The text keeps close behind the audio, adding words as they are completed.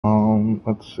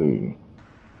Let's see.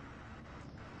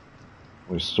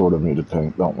 We sort of need a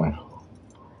tank, don't we?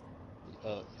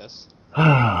 Yes.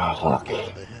 Fuck.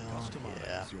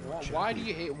 Yeah. Why do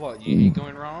you hate what? You hate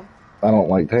going around? I don't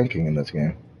like tanking in this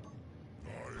game.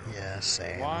 Yeah,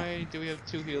 same. Why do we have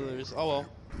 2 healers? Oh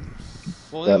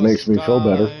well. That makes me feel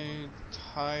better.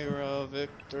 Tyra,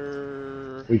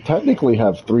 Victor. We technically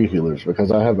have 3 healers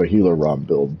because I have a healer ROM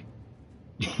build.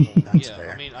 That's Yeah,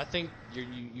 fair. I mean, I think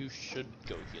you should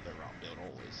go healer ROM build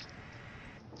always.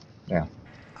 Yeah.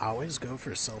 I always go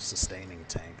for self-sustaining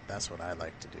tank. That's what I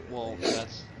like to do. Well,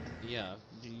 that's yeah.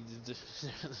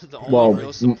 The only Well,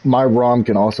 real my ROM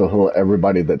can also heal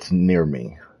everybody that's near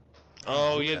me.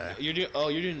 Oh, okay. you're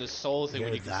doing the soul thing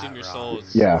when you consume your soul.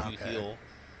 It's Yeah. you heal.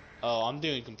 Oh, I'm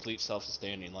doing complete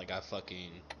self-sustaining. Like I fucking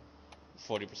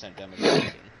 40% damage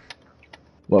reduction.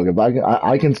 Look, if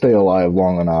I can stay alive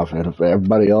long enough, and if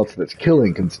everybody else that's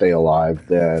killing can stay alive,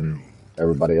 then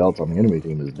everybody else on the enemy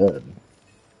team is dead.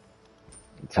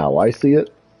 That's how I see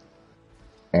it,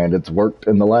 and it's worked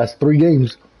in the last 3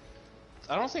 games.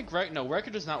 I don't think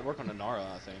Wrecker does not work on Inara.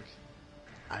 I think.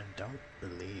 I don't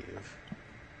believe.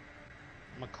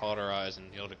 I'm gonna cauterize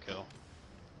and heal to kill.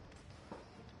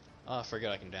 Oh, I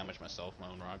forget I can damage myself with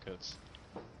my own rockets.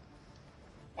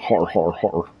 Har har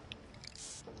har.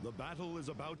 The battle is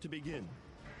about to begin.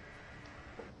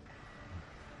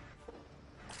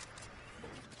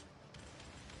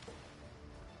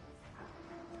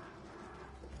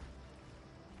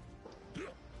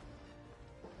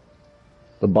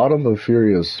 The bottom of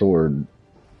Furia's sword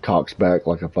cocks back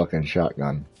like a fucking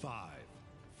shotgun 5,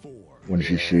 4. when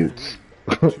she shoots.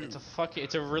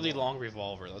 It's a really long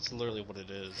revolver. That's literally what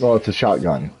it is. Well, it's a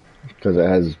shotgun because it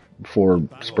has 4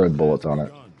 spread bullets on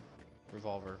it.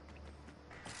 Revolver.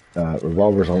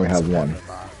 Revolvers only have 1.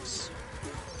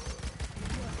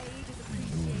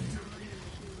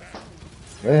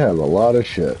 They have a lot of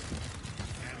shit.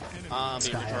 Being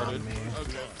retarded.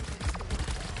 Okay.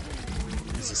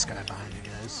 There's this guy behind you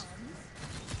guys.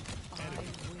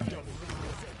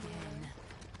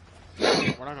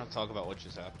 We're not gonna talk about what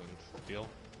just happened. Deal.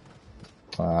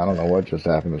 I don't know what just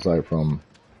happened aside from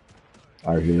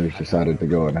our healers decided to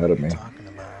go ahead of me. Talking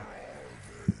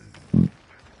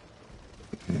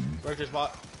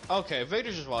about. Okay,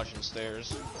 Vader's just watching the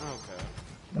stairs.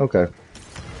 Okay. Okay.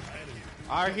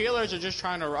 Our healers are just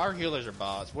trying to. Our healers are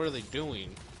bots. What are they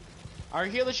doing? Our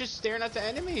healer's just staring at the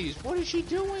enemies. What is she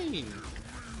doing?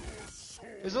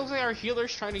 It looks like our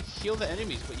healer's trying to heal the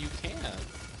enemies, but you can't.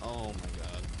 Oh my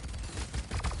god.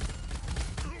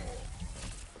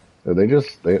 They're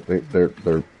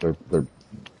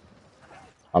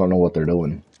I don't know what they're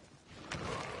doing.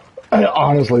 I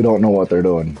honestly don't know what they're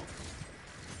doing.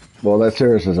 Well, that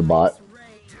Cirrus is a bot.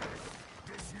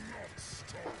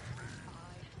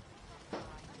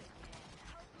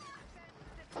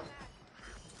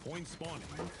 Point spawning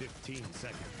in 15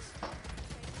 seconds.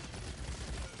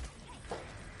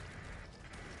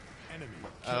 Enemy.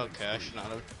 Okay, I should not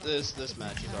have. This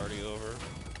match is already over.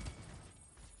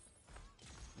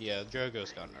 Yeah,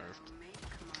 Drogo's got nerfed.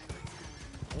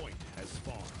 Point has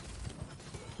spawned.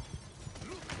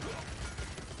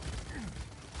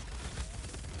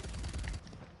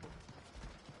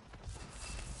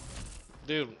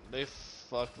 Dude, they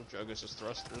fucked with Drogo's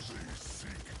thrusters.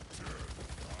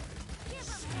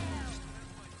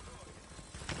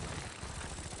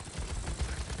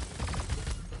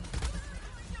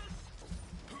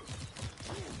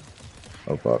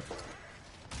 Oh fuck.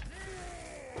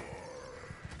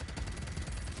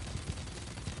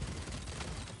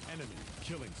 Enemy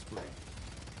killing spree.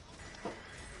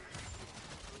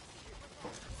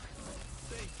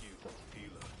 Thank you,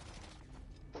 healer.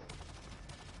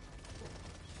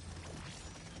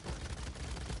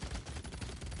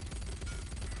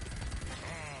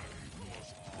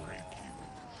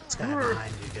 This guy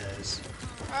behind you guys.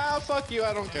 Ah, fuck you,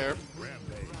 I don't care.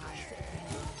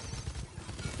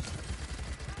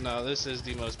 No, this is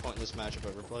the most pointless match I've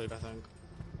ever played, I think.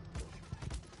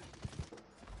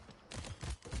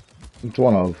 It's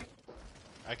one of.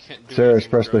 I can't do Sarah's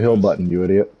anything press with the hill Drogos. button, you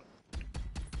idiot.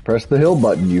 Press the hill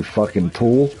button, you fucking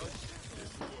tool.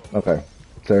 Okay.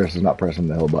 Sarah's is not pressing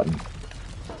the hill button.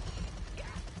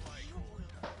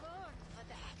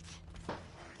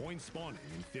 Point spawning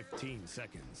in 15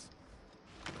 seconds.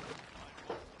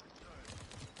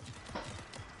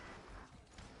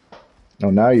 Oh,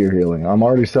 now you're healing. I'm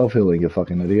already self-healing, you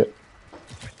fucking idiot.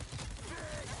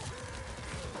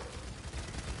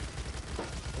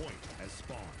 Point has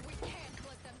spawned.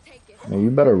 Now you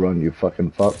better run, you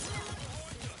fucking fuck.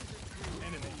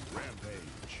 Enemy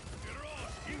rampage.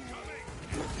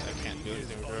 I can't do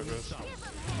anything with Drogos.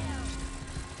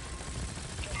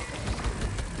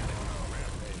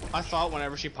 I thought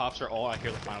whenever she pops her ult, I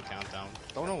hear the final countdown.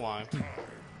 Don't know why.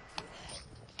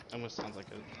 Almost sounds like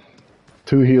it.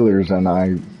 2 healers and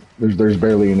there's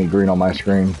barely any green on my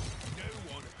screen.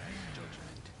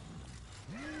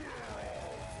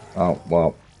 Oh,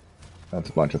 well. That's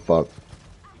a bunch of fuck.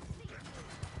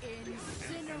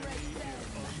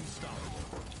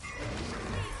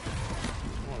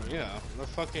 Oh yeah, the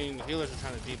fucking healers are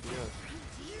trying to DPS.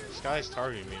 This guy's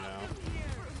targeting me now.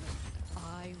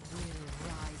 I will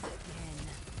rise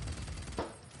again.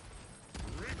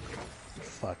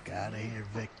 Fuck out of here,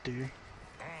 Victor.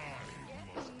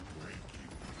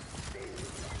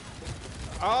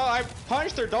 Oh, I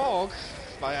punched their dog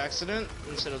by accident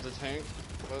instead of the tank,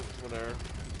 but whatever.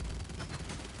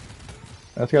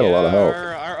 That's got a lot of health.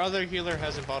 Our other healer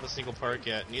hasn't bought a single perk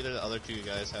yet. Neither of the other 2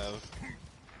 guys have.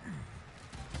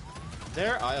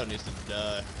 Their IO needs to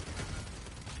die.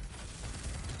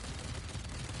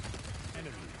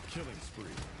 Enemy killing spree.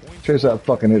 Point Chase that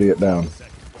fucking idiot down.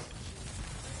 seconds.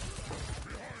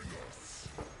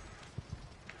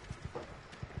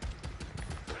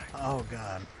 Oh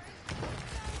god.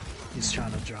 He's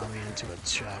trying to draw me into a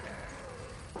trap.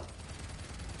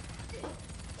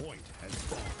 Point has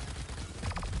spawned.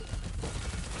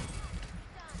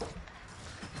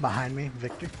 Behind me,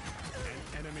 Victor. An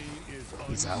enemy is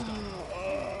He's out.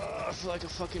 I feel like a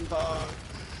fucking bug.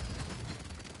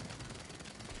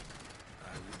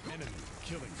 enemy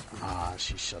killing spree. Ah,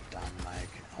 she shut down my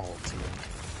ult.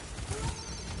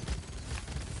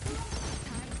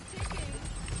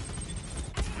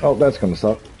 Oh, that's gonna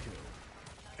suck.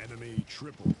 Enemy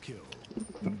triple kill.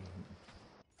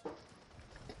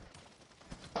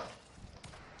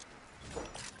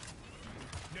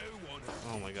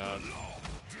 Oh my god.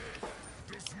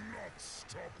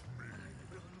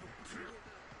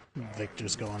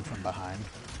 Victor's going from behind.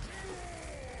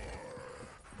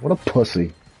 What a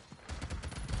pussy.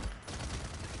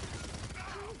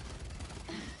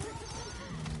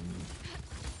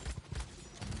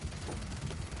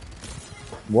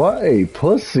 What a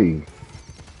pussy.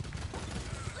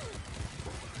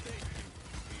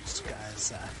 This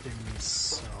guy's acting me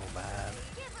so bad.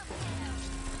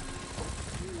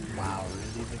 Wow,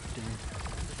 really, Victor?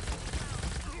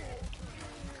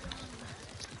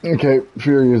 Okay,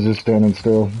 Fury is just standing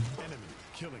still. Enemy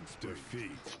killing spree.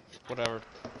 Defeat. Whatever.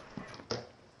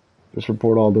 Just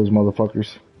report all those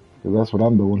motherfuckers. Cause that's what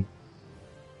I'm doing.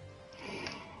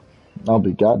 I'll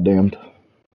be goddamned.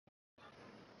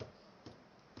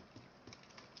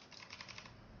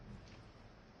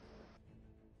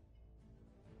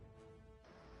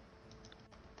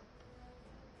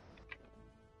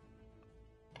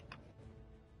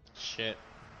 Shit.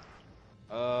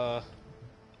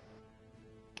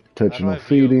 Intentional How do I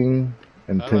view- feeding. do I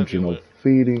view Intentional it?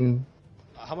 feeding.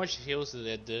 How much heals did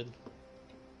it did?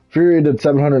 Fury did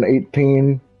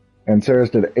 718, and Sarah's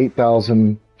did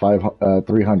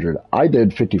 8,300. I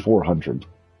did 5,400.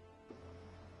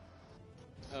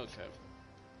 Okay.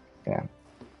 Yeah.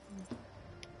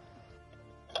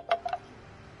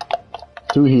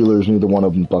 2 healers, neither one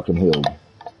of them fucking healed.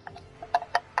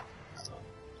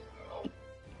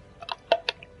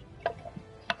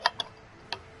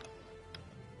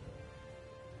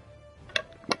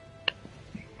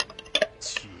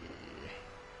 Gee.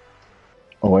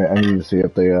 Oh wait, I need to see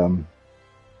if they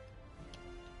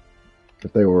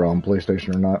were on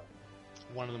PlayStation or not.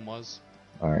 One of them was.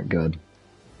 Alright, good.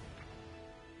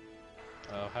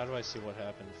 How do I see what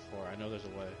happened before? I know there's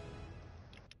a way.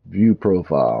 View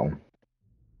profile.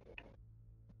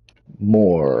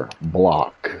 More.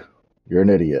 Block. You're an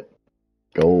idiot.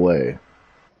 Go away.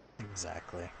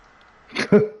 Exactly.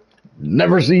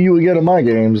 Never see you again in my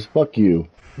games. Fuck you.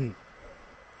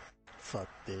 Fuck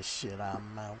this shit,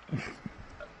 I'm out.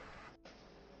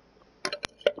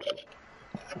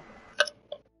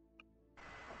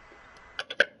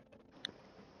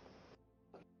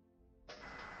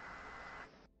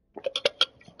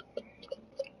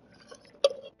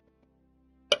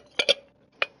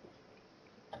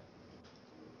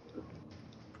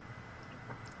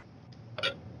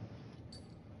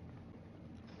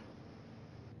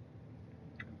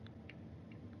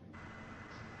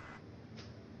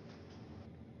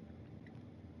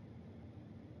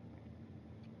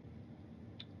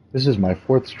 This is my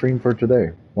 4th stream for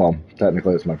today. Well,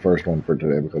 technically it's my first one for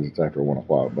today because it's after 1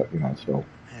 o'clock, but you know, still.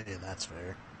 Hey, that's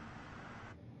fair.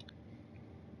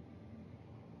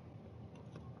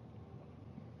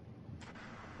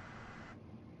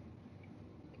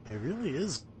 It really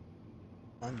is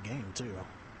a fun game, too.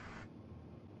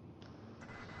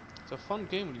 It's a fun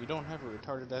game when you don't have a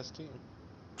retarded ass team.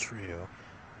 True.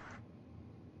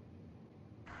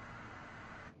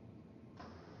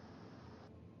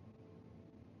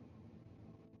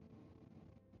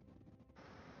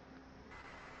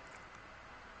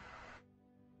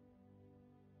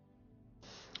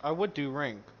 I would do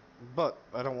rank, but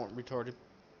I don't want retarded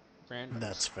randoms.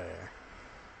 That's fair.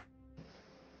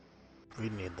 We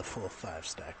need the full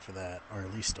 5-stack for that, or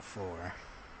at least a 4.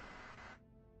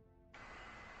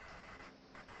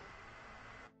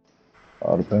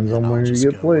 All depends And on I'll where you just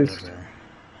get go placed. whatever.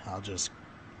 I'll just...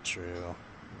 True.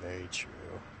 Very true.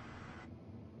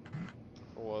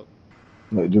 What?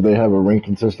 Like, do they have a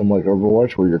ranking system like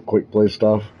Overwatch where your quick play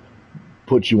stuff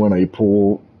puts you in a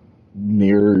pool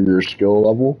near your skill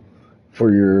level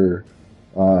for your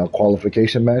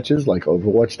qualification matches like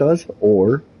Overwatch does?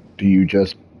 Or do you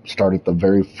just start at the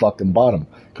very fucking bottom?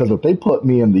 Because if they put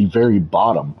me in the very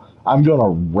bottom, I'm gonna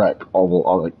wreck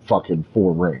all like fucking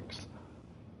 4 ranks.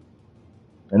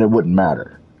 And it wouldn't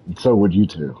matter. And so would you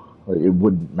two. Like, it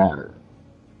wouldn't matter.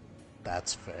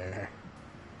 That's fair.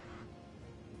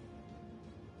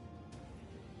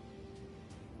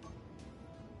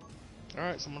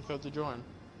 Alright, someone failed to join.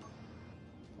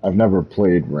 I've never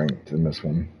played ranked in this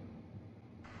one.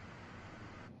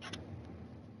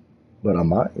 But I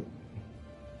might.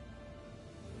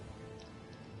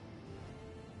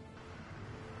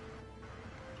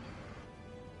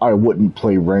 I wouldn't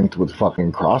play ranked with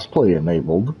fucking crossplay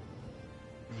enabled.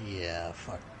 Yeah,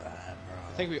 fuck that,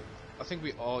 bro. I think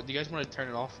we all. Do you guys want to turn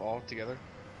it off all together?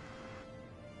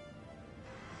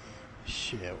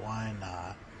 Shit, why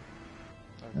not?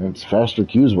 It's faster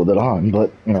queues with it on,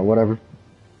 but you know, whatever.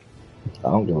 I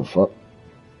don't give a fuck.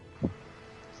 I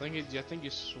think you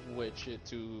switch it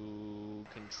to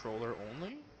controller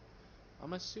only.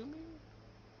 I'm assuming.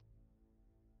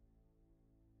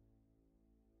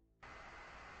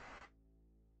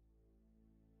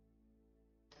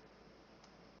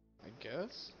 I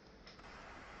guess.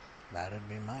 That'd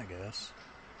be my guess.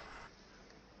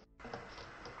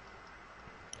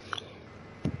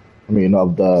 I mean,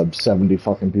 of the 70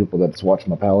 fucking people that's watching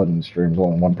the Paladins streams,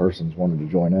 only one person's wanted to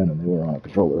join in, and they were on a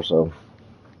controller, so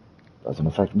doesn't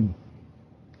affect me.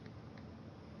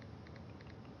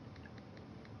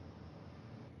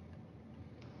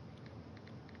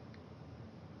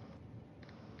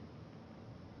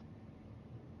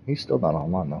 He's still not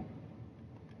online though.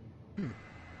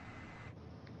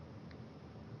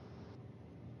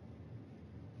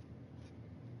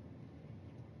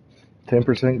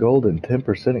 10% gold and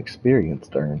 10% experience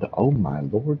earned. Oh my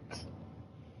lords.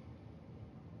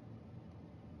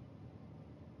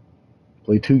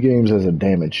 Play 2 games as a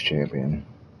damage champion.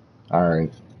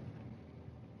 Alright.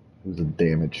 Who's a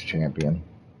damage champion?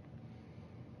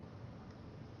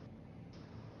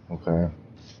 Okay.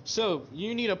 So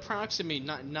you need approximately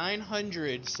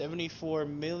 974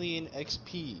 million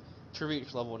XP to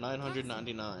reach level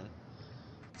 999.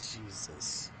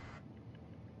 Jesus.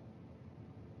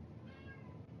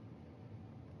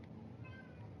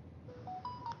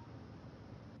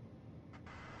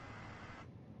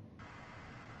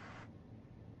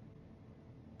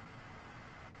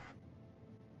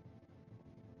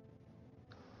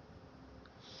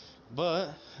 But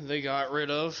they got rid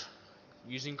of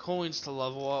using coins to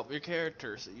level up your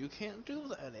character, so you can't do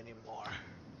that anymore.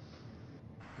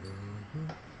 Mm-hmm.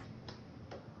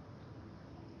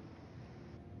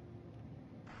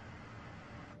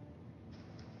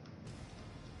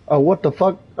 Oh, what the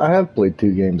fuck? I have played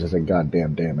 2 games as a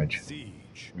goddamn damage.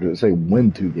 Siege. Did it say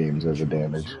win 2 games as a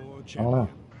damage? Choose your I don't know. champion.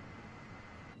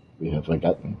 We have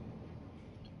forgotten.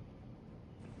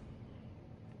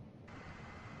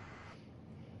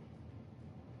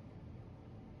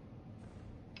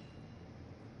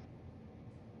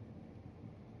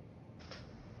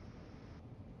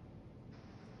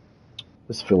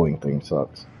 This filling thing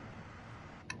sucks.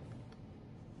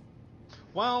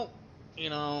 Well, you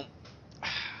know,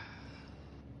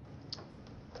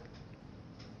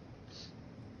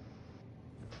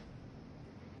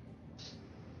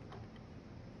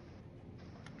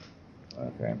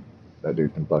 Okay. That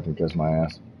dude can fucking kiss my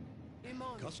ass.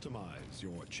 Customize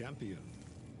your champion.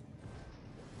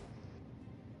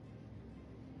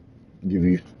 Give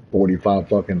you 45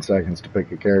 fucking seconds to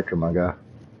pick a character, my guy.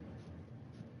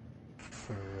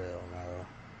 For real, no.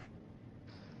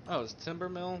 oh, it's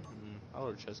Timbermill? I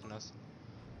would have chosen us.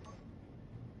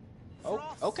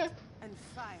 Oh, okay. And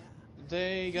fire.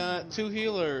 They got 2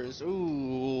 healers.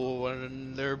 Ooh,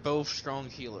 and they're both strong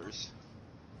healers.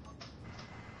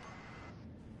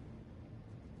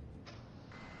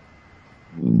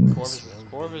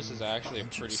 Corvus is actually a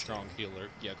pretty strong healer.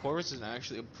 Yeah, Corvus is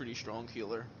actually a pretty strong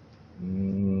healer.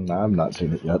 I've not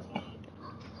seen it yet.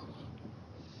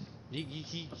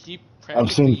 He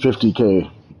I've seen practically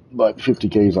 50k, but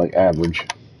 50k is like average.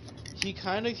 he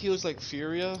kind of heals like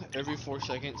Furia. Every 4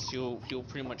 seconds, he'll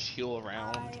pretty much heal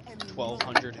around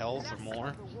 1200 health or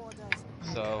more.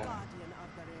 So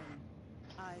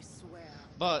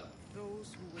But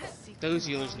Those who will seek those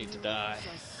the healers need to die.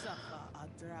 shall suffer a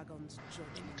dragon's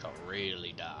judgment. To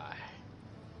really die.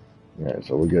 Yeah,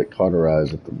 so we get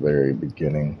cauterized at the very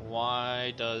beginning.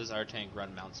 Why does our tank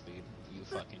run mount speed? You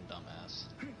fucking dumbass.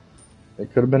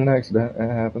 It could have been an accident. It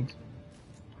happens.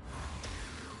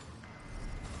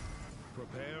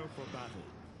 Prepare for battle.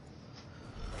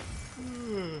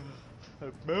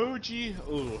 Emoji.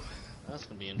 Ooh, that's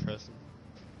gonna be interesting.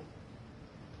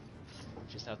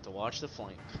 Just have to watch the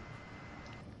flank.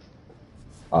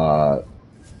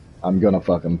 I'm gonna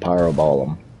fucking pyreball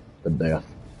them to death.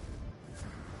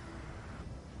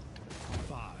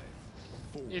 5,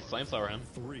 4, You flamethrower him.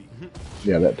 3,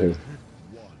 Yeah, that too.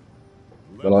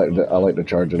 1. I like to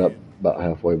charge it up about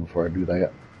halfway before I do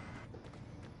that.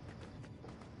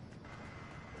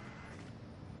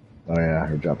 Oh yeah,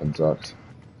 her jumping sucks.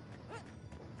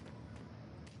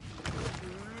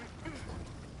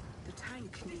 The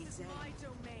tank needs my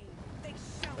domain. They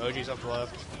shall OG's up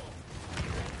left.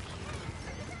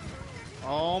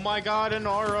 Oh my god,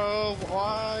 Inara,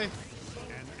 why?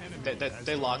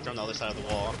 They locked her on the other side of the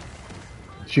wall.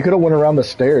 She could have went around the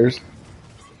stairs.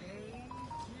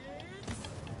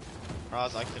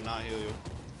 Roz, I cannot heal you.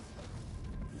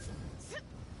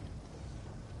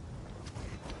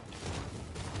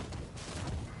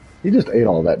 He just ate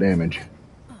all that damage.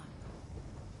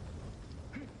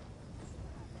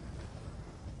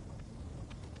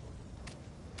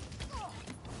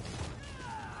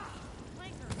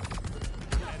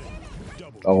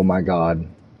 Oh my god.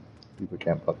 People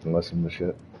can't fucking listen to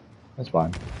shit. That's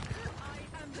fine.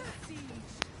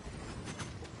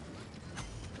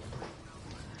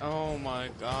 Oh my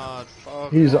god,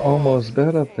 fuck. He's off. almost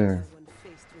dead up there. when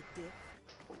faced with death.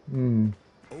 Hmm.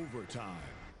 Overtime.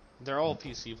 They're all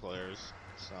PC players,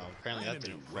 so apparently that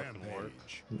didn't fucking work.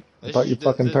 I thought you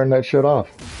fucking turned that shit off.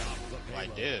 I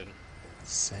did.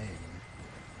 Same.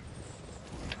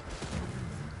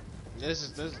 This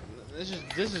is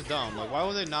dumb. Like, why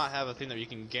would they not have a thing that you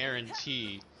can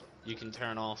guarantee you can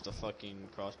turn off the fucking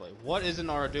crossplay? What is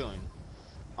Inara doing?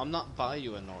 I'm not by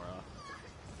you, Inara.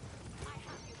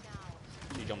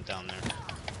 You jump down there.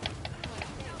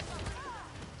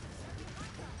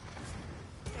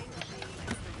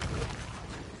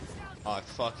 I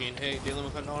fucking hate dealing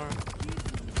with Inara.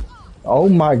 Oh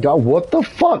my god, what the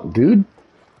fuck, dude?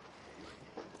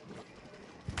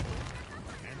 An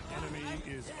enemy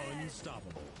is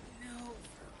unstoppable.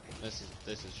 This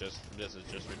is just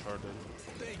retarded.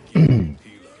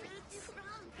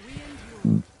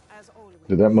 As always.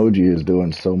 Dude, that emoji is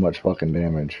doing so much fucking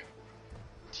damage.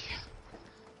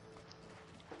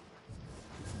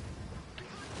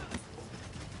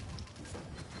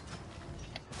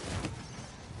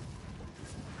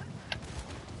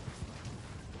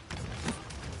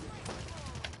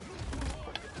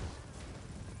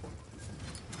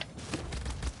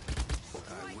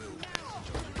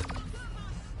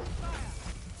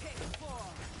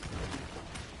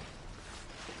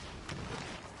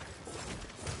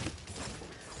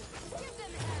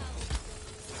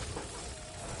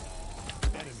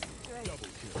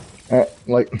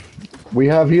 Like, we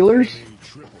have healers?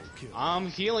 Triple kill. I'm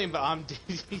healing, but I'm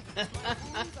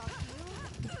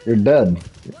You're dead.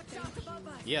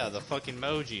 yeah, the fucking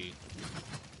Moji.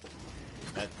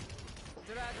 That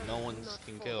no one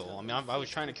can kill. I mean, I was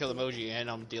trying to kill the Moji, and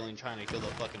I'm trying to kill the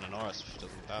fucking Inara so she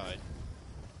doesn't die.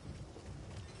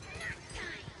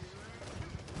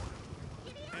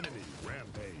 Enemy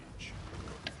rampage.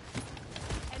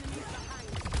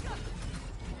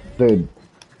 Dude,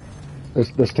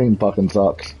 this team fucking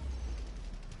sucks.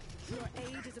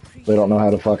 They don't know how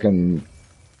to fucking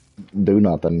do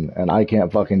nothing, and I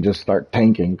can't fucking just start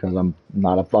tanking because I'm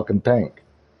not a fucking tank.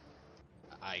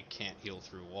 I can't heal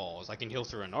through walls. I can heal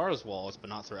through Inara's walls, but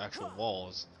not through actual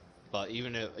walls. But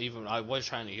even I was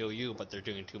trying to heal you, but they're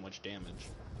doing too much damage.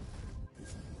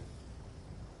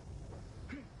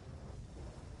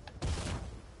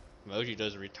 Moji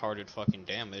does retarded fucking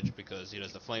damage because he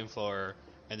does the flamethrower,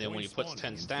 and then when he puts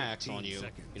 10 stacks on you,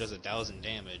 he does 1,000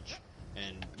 damage,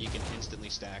 and you can instantly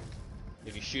stack.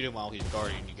 If you shoot him while he's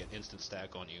guarding, you get instant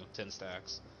stack on you, 10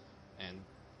 stacks, and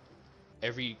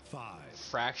every 5,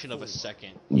 fraction of a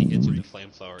second he hits with the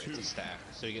flamethrower, it's a stack.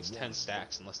 So he gets 10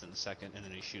 stacks in less than a second, and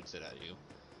then he shoots it at you.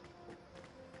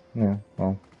 Yeah,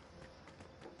 well.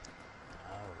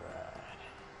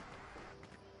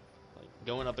 Like,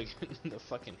 going up against the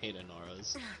fucking hate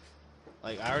Inaras.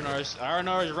 Like,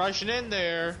 Ironar's rushing in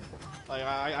there. Like,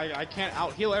 I can't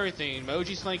out heal everything.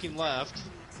 Moji's flanking left.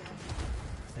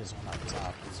 There's one up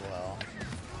top as well.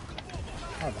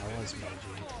 Oh, that was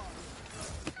Moji.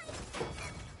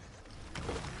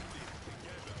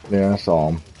 Yeah, I saw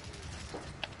him.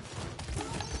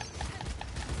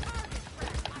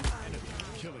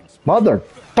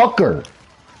 Motherfucker!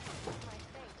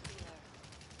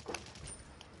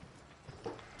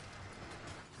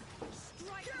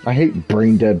 I hate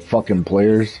brain dead fucking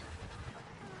players.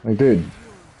 Like, dude,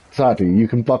 Sati, you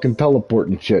can fucking teleport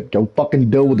and shit. Go fucking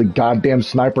deal with the goddamn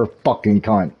sniper fucking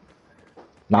cunt.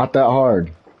 Not that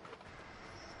hard.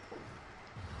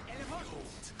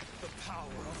 The power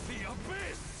of the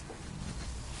abyss.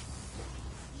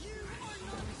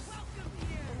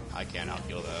 I can't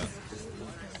outkill that.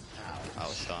 I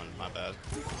was stunned, my bad.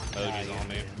 Moji's on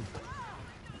me.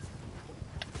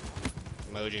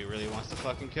 Moji really wants to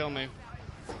fucking kill me.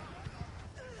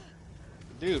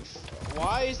 Dude,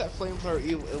 why is that flamethrower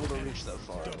able to reach that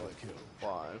far? Like,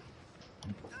 why?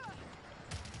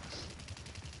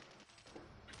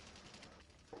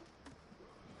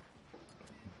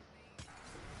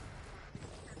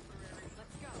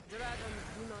 Dragons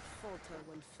do not falter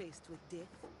when faced with death.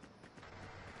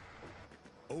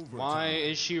 Why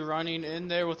is she running in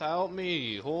there without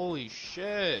me? Holy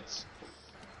shit.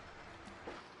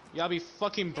 Y'all be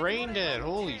fucking brain dead.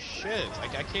 Holy shit. I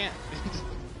can't.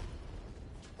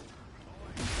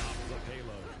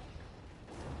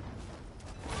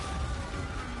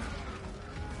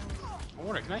 I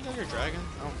wonder, can I kill your dragon?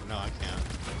 Oh, no, I can't.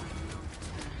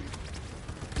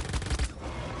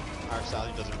 Our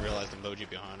Sally doesn't realize the emoji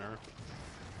behind her.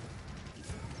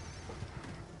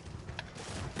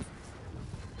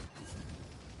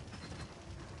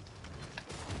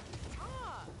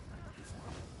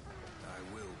 I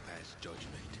will pass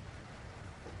judgment.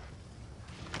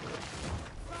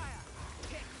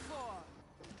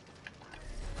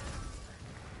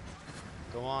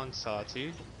 Go on,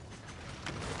 Sati.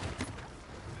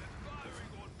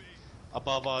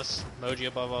 Above us. Moji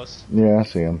above us. Yeah, I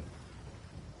see him.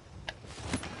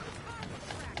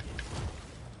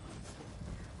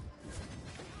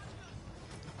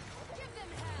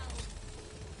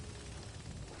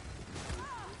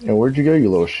 Yeah, where'd you go, you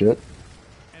little shit?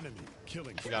 Enemy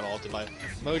killing. We got ulted by.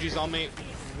 Moji's on me.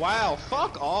 Wow,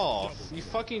 fuck off. You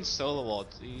fucking solo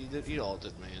ult. You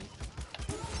ulted, man.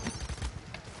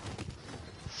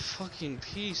 Fucking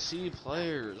PC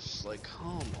players. Like,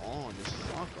 come on. Just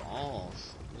fuck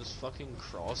off. This fucking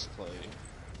crossplay.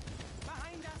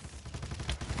 Behind us.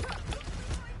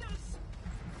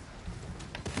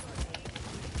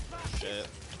 Shit.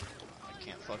 I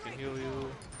can't fucking heal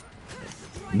you.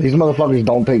 These motherfuckers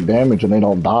don't take damage and they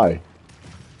don't die.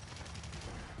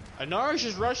 Anara's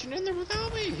just rushing in there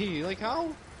without me. Like,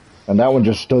 how? And that one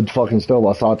just stood fucking still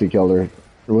while Sati killed her.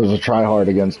 It was a tryhard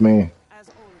against me. As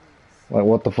always. Like,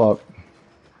 what the fuck?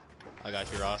 I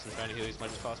got you, Ross. I'm trying to heal you as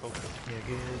much as possible. Yeah,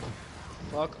 good.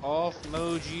 Fuck off,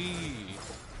 Moji.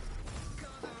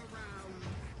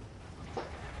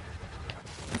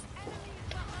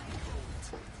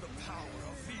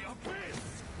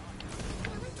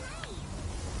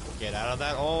 Get out of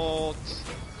that ult.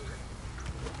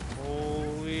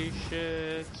 Holy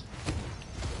shit.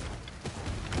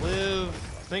 Live.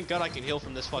 Thank God I can heal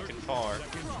from this fucking far.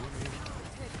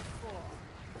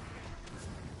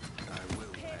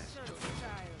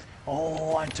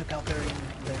 Oh, I took out their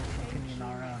fucking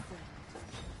Yanara.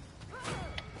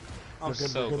 I'm We're good,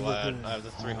 so we're good, we're glad good. I have the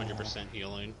 300%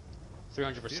 healing.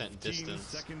 300% 15 distance.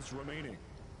 seconds remaining.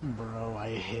 Bro,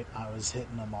 I was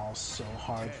hitting them all so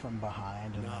hard from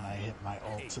behind, and then I hit my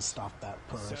ult to stop that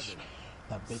push.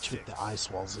 That bitch with the ice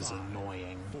walls is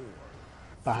annoying. 4,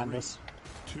 Behind us.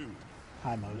 2.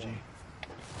 Hi, Moji.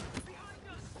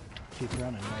 Keep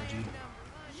running, Moji.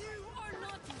 You are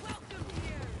not welcome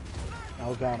here.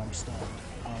 Oh god, I'm stunned.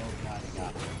 Oh god, he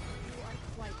got me.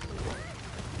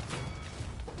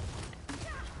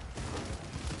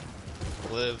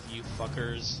 Live, you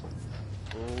fuckers.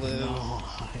 Live. No,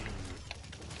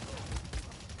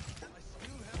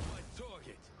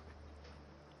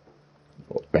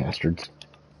 Oh, bastards.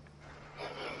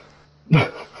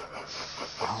 Alright,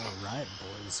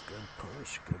 boys. Good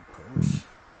push, good push.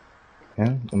 Yeah,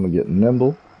 I'm gonna get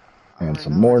nimble. And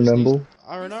some more nimble.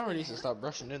 Aranara needs to stop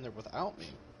rushing in there without me.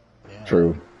 Yeah.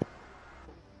 True.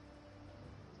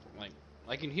 Like,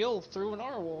 I can heal through an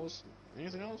R walls.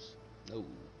 Anything else? No.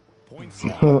 Points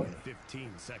in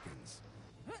 15 seconds.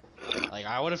 Like,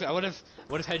 I would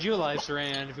have had you alive,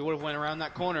 Saran, if you would have went around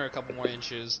that corner a couple more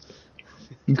inches.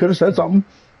 You could have said something.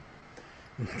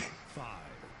 5,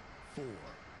 4,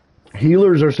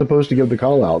 Healers are supposed to give the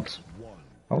callouts. 1.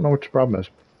 I don't know what your problem is.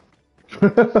 I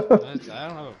don't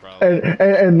have a problem.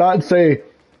 And not say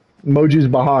Moji's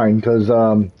behind, because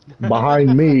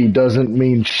behind me doesn't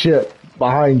mean shit.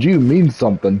 Behind you means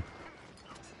something.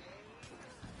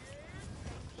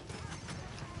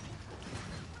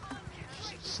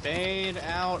 Stayed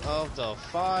out of the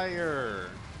fire.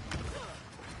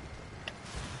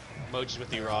 Moji's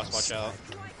with you, Ross. Watch out.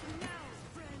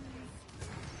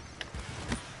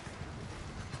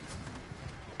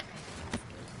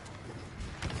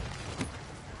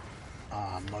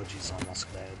 Moji's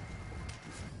almost dead.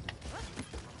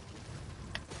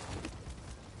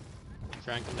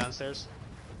 Try and come downstairs.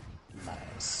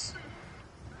 Nice.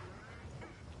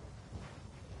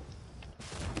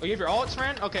 Oh, you have your ult,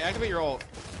 Fran? Okay, activate your ult.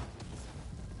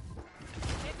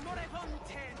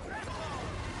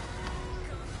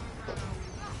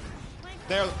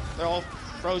 They're all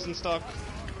frozen stuck.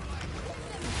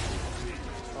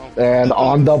 Oh. And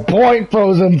on the point,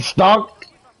 frozen stuck.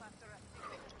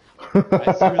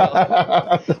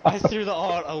 I threw the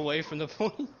ult away from the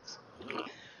point.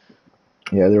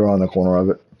 Yeah, they were on the corner of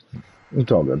it.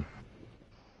 It's all good.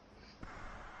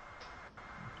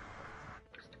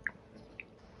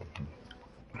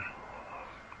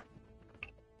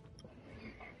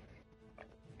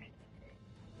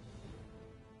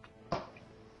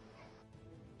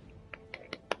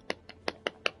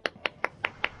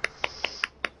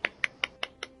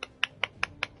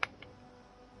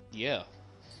 Yeah.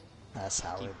 That's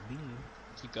how it be.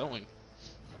 Keep going.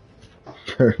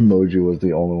 Moji was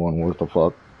the only one worth a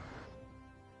fuck.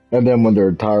 And then when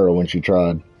they're tired when she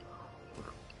tried.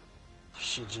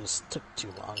 She just took too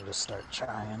long to start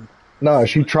trying. No,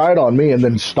 she tried on me and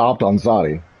then stopped on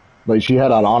Sadi. Like, she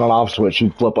had an on and off switch.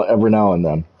 She'd flip every now and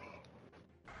then.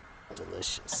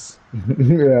 Delicious.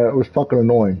 Yeah, it was fucking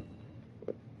annoying.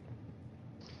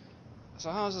 So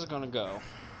how's this gonna go?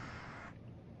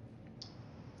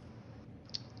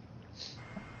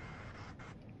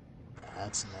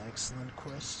 That's an excellent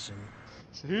question.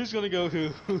 So who's gonna go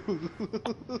who?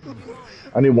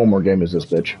 I need one more game as this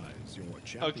bitch.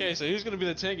 Okay, so who's gonna be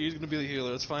the tank? Who's gonna be the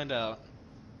healer? Let's find out.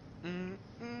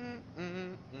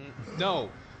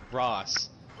 No, Ross.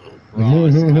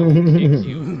 Ross, I will kick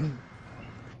you.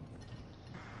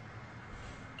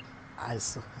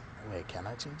 Wait, can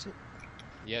I change it?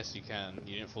 Yes, you can.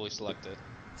 You didn't fully select it.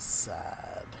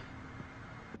 Sad.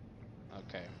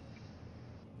 Okay.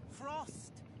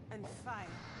 Frost and fire.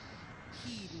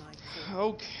 Heed my call.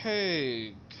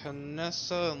 Okay,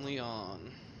 Canessa and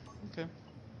Leon. Okay.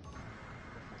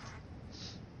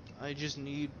 I just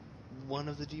need one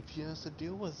of the DPS to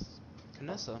deal with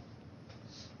Canessa.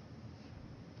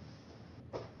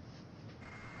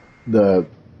 The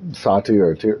Sati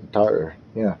or Tyre,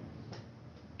 yeah.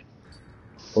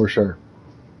 For sure.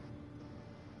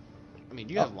 I mean,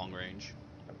 you have long range.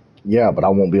 Yeah, but I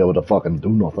won't be able to fucking do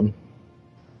nothing.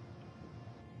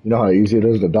 You know how easy it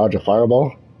is to dodge a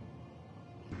fireball?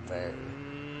 Very.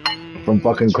 From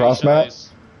fucking Just cross map?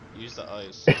 Use the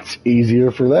ice. It's easier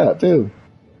for that, too.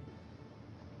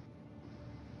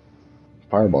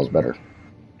 Fireball's better.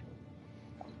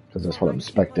 Because that's what I'm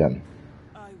spec'd in.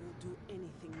 I will do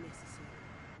anything necessary.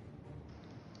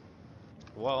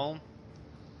 Well,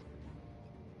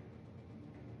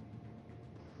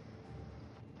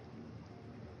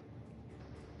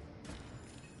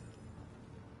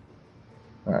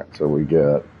 Alright, so we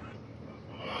get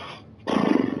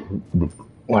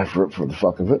life root for the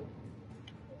fuck of it.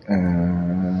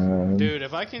 And dude,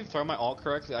 if I can throw my ult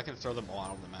correctly, I can throw them all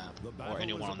out of the map. Or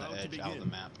anyone on the edge out of the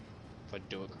map. If I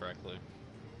do it correctly.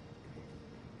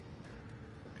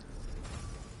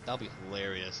 That'll be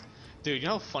hilarious. Dude, you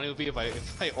know how funny it would be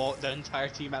if I ult the entire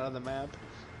team out of the map?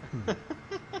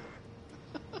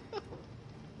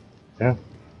 yeah,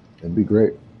 it'd be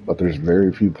great. But there's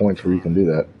very few points where you can do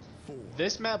that.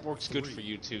 This map works good for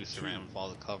you too, Saran, with all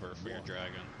the cover for your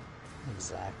dragon.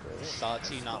 Exactly.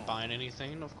 Sati not buying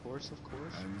anything, of course, of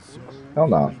course. Hell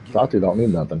no, Sati don't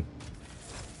need nothing.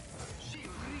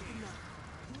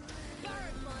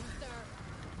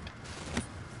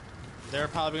 They're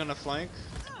probably gonna flank.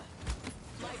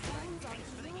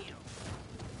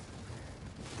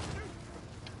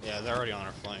 Yeah, they're already on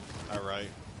our flank. Alright.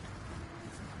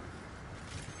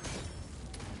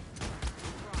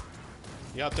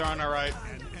 Yep, they're on our right.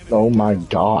 Oh my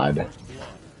god.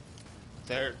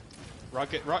 They're...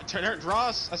 Turn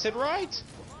Ross! I said right!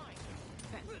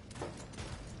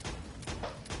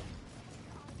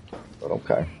 But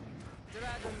okay.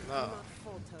 No.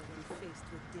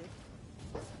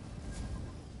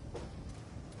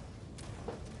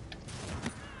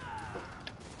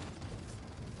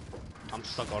 I'm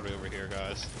stuck all the way over here,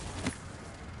 guys.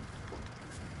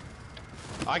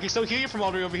 I can still hear you from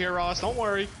all the way over here, Ross. Don't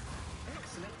worry.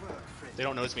 They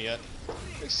don't notice me yet.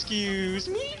 Excuse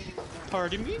me?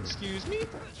 Pardon me? Excuse me?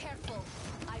 Careful.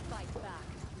 I fight back.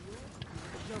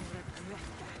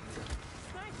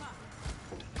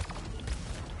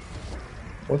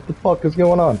 What the fuck is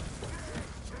going on?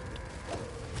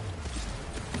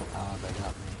 Oh, they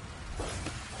got me.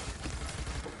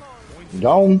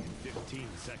 Gone. 15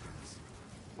 seconds.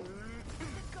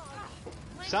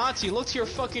 Santi, look to your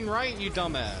fucking right, you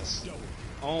dumbass.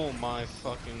 Oh my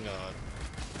fucking god.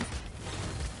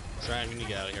 Sorry, I need to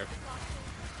get out of here.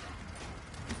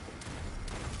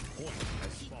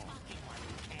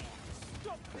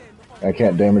 I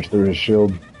can't damage through his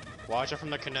shield. Watch out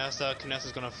from the Kinessa.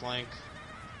 Kinessa's gonna flank.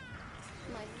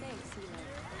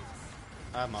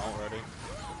 I have my ult ready.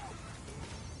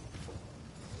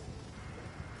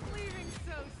 Leaving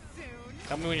so soon.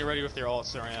 Tell me when you're ready with your ult,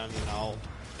 Saran, and I'll...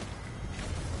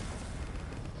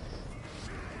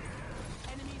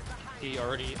 He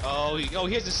already... Oh,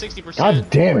 he has a 60% God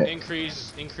damn it.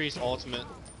 increase ultimate.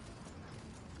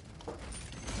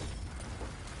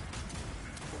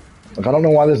 Like, I don't know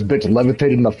why this bitch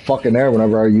levitated in the fucking air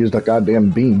whenever I used a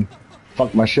goddamn beam.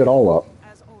 Fucked my shit all up.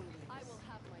 As always, I will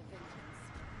have my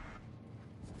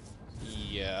vengeance.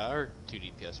 Yeah, our 2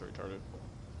 DPS are retarded.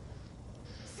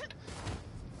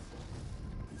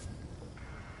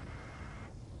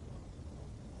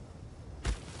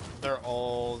 They're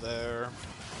all there.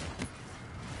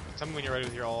 Tell me when you're ready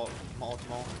with your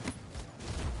ultimate.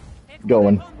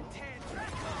 Going.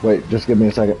 Wait, just give me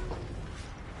a second.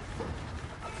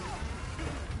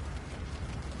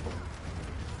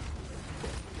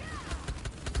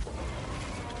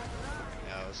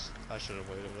 I should have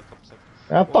waited a couple seconds.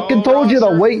 I fucking told you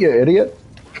to wait, you idiot.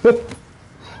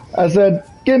 I said,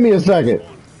 give me a second.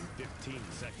 15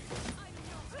 seconds.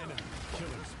 Enemy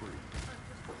killing spree.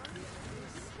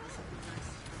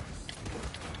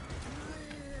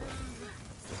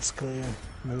 It's clear.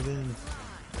 Move in.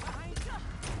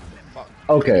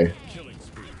 Okay.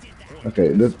 Okay,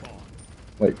 this...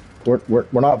 Like, we're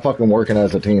not fucking working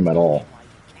as a team at all.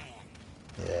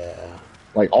 Yeah.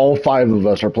 Like, all 5 of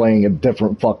us are playing a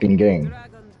different fucking game.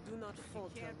 Dragons do not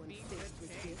falter when faced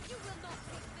with death.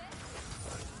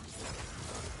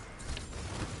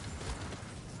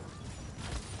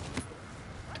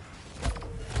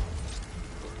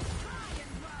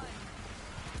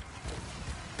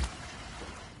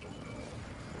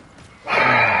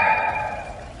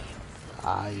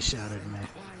 Ah, you shouted me.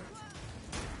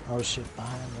 Oh shit,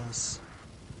 behind us.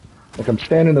 Like, I'm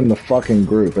standing in the fucking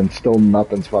group and still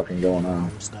nothing's fucking going on.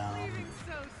 Arms down.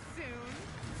 So soon.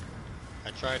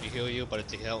 I tried to heal you, but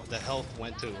the health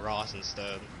went to Ross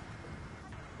instead.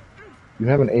 You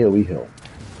have an AoE heal.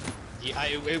 Yeah,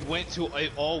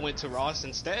 it all went to Ross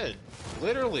instead.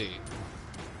 Literally.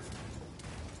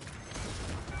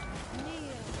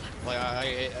 Like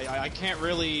I can't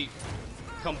really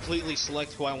completely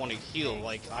select who I want to heal.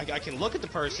 Like I can look at the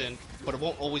person, but it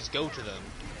won't always go to them.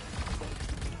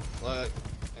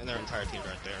 And their entire team's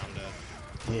right there. I'm dead.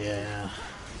 Yeah.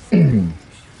 Enemy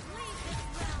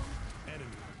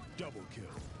double kill.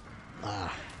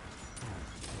 Ah.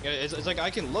 Yeah, it's like I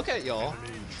can look at y'all,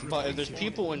 but if there's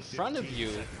people in front of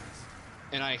you,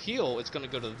 and I heal, it's gonna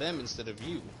go to them instead of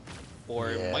you,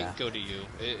 or it might go to you.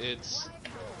 It's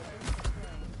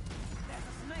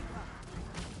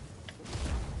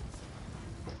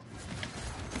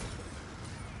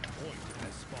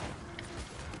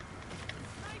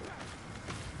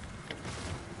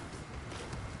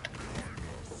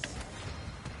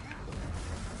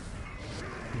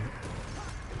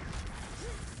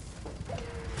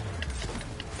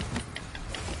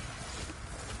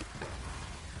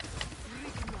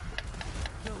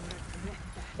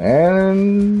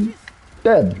And...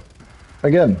 dead.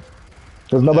 Again.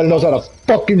 Because nobody knows how to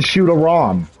fucking shoot a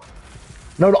ROM.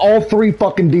 No, all 3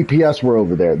 fucking DPS were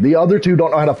over there. The other 2 don't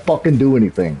know how to fucking do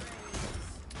anything.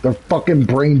 They're fucking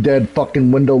brain dead,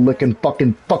 fucking window licking,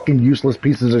 fucking useless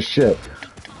pieces of shit.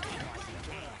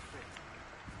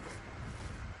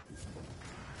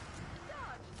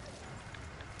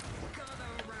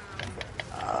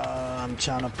 I'm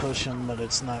trying to push him, but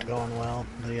it's not going well.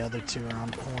 The other 2 are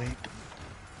on point.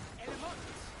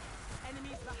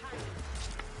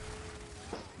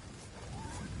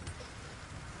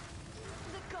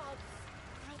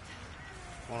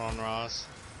 one on Ross.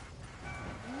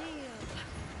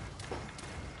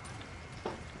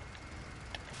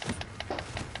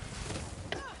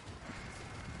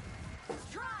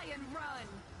 Try and run.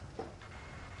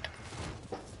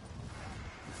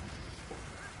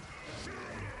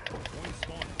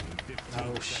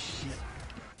 Oh shit.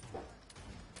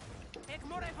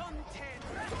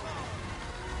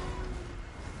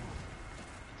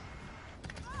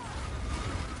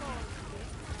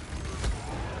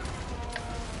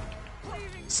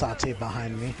 Saute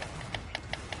behind me.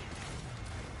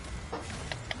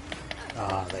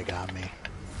 Ah, they got me.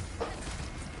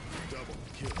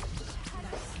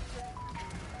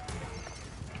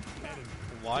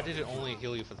 Why did it only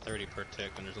heal you for 30 per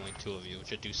tick when there's only 2 of you? It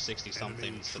should do 60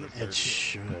 something instead of 30. It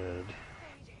should.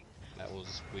 That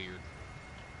was weird.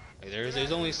 Hey,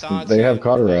 there's only Satsu. They have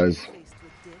cauterize.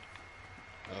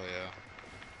 Oh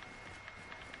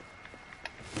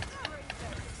yeah.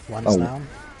 One's down.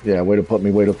 Yeah, way to put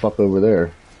me way the fuck over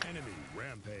there. Enemy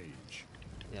rampage.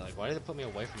 Yeah, like why did it put me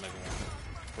away from everyone?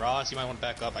 Ross, you might want to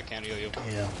back up. I can't heal you.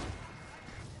 Yeah.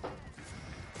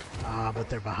 Ah, but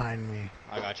they're behind me.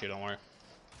 I got you. Don't worry.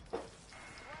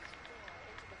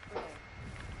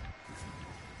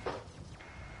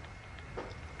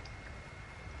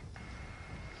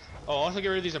 Oh, also get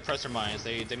rid of these oppressor mines.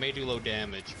 They may do low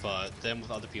damage, but then with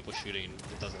other people shooting,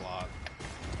 it does a lot.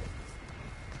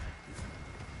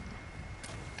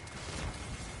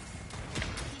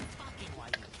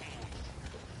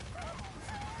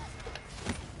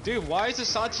 Dude, why is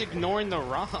Asat's ignoring the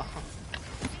ROM?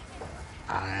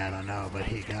 I don't know, but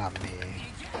he got me.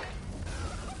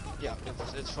 Yeah,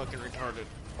 it's fucking retarded.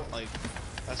 Like,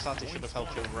 Asati should have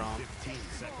helped you with ROM.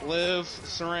 Live,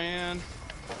 Saran.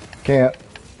 Can't.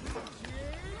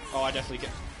 Oh, I definitely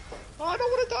can. Oh, I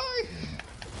don't want to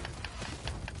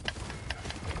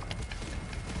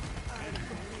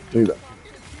die!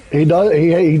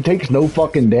 Dude, he takes no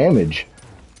fucking damage.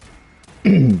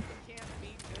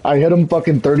 I hit him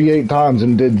fucking 38 times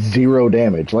and did 0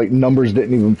 damage. Like, numbers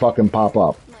didn't even fucking pop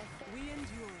up.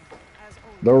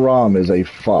 The ROM is a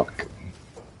fuck.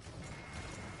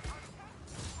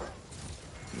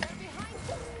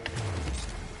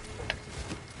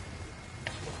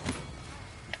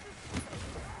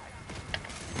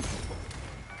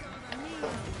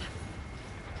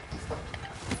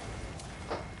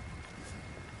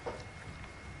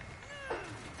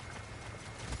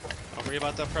 Don't worry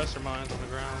about the oppressor mines on the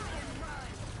ground.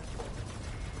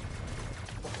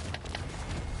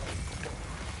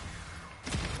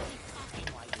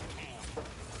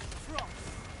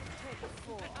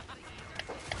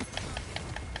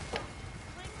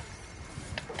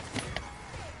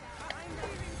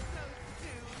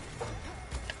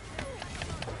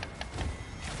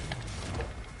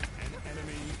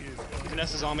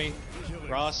 Ness is on me.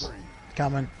 Ross.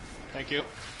 Coming. Thank you.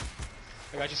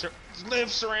 I got you, sir. Live,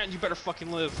 Saran. You better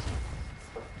fucking live.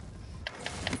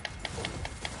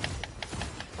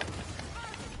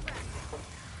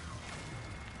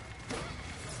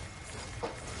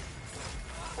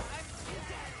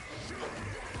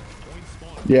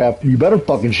 Yeah, you better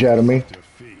fucking shadow me.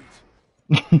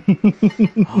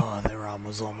 Oh, their arm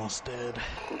was almost dead.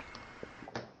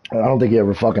 I don't think he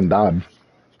ever fucking died.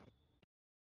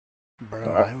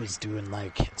 Bro, I was doing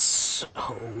like so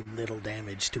little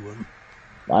damage to him.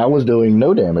 I was doing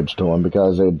no damage to him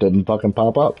because it didn't fucking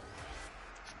pop up.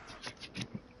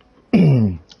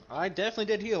 I definitely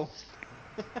did heal.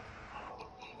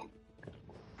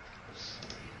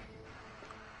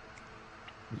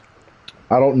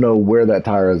 I don't know where that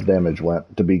Tyra's damage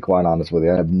went, to be quite honest with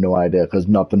you. I have no idea because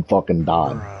nothing fucking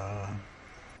died.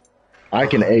 I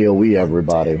can AoE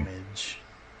everybody. Damage.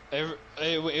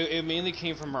 It mainly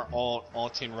came from our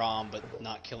ulting ROM, but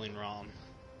not killing ROM.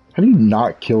 How do you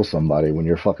not kill somebody when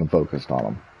you're fucking focused on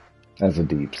them? As a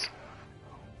deeps.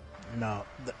 No,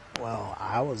 well,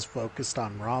 I was focused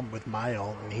on Rom with my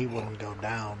ult and he wouldn't go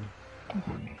down.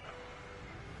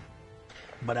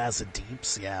 But as a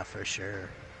deeps, yeah, for sure.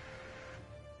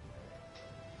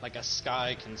 Like a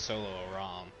Sky can solo a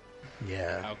ROM.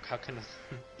 Yeah. How can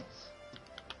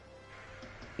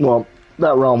Well,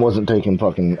 that realm wasn't taking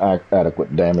fucking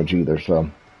adequate damage either, so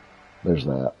there's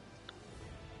that.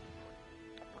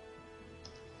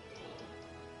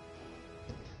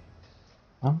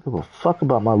 I don't give a fuck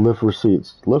about my lift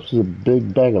receipts. Lift is a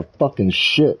big bag of fucking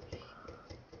shit.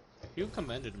 You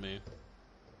commended me.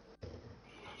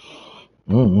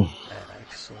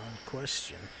 Excellent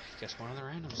question. Guess one of the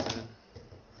randoms then.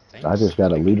 Thanks. I just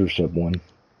got a leadership one.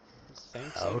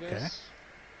 Thanks, Okay. I guess.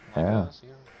 Yeah. Guess,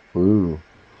 yeah. Ooh.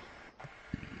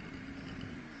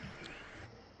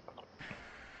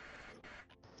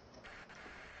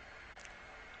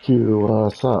 Cue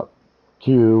us up.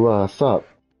 Cue us up.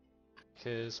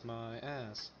 Kiss my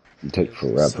ass. You take Kiss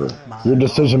forever. my ass. Your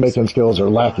decision-making skills are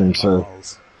lacking, sir.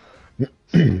 Balls.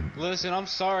 Listen, I'm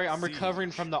sorry. I'm recovering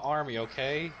from the army,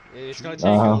 okay? It's gonna take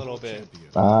a little bit.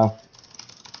 Not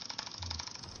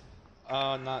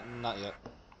yet.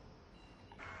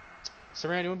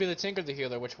 Saran, you wanna be the tank or the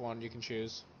healer? Which one? You can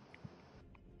choose.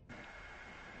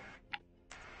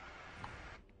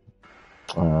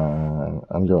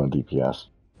 I'm going DPS.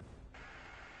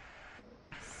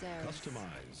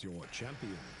 Customize your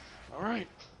champion. Alright.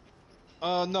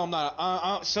 No, I'm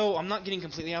not. So, I'm not getting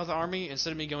completely out of the army.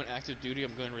 Instead of me going active duty,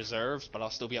 I'm going reserves, but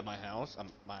I'll still be at my house.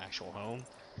 My actual home.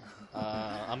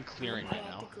 I'm clearing right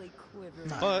now. Practically quiver.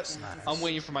 Nice, But nice. I'm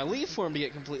waiting for my leaf form to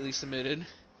get completely submitted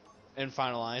and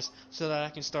finalized so that I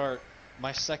can start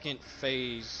my second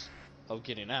phase of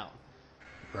getting out.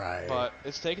 Right. But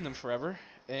it's taking them forever,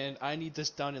 and I need this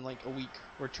done in like a week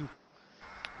or two.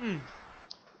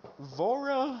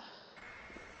 Vora,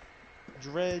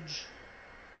 Dredge.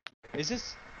 Is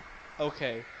this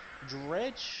okay?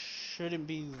 Dredge shouldn't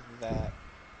be that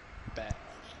bad.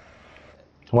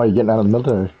 Why are you getting out of the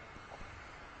military?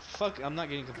 Fuck, I'm not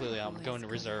getting completely out. I'm going to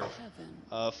reserve.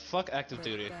 Fuck active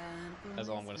duty. That's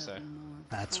all I'm gonna say.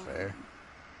 That's fair.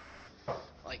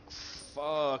 Like,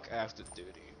 fuck active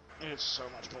duty. It's so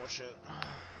much bullshit.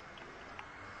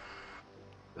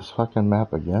 This fucking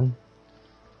map again?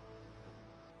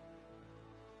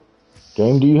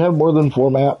 Game, do you have more than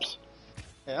 4 maps?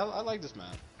 Hey, I like this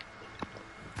map.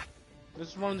 This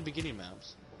is one of the beginning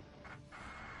maps.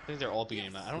 I think they're all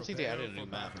beginning maps. I don't think they added a new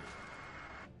map.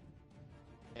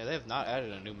 Yeah, they have not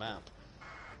added a new map.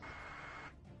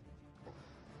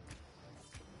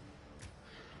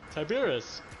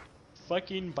 Tiberius,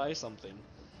 fucking buy something.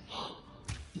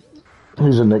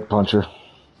 He's a Nick Puncher.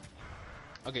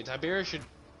 Okay, Tiberius should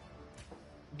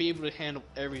be able to handle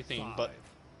everything but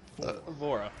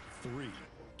Vora. 3,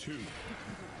 2, 1.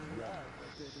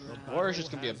 Vora's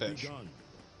just gonna be a bitch.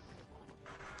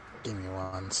 Give me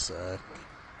one sec.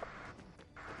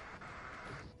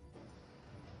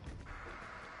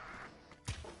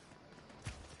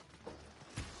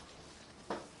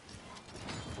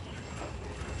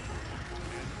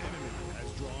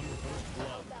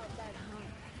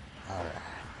 Alright.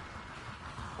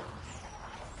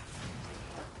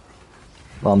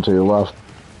 I'm to your left.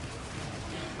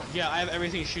 Yeah, I have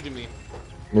everything shooting me.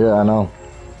 Yeah, I know.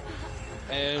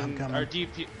 And coming. our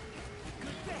DPS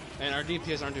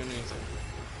aren't doing anything.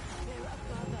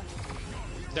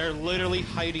 They're literally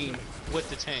hiding with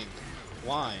the tank.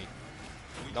 Why?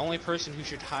 The only person who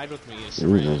should hide with me is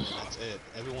Saran, and that's it.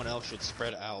 Everyone else should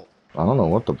spread out. I don't know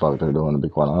what the fuck they're doing, to be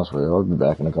quite honest with you. I'll be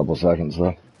back in a couple seconds,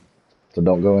 though. So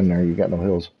don't go in there, you got no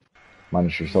heals.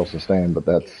 Minus your self-sustain, but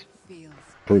that's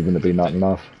proven to be not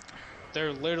enough.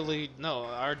 They're literally, no,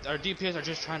 our DPS are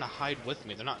just trying to hide with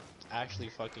me. They're not actually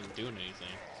fucking doing anything.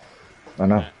 I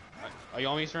know. Are you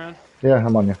on me, Saran? Yeah,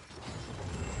 I'm on you.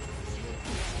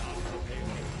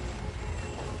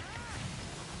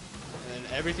 And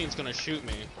everything's gonna shoot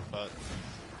me, but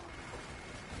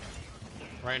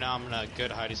right now I'm in a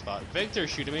good hiding spot. Victor's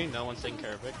shooting me. No one's taking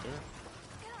care of Victor.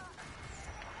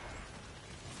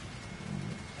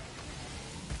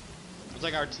 It's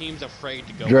like our team's afraid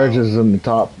to go Dredge out. is in the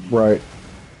top right.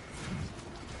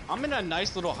 I'm in a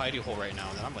nice little hidey hole right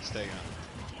now that I'm gonna stay in.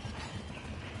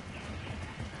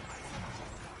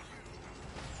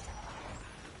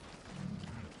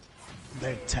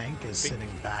 Their tank is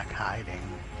sitting back hiding.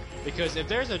 Because if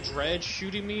there's a Dredge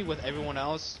shooting me with everyone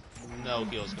else, no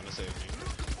heal's gonna save me.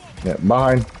 Yeah,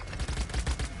 behind.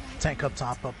 Tank up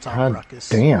top, God Ruckus.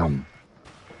 damn.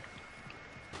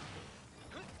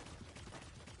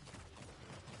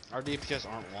 Our DPS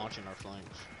aren't launching our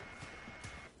flanks.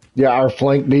 Yeah, our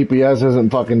flank DPS isn't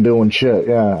fucking doing shit.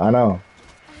 Yeah, I know. Are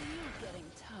you getting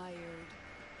tired?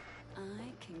 I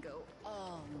can go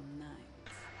all night.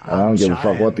 I don't give a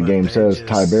fuck what the game says.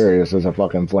 Tiberius is a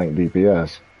fucking flank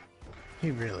DPS.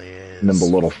 He really is. Nimble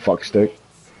little fuckstick.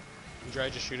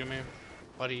 Dredge is shooting me,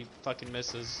 but he fucking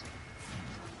misses.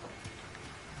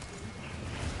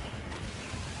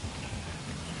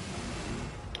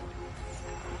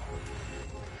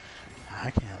 I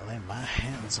can't lay my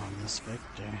hands on this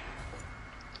Victor.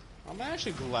 I'm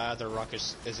actually glad the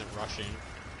Ruckus isn't rushing.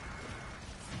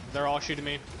 They're all shooting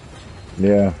me.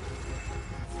 Yeah.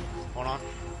 Hold on.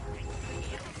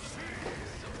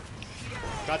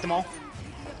 Got them all.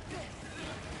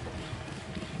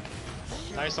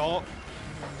 Nice ult.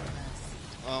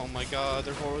 Oh my god,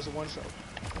 their four was a one shot.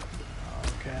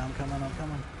 Okay, I'm coming.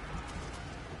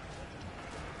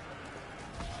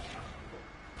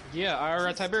 Yeah,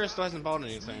 our Tiberius still hasn't bought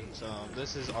anything, so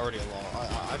this is already a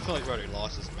loss. I feel like we already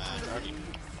lost this match.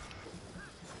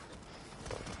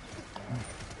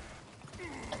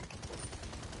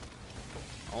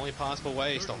 Only possible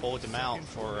way is to hold them out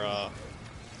for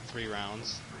 3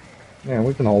 rounds. Yeah,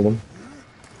 we can hold them.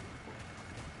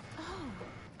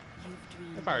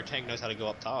 If our tank knows how to go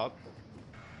up top.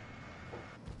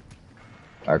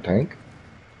 Our tank?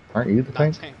 Aren't you the Not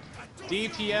tank? tank.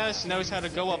 DPS knows how to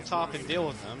go up top and deal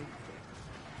with them.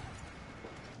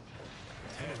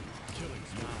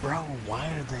 Bro, why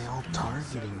are they all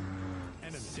targeting me?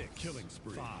 Enemy killing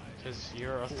spree. 'Cause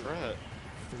you're a threat.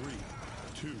 3,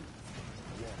 2.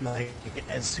 Like,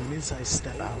 as soon as I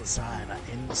step outside,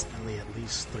 instantly at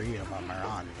least 3 of them are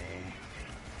on me.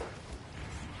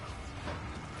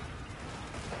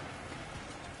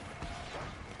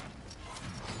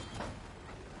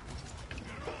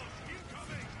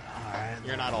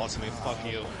 You're not ulting me. Fuck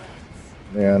you.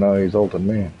 Yeah, no, he's ulting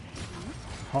me.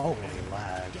 Holy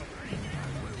lag.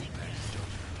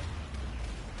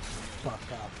 Fuck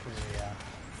off, Furia.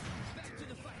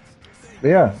 But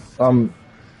yeah,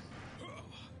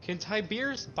 Can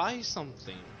Tiberius buy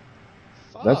something?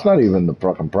 that's Fuck. not even the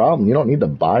fucking problem. You don't need to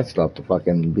buy stuff to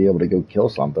fucking be able to go kill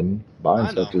something. Buying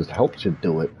I know. stuff just helps you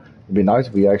do it. It'd be nice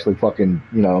if he actually fucking,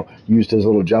 you know, used his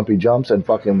little jumpy jumps and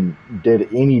fucking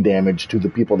did any damage to the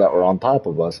people that were on top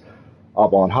of us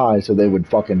up on high so they would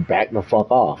fucking back the fuck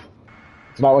off.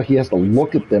 It's not like he has to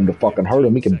look at them to fucking hurt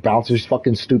him. He can bounce his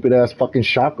fucking stupid ass fucking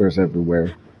chakras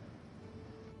everywhere.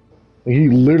 He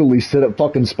literally sit at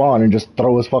fucking spawn and just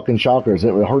throw his fucking chakras.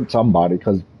 It would hurt somebody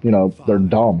because, you know, they're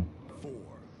dumb. 4,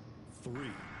 3,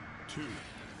 2, 1.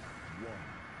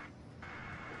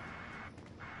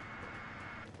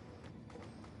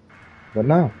 But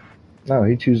no,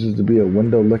 he chooses to be a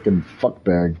window licking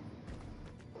fuckbag.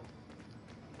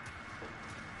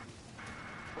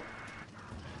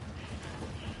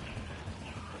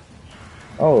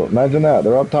 Oh, imagine that.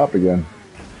 They're up top again.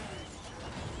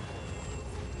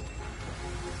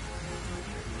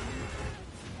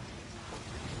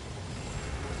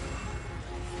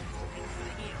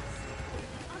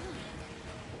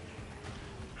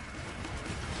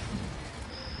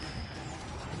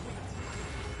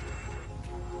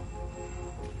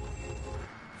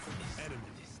 Enemy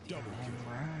double kill.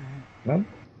 No?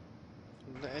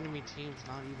 The enemy team's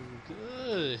not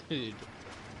even good.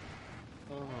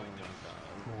 Oh my god.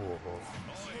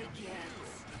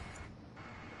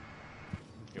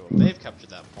 Okay, well, they've captured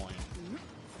that point.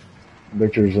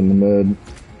 Victor's in the mid.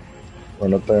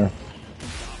 Run up there.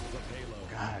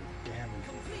 God damn.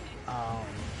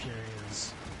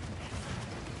 Furious.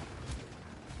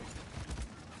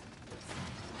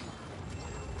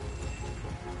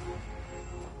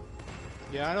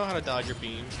 Yeah, I know how to dodge your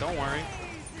beams. Don't worry.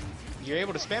 You're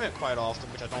able to spam it quite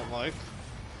often, which I don't like.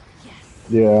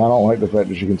 Yeah, I don't like the fact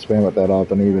that you can spam it that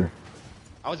often either.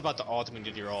 I was about to ult when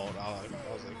you did your ult. I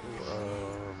was like,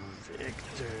 ooh.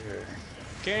 Victor.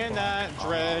 Can that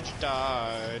Dredge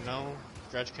die? No,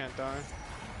 Dredge can't die.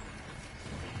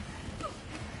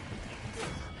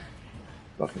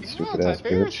 Fucking Oh, stupid ass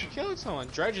Tiberius bitch. killed someone.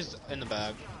 Dredge is in the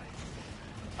bag.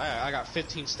 I got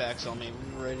 15 stacks on me,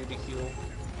 ready to heal.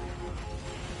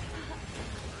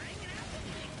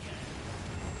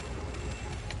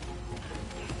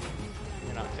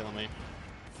 You're not killing me.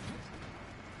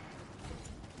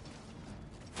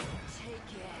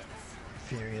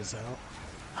 Furious out.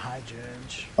 Hi,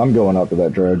 Judge. I'm going out to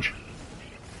that dredge.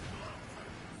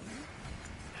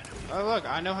 Oh look,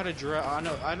 I know how to dredge.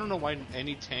 I don't know why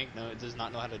any tank does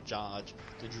not know how to dodge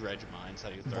the dredge mines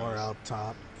that he throws. More out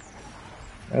top.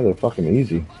 Yeah, they're fucking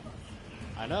easy.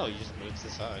 I know, you just move to the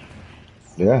side.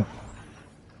 Yeah.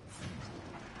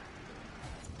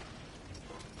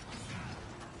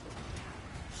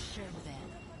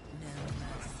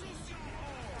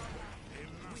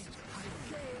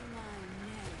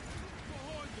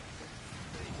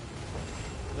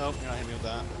 Nope, you're not hitting me with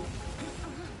that.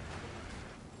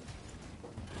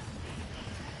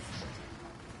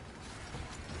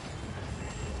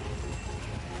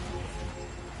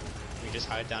 We just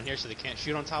hide down here so they can't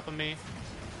shoot on top of me.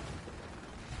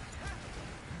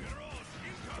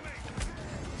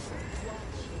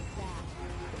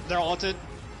 They're ulted.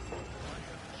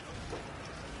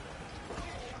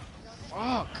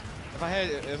 Fuck! If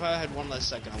I had one less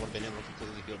second, I would have been able to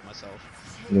completely heal myself.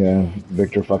 Yeah,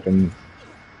 Victor fucking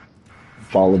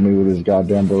followed me with his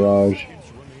goddamn barrage.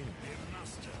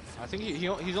 I think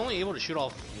he's only able to shoot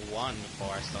off one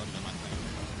before I stunned him,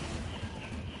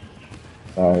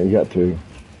 I think. You got two.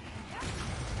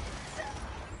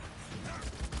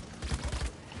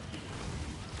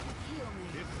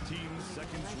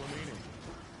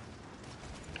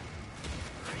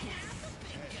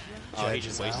 Oh, he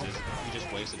just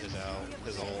wasted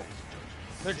his ult.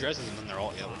 Their dress isn't in their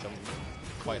ult yet, which I'm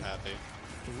quite happy.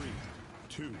 3,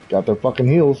 2, Got their fucking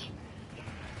heals.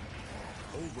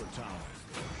 overtime.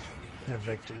 Their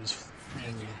Victor's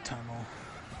in the tunnel.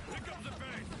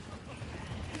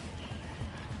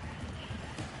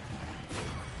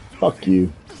 Fuck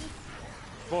you.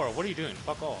 Bora, what are you doing?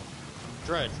 Fuck off.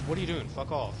 Dredge, what are you doing?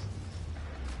 Fuck off.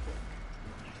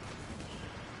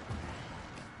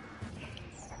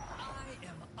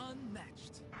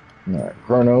 Alright,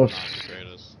 Chronos.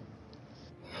 Kratos.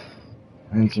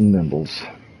 And some nimbles.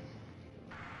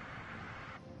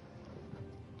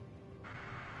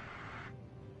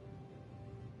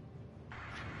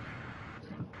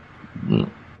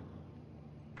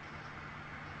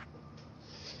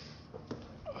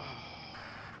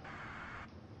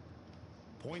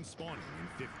 Point Coin spawning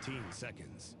in 15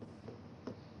 seconds.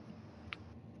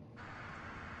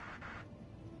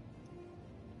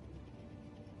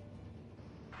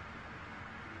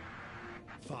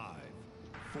 5,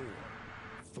 4,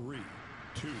 3,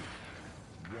 2,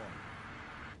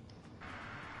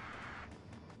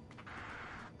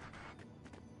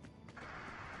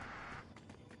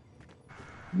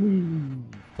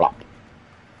 1. Flop.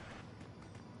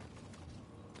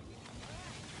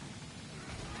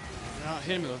 You're not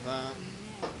hitting me with that.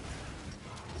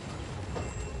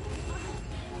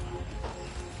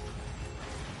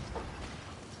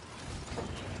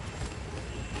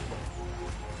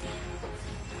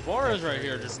 Bora's right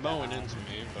here just mowing into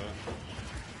me, but...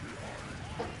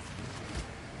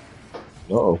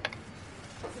 Uh-oh.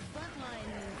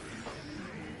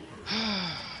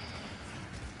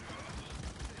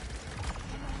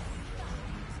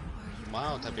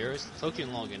 Wow, Tiberius, it's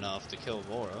taking long enough to kill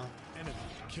Bora. Enemy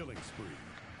killing spree.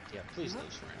 Yeah, please leave,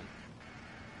 Saran.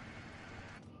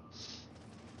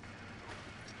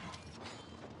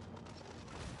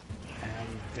 And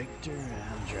Victor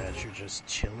and Dredge are just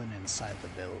chilling inside the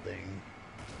building.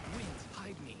 Wind,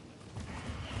 hide me.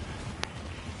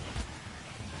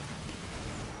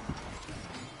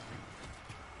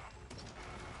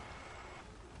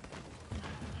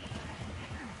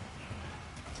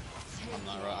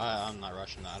 I'm not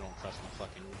rushing that. I don't trust my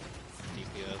fucking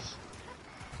DPS.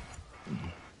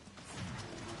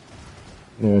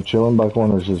 Yeah, chilling by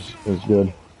corners is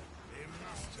good.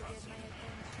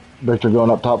 Victor going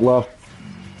up top left.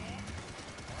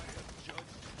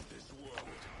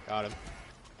 Got him.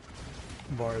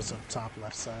 Bora's up top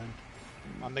left side.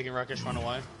 I'm making Ruckus run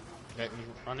away. Okay, me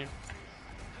running.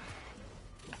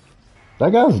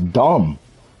 That guy's dumb.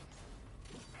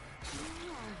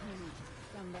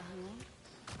 From behind.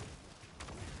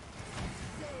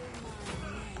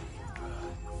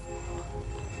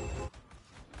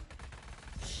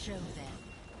 Show them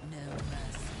no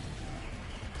mercy.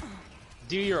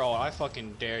 Do your ult. I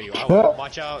fucking dare you.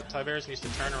 Watch out. Tiberius needs to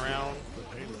turn around.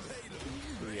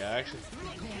 Yeah, actually.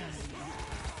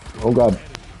 Oh god.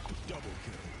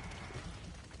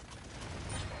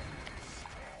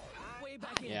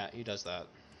 Yeah, he does that.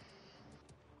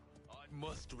 I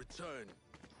must return.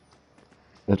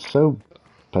 It's so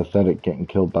pathetic getting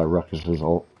killed by Ruckus's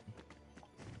ult.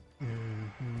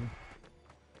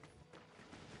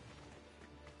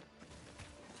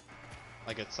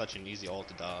 Like it's such an easy ult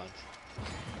to dodge.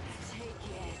 Take it.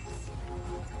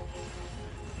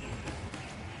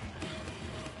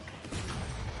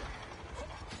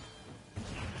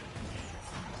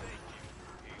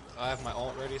 I have my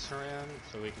ult ready, Saran,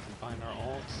 so we can combine our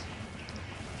ults.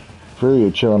 Fury,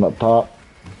 you chilling up top.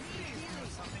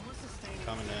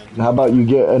 Coming in. How about you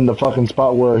get in the fucking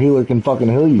spot where a healer can fucking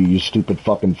heal you, you stupid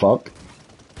fucking fuck?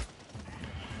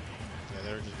 Yeah,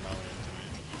 they're just mowing into me.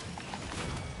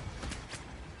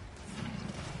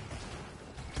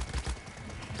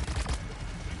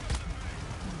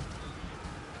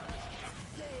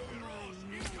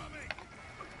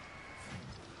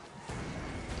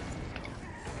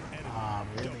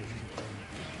 Really?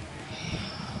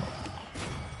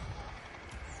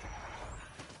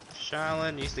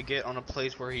 Shaolin needs to get on a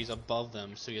place where he's above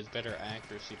them so he has better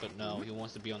accuracy, but no, he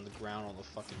wants to be on the ground all the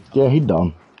fucking time. Yeah, he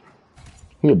dumb.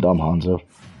 He a dumb Hanzo. Like,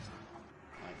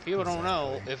 people don't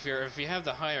know, if you have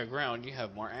the higher ground, you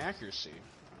have more accuracy.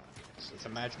 It's a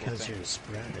magical Because thing. your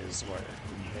spread is what?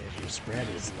 If your spread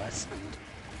is lessened.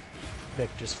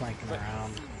 Victor's flanking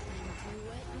around. To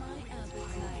whet my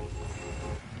appetite.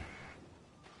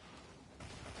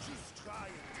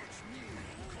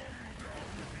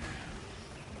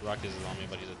 Ruckus is on me,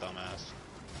 but he's a dumbass.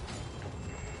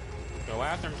 Go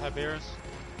after him, Tiberius.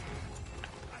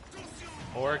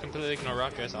 Or completely ignore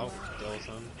Ruckus, I'll deal with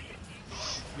him.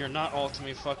 You're not ult to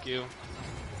me, fuck you.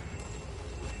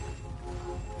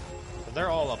 But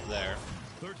they're all up there.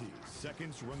 30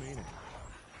 seconds remaining.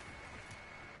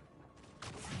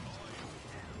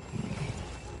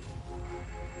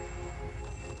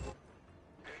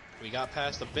 We got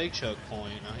past the big choke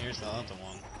point, now here's the other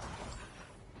one.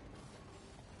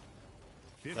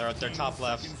 They're top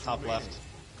left, top left.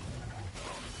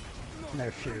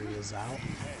 Their Fury is out. 9,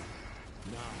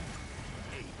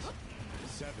 8,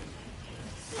 7,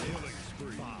 killing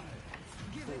spree. 5,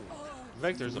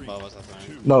 Victor's above us, I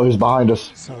think. No, he's behind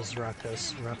us. So is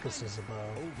Ruckus. Ruckus is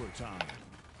above. overtime.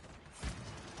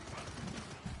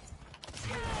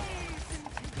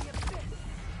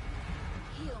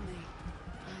 Heal me.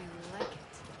 I like it.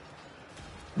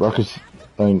 Ruckus,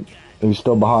 he's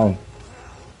still behind.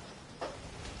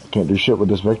 Can't do shit with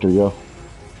this Victor, yo.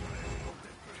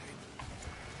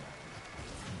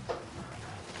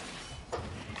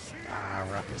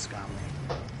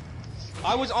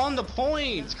 the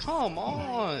point! Come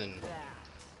on!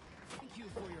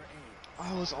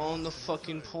 I was on the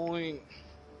fucking point.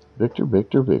 Victor,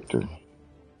 Victor, Victor.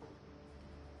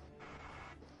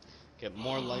 Get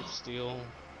more lifesteal.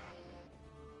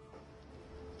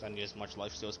 Try to get as much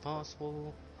lifesteal as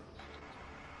possible.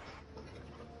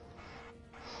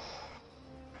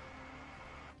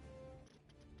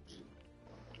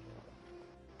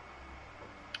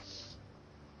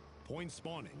 Point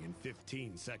spawning in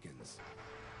 15 seconds.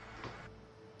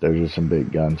 There's just some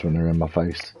big guns when they're in my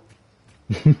face.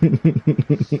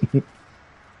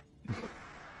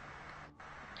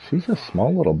 She's a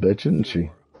small little bitch, isn't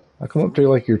she? I come up to you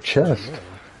like your chest.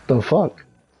 The fuck?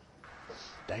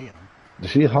 Damn. Is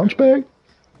she a hunchback?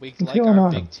 We What's like going our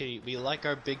on? big titty. We like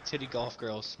our big titty golf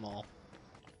girls small,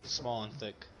 small and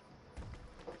thick.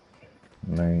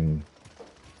 Man.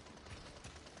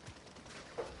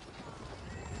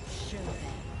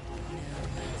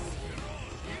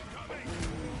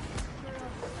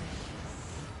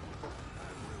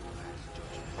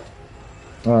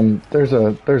 There's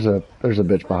a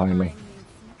bitch behind me.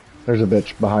 There's a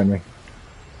bitch behind me.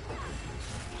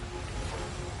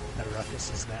 That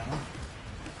ruckus is down.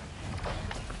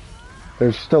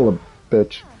 There's still a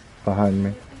bitch behind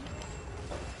me.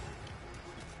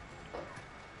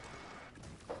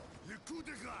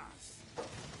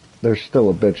 There's still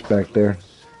a bitch back there.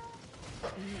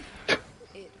 It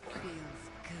feels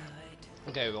good.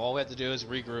 Okay, well, all we have to do is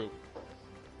regroup.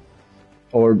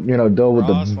 Or, you know, deal with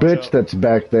the Ross, watch bitch out. that's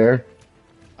back there.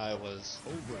 I was.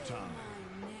 Overtime.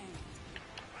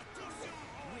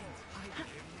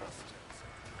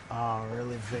 Oh,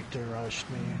 really? Victor rushed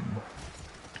me.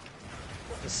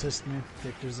 Assist me.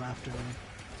 Victor's after me.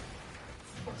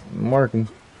 I'm working.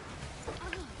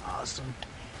 Awesome.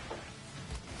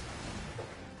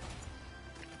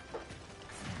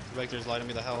 Vector's lighting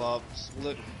me the hell up.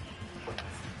 Look.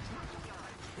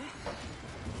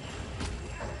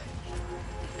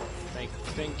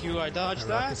 Thank you, I dodged The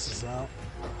that. ruckus is out.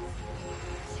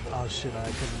 Oh shit, I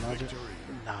couldn't nudge it.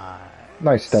 Nice.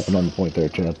 Nice stepping on the point there,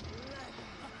 Chad.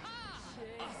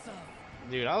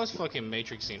 Dude, I was fucking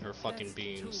matrixing her fucking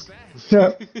beams.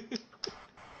 Yeah.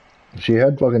 She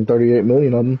had fucking 38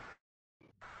 million of them.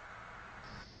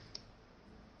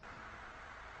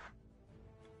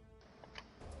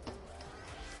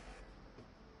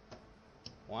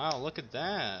 Wow, look at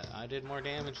that. I did more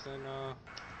damage than,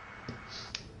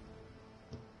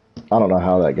 I don't know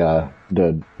how that guy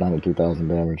did 92,000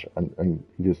 damage. And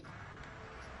he just...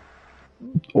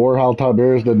 Or how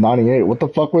Tiberius did 98. What the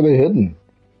fuck were they hitting?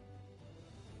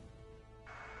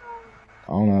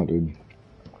 I don't know, dude.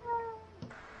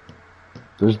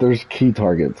 There's key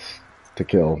targets to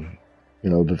kill. You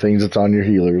know, the things that's on your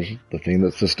healers, the thing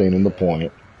that's sustaining the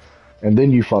point, and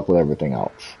then you fuck with everything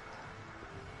else.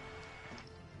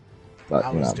 But,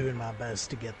 I you was know, doing my best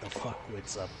to get the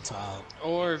fuckwits up top.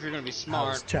 or if you're gonna be I was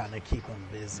smart, trying to keep them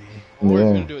busy. or if you're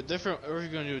Yeah. gonna do it different, or if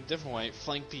you're gonna do it a different way,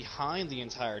 flank behind the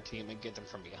entire team and get them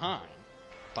from behind.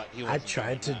 But he I wasn't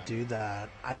tried to doing that. do that.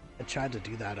 I tried to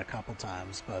do that a couple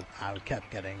times, but I kept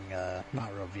getting,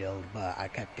 not revealed, but I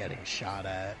kept getting shot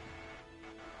at.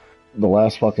 the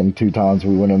last fucking 2 times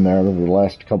we went in there, the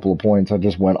last couple of points, I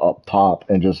just went up top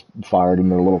and just fired in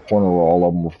their little corner where all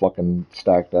of them were fucking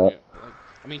stacked up. Yeah, like,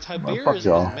 I mean, fuck Tiberius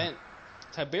y'all.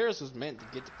 was meant to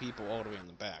get the people all the way in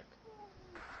the back.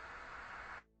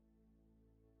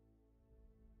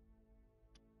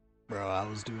 Bro, I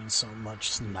was doing so much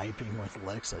sniping with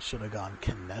Lex, I should have gone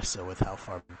Kinessa with how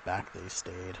far back they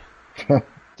stayed.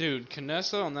 Dude,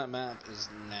 Kinessa on that map is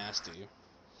nasty.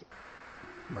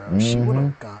 Bro, she would Mhm.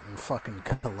 have gotten fucking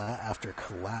collat after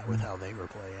collat with how they were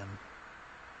playing.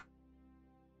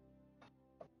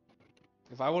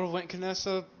 If I would have went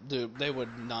Kinessa, dude, they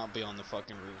would not be on the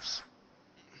fucking roofs.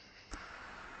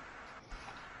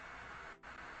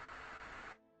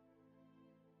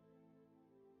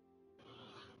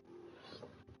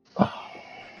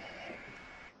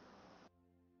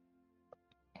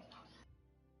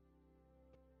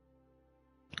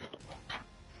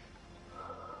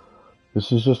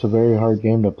 This is just a very hard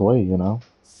game to play, you know?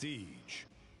 Siege.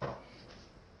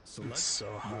 Select It's so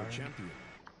your hard. champion.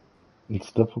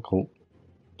 It's difficult.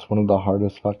 It's one of the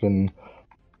hardest fucking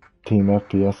team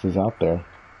FPSs out there.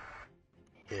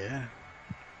 Yeah.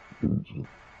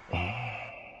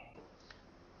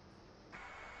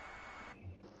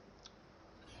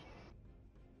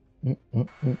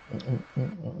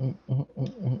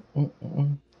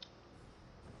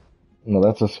 No,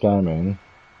 that's a Skyman.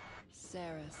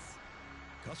 Saris.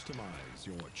 Customize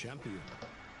your champion.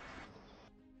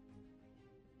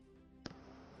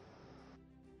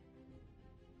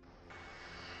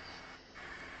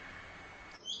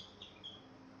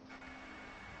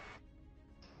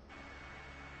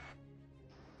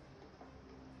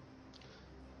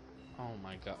 Oh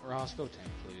my god. Ross, go tank,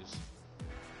 please.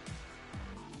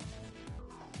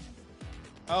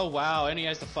 Oh wow, and he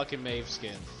has the fucking Maeve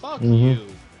skin. Fuck you.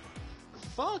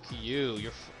 Fuck you.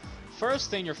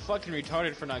 First thing, you're fucking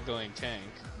retarded for not going tank.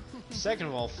 Second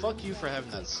of all, fuck you for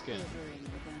having that skin.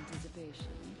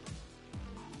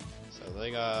 So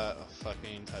they got a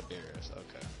fucking Tiberius,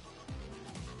 okay.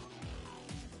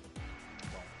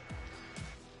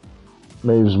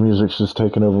 Maeve's music's just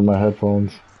taking over my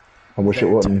headphones. I wish it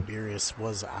Their wouldn't. Tiberius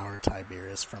was our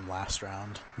Tiberius from last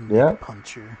round. Yeah.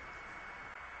 Puncher.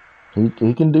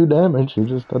 He can do damage, he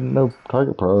just doesn't know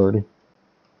target priority.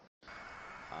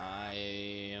 I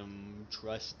am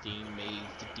trusting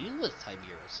Maeve to deal with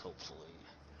Tiberius, hopefully.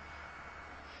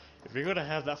 If you're gonna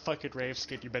have that fucking Rave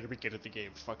skin, you better be good at the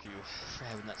game. Fuck you for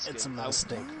having that skin. It's a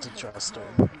mistake to trust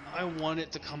her. I want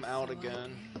it to come out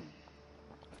again.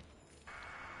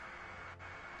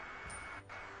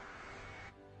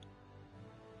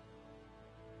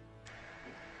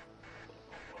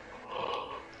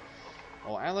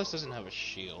 Well, Atlas doesn't have a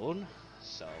shield,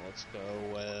 so let's go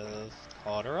with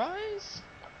Cauterize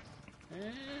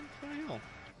and Fail.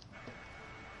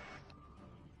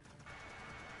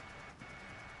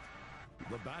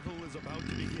 The battle is about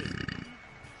to begin.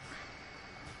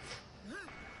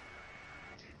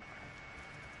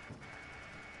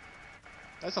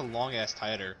 That's a long ass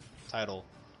title.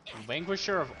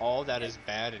 Vanquisher of all that is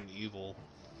bad and evil.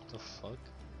 What the fuck?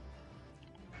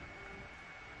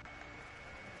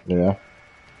 Yeah.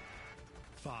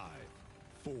 5,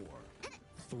 4,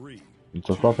 3. It's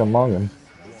a fucking longin'.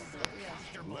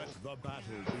 Let the battle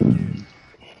begin.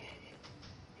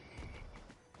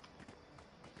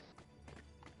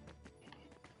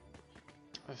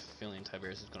 I have a feeling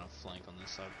Tiberius is gonna flank on this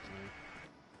side of me.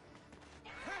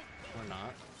 Or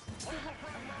not.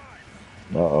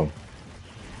 Uh-oh.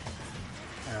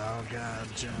 Oh god,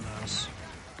 Genos.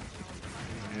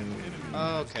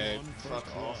 Okay,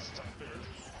 fuck off.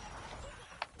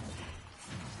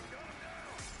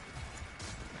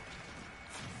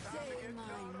 Say my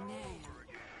name.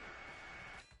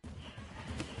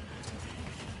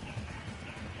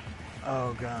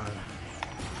 Oh god.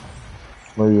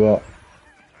 Where you at?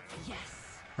 Yes.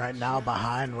 Right now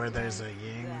behind where there's a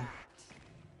Ying.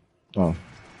 Oh.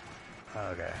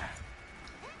 Okay.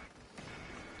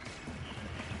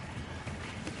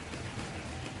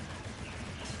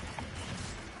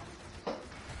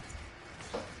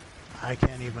 I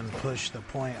can't even push the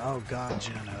point. Oh god,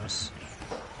 Genos.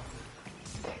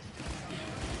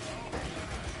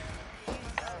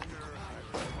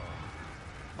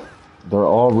 They're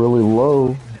all really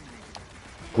low.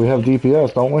 We have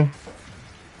DPS, don't we?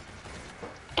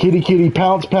 Kitty kitty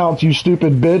pounce pounce, you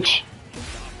stupid bitch!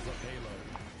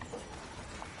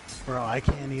 Bro, I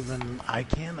can't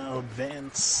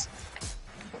advance.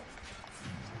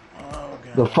 Oh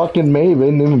god. The fucking Maeve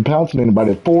isn't even pouncing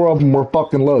anybody. 4 of them were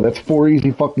fucking low. That's 4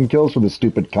 easy fucking kills for this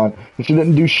stupid cunt. And she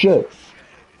didn't do shit.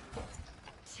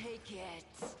 Take it.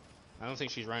 I don't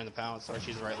think she's running the pounce, or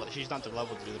she's right. She's not the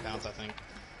level to do the pounce, I think.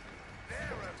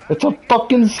 It's a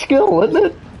fucking skill, isn't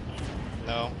it?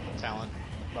 No, talent.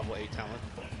 Level 8 talent.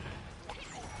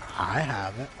 I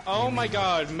have it. Oh my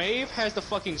god, Maeve has the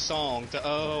fucking song. It's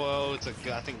a,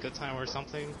 I think, Good Time or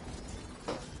something.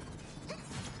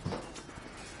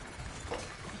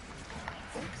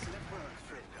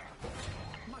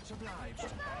 Much obliged.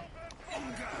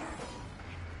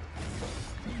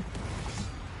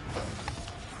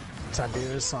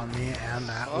 Tiberius on me and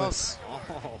Atlas.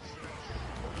 Oh.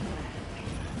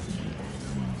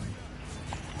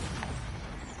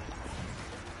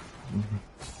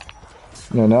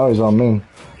 Yeah, now he's on me.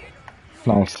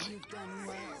 Nice. You've done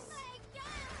well.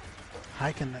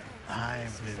 Hi,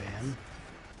 Vivian.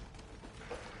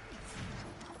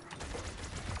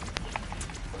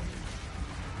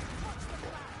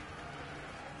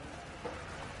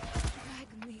 Drag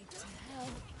me to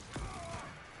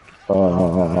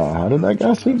hell. How did that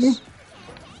guy see me?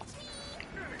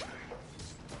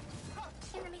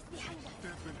 Enemies behind us.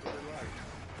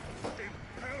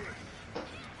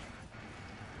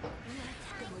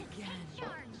 Let's go again.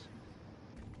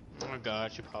 Oh my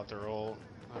god, she popped her ult.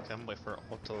 Okay, I'm gonna wait for her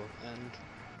ult to end.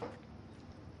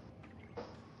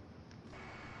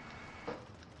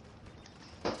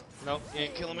 Nope, you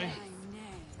ain't killing me. My name.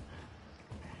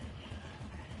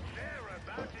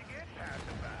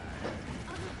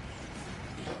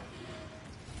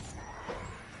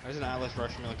 There's an Atlas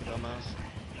rushing me like a dumbass.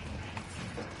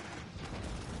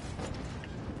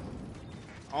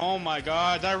 Oh my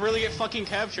god, did I really get fucking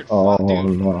captured? Oh Fuck,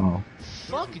 dude. no.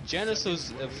 Fuck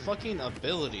Genesis' fucking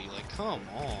ability. Like, come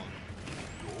on.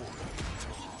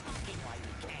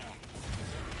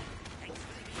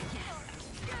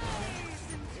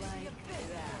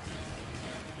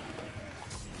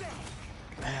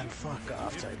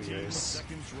 Tiberius.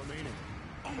 Seconds remaining.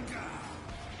 10,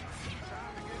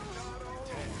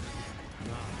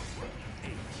 9,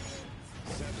 8,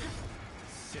 7,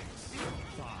 6,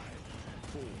 5,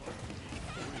 4,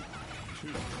 3, 2,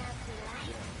 1.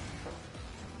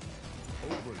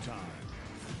 Overtime.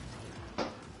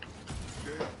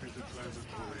 Death is a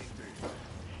transitory state.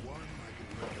 One I can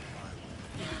live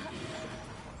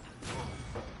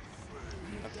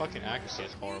That fucking accuracy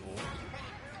is horrible.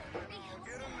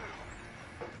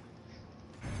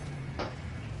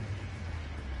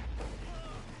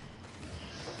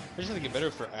 I just have to get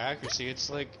better for accuracy. It's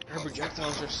like her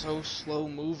projectiles are so slow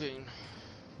moving.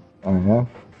 Uh-huh.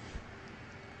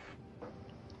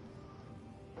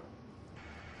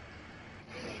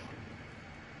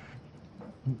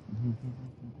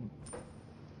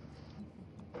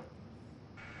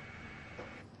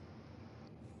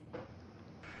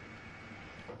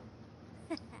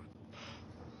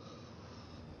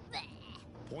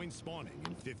 Point spawning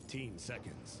in 15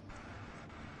 seconds.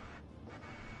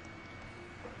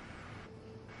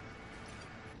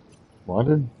 Why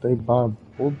did they buy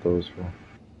bulldozer?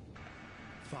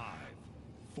 5,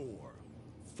 4,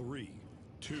 3,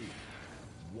 2,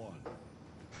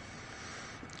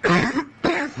 1.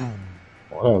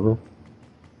 Whatever.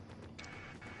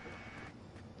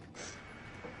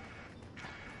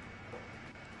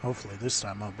 Hopefully this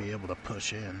time I'll be able to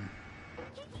push in.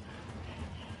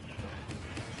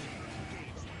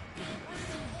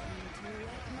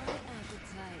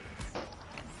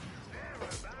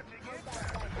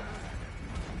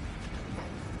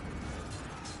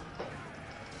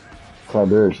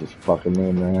 Tiberius is fucking me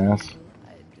in the ass.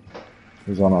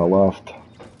 He's on our left.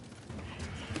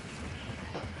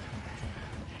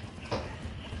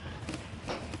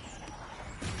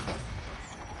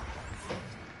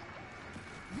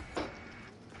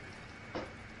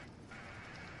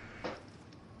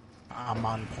 I'm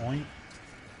on point.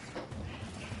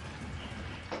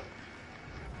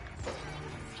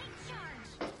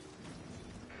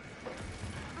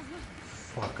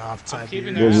 Fuck off, I'm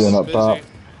keeping their Tiberius. Vivian allies up top. busy.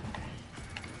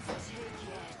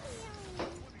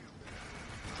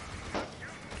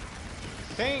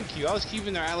 Thank you. I was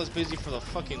keeping their allies busy for the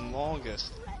fucking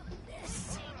longest.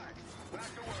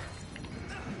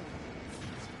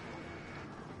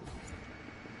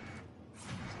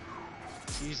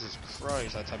 Jesus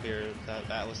Christ, that Tiberius, that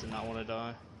Atlas did not want to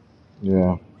die.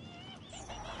 Yeah.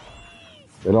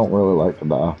 They don't really like to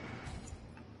die.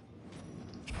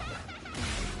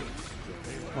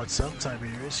 What's up,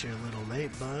 Tiberius? You're a little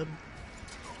late, bud.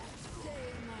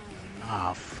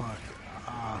 Ah, fuck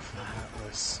off,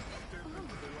 Atlas.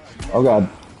 Oh god.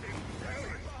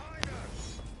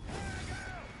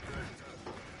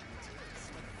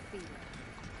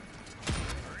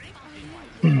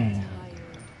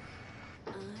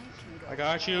 I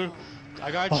got you.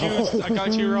 I got you. I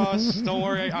got you, Ross. Don't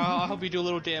worry. I'll help you do a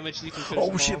little damage so you can finish Oh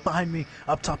them shit, off. behind me.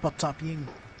 Up top, Ying.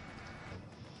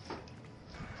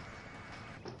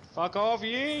 Fuck off,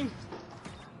 Ying.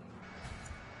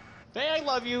 Hey, I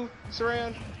love you,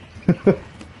 Saran.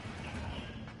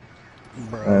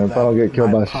 Bro, And if I don't get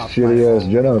killed by shitty ass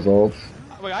Genos ults.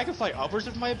 Wait, I can fly upwards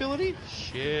with my ability?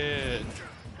 Shit.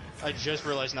 I just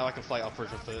realized now I can fly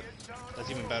upwards with it. That's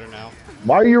even better now.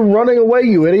 Why are you running away,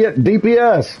 you idiot?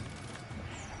 DPS!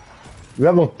 You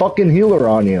have a fucking healer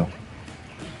on you.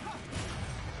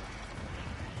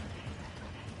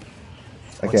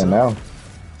 I What's can up? now.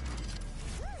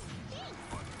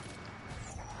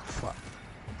 Fuck.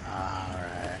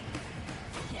 Alright.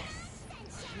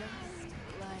 Just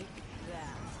like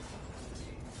that.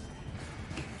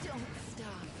 Don't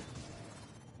stop.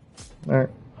 Alright.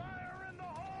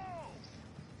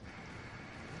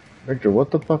 Victor, what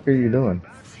the fuck are you doing?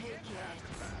 Take it.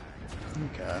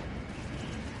 Okay.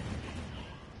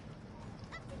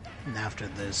 And after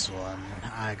this one,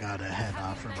 I gotta head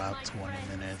off for about 20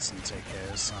 minutes and take care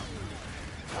of something.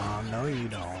 Oh, no you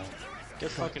don't. Get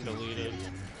fucking deleted.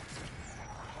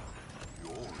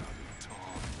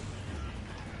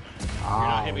 Oh, You're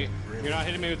not hitting me. really? You're not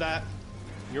hitting me with that.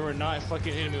 You are not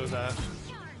fucking hitting me with that.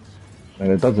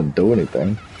 And it doesn't do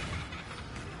anything.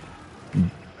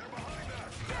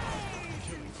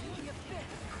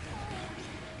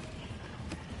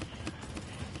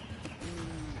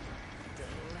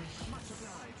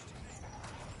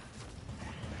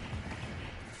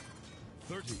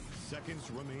 Seconds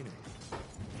remaining.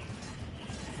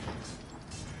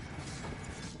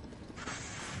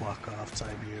 Fuck off,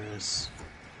 Tiberius.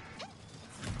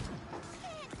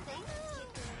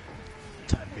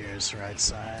 Tiberius, right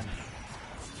side.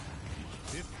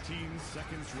 15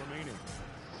 seconds remaining.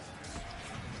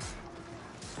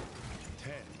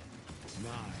 10,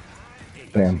 9,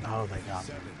 Damn. Oh, they got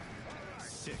me.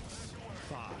 6,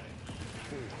 5,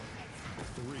 4,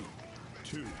 3,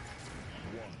 2, 1.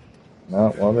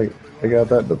 No, well, they got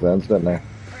that defense, didn't they?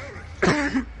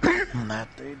 That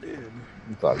they did.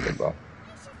 It's all good, though.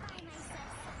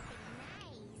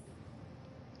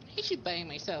 I should buy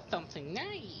myself something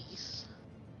nice.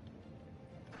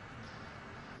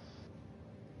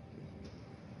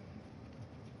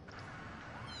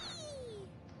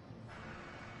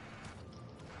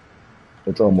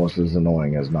 It's almost as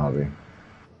annoying as Navi.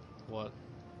 What?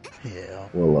 Yeah.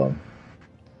 Well,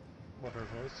 What her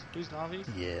voice? Who's Navi?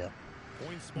 Yeah.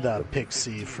 Point small The in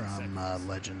pixie 15 from seconds.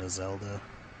 Legend of Zelda.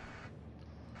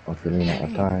 Ocarina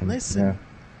of Time. Listen.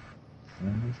 Yeah.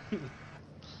 Mhm.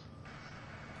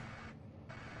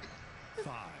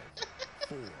 5,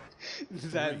 4,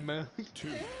 That man. 2,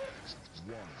 1.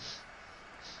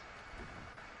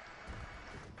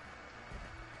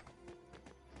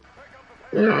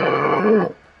 Leave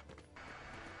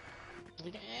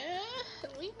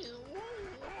me alone.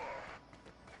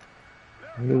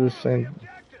 Look at this thing.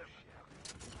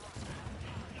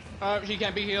 He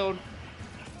can't be healed.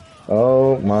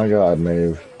 Oh my God,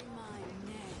 Maeve.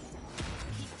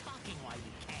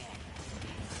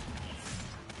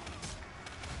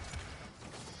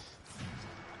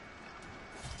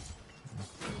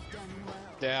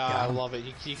 Yeah, Got I him. love it.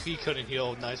 He couldn't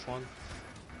heal. Nice one.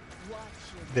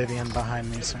 Vivian behind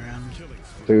me, surround.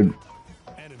 Dude,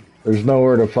 there's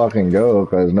nowhere to fucking go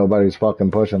because nobody's fucking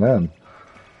pushing in.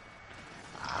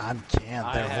 I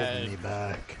can't. They're holding me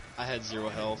back. I had 0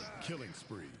 health. Killing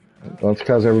spree. That's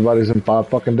because everybody's in 5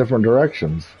 fucking different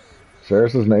directions.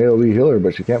 Saris is an AoE healer,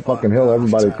 but she can't fucking heal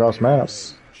everybody across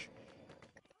maps.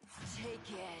 Take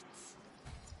it.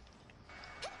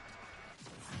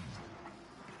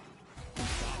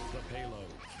 Stop the payload.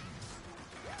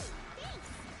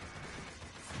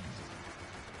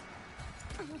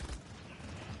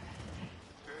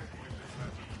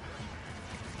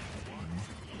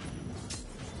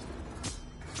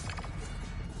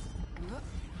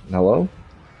 Hello?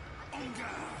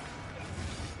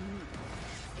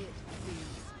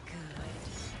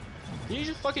 Can you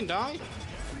just fucking die?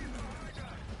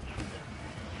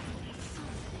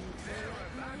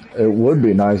 It would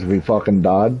be nice if he fucking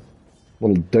died.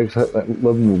 Little dicks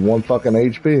living with 1 fucking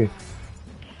HP.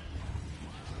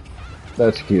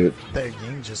 That's cute. Their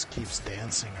game just keeps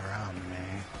dancing around me.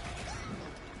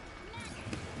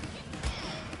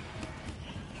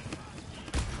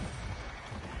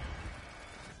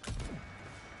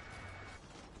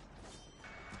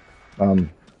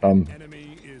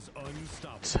 Enemy is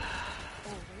unstoppable.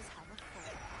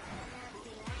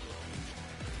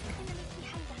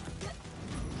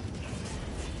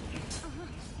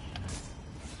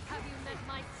 Have you met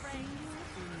my friend?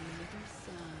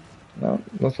 No,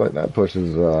 looks like that push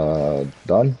is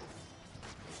done.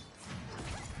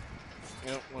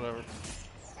 Yep, whatever.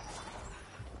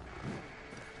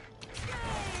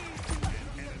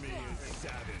 Enemy is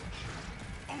savage.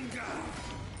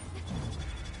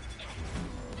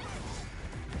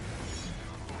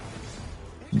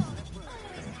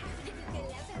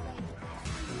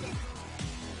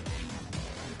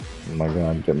 Oh my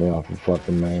God, get me off the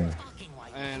fucking man.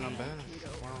 And I'm back.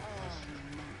 Wow.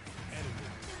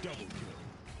 Double kill.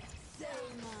 Say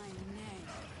my name.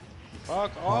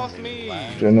 Fuck off me!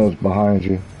 Geno's behind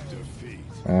you. Defeat.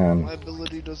 And My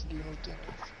ability doesn't do no damage.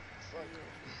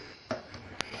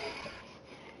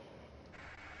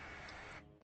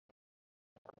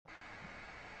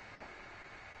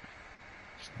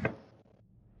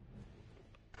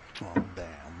 Oh,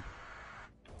 damn.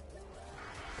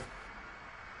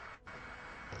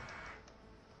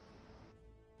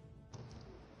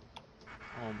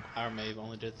 Our Maeve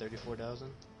only did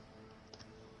 34,000.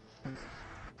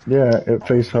 yeah, it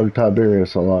face hugged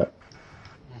Tiberius a lot.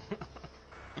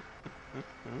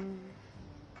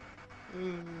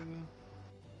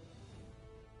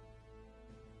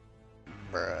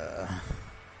 Bruh.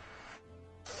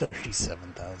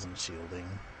 37,000 shielding.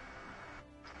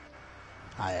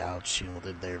 I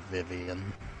outshielded their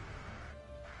Vivian.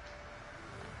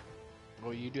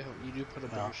 Well, you do put a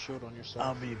better shield on yourself.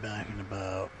 I'll be back in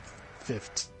about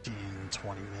 15,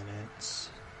 20 minutes.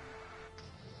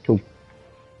 Cool.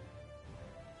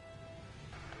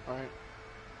 Alright.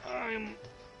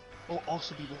 Will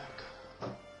also be back.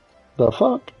 The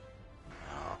fuck?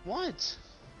 What?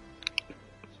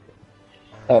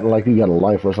 Acting like you got a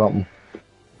life or something.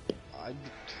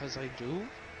 Because I do?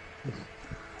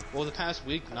 Well, the past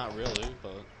week, not really,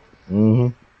 but... Mm-hmm.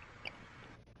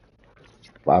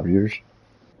 5 years.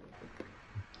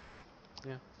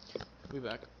 Yeah. Be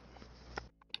back.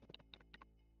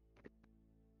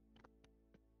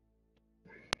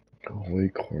 Go away,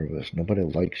 Corvus. Nobody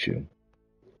likes you.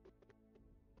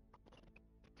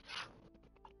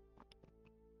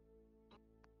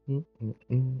 Not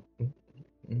me.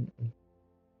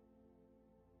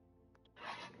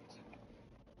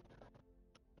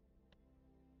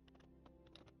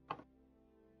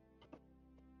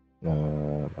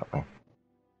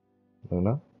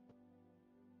 Luna?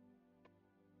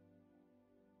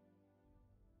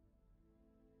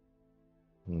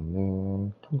 And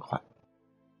then Kumquat.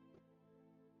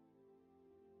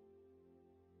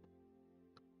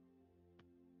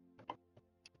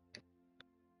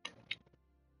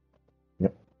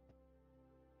 Yep.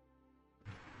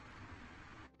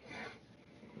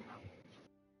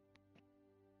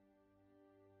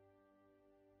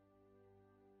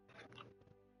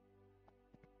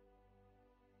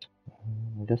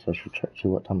 I guess I should check see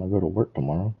what time I go to work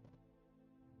tomorrow.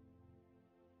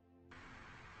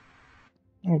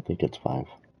 I think it's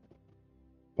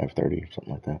 5:30,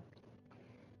 something like that.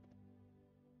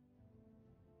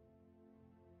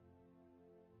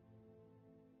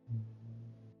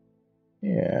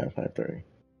 Yeah, 5:30.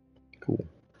 Cool.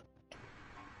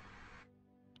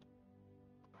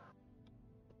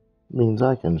 Means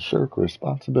I can shirk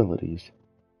responsibilities.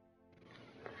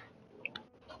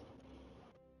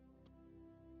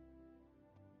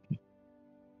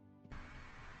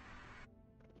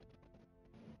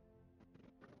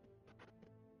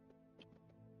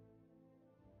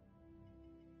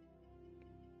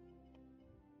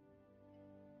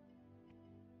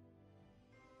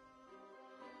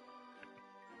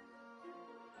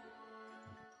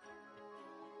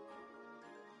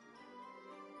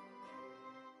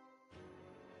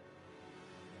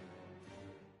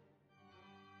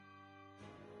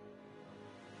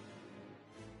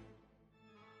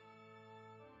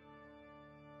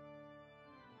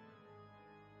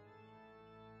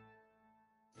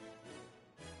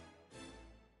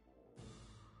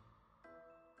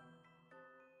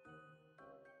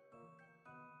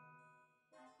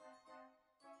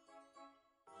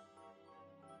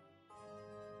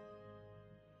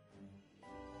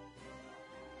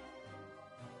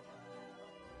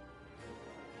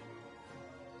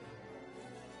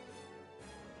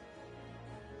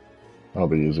 That'll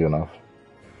be easy enough.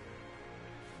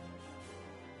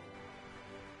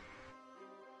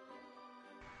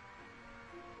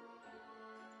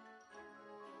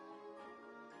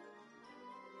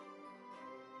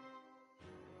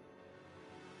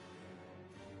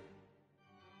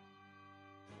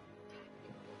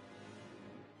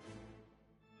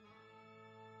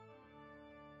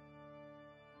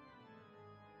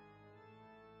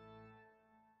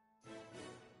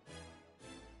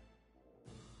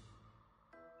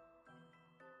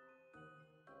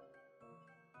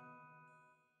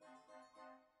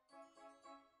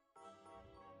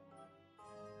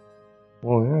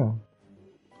 Well, yeah.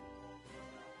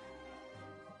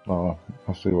 Oh,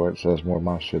 I see where it says where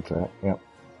my shit's at. Yep.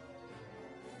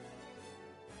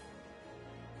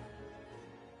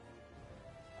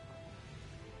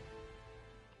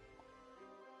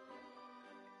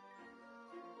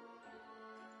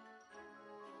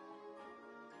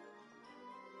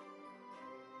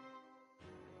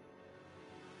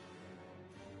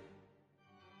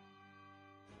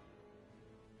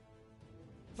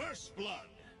 First blood.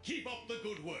 Keep up the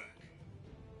good work.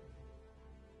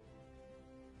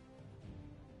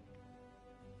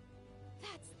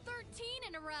 That's 13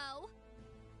 in a row.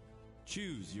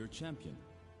 Choose your champion.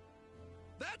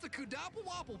 That's a Kudapple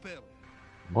Wapple pedal.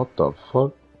 What the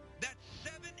fuck? That's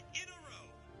 7 in a row.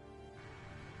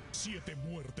 7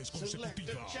 muertes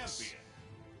consecutivas. Champion.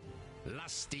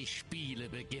 Lass die Spiele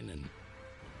beginnen.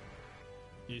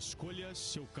 Escolha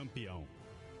seu campeão.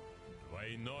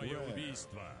 Двойное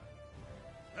убийство.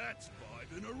 That's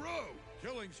 5 in a row.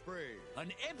 Killing spree.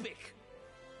 An epic.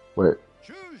 Wait.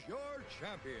 Choose your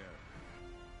champion.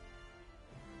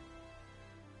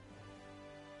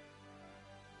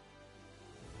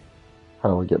 How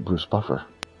do we get Bruce Buffer?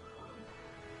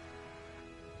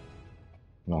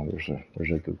 No, there's a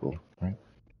Google, right?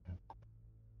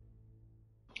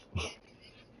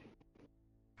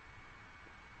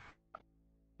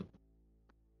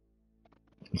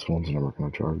 This one's never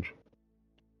gonna charge.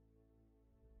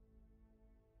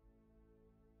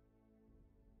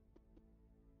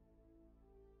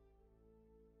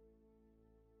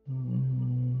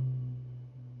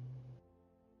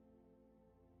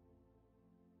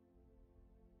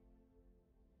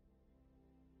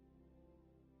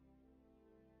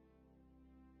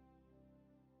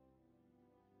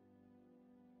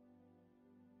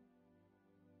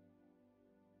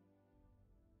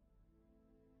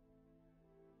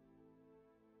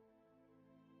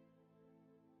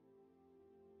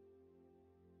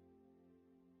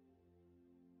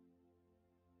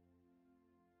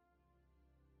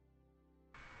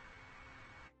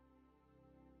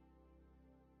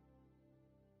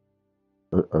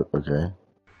 Okay.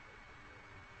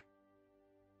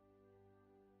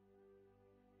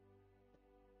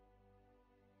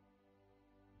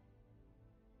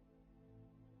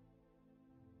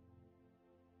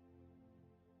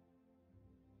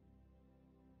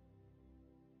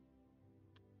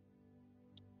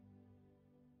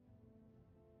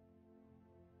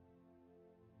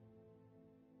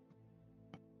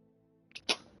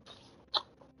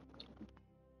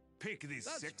 Pick this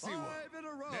That's sexy 5 one. in a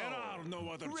row. There are no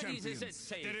other Ready to champions. set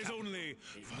sail, There is Captain. only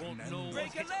Fernando.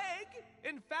 Break a leg.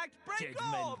 In fact, break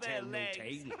all their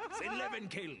legs. 11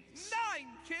 kills. 9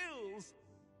 kills.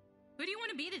 Who do you want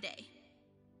to be today?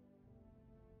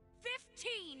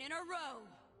 15 in a row.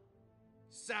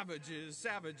 Savages,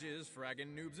 savages,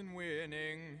 fragging noobs and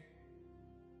winning.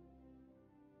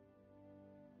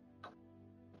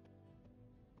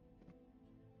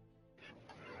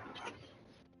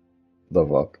 The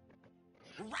fuck?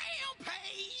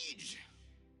 Rampage!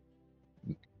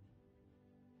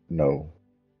 No.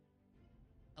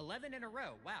 11 in a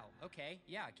row. Wow. Okay.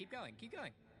 Yeah, keep going. Keep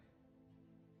going.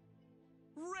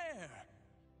 Rare!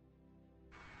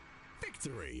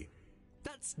 Victory!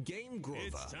 That's Game Grover.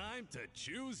 It's time to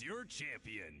choose your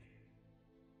champion.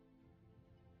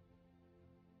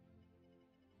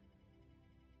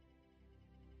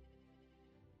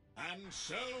 And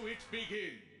so it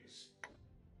begins.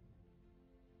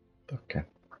 Okay.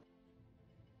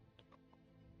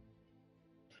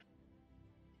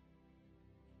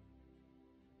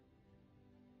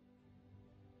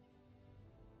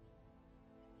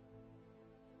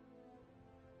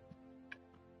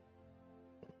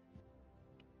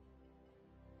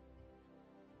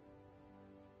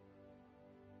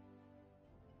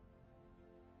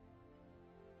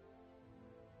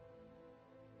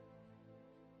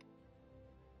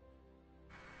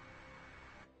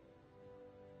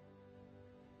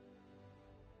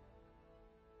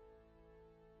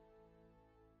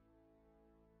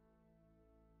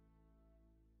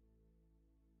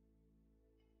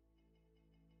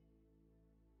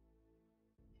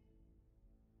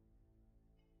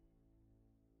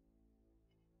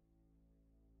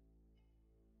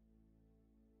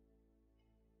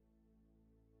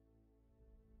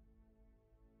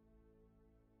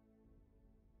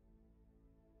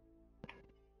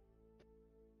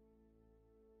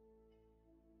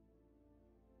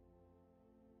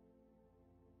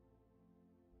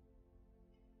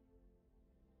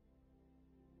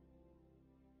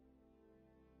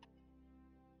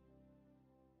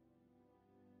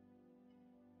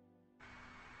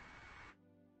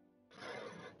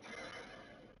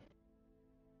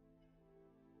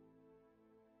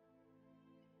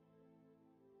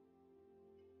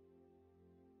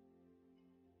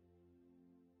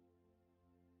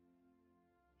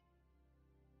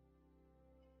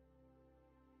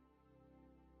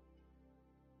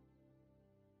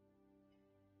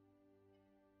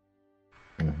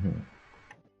 Mm-hmm.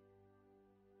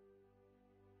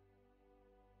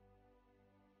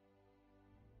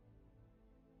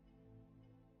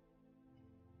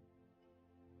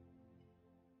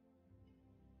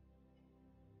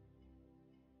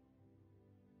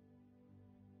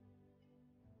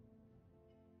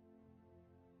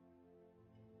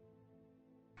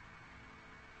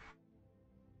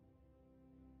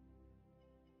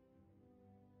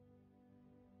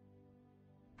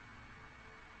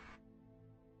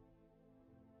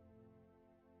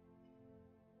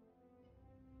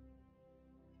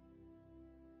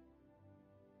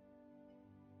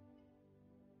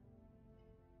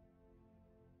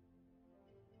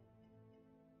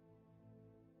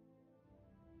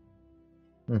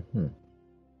 Mm-hmm.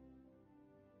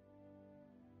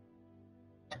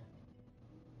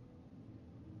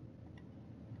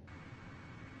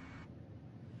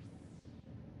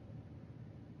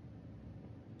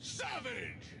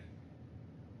 Savage!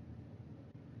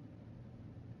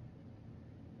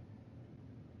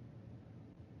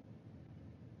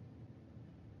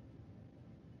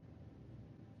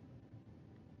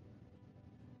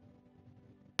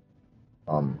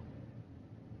 Um.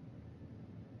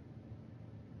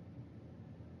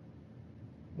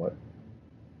 What?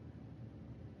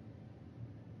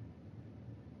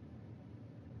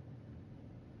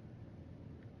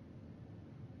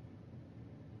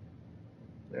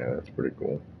 Yeah, that's pretty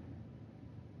cool.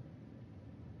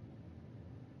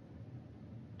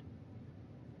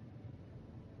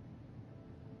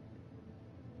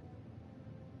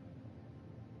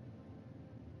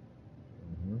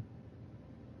 Mm-hmm.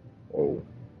 Oh.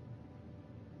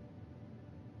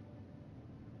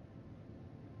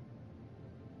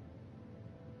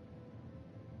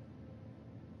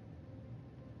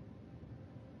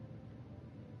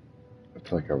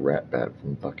 It's like a rat bat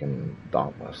from fucking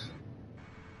Dauntless.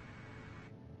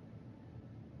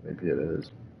 Maybe it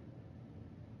is.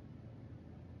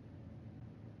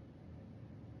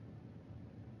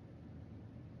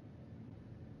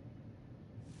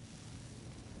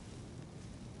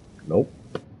 Nope.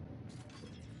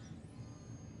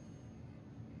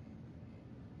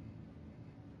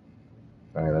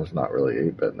 I mean, that's not really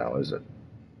 8-bit now, is it?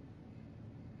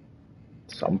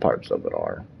 Some parts of it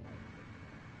are.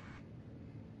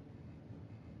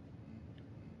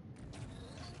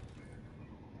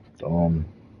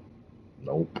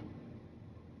 Nope.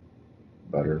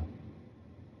 Better.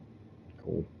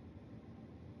 Cool.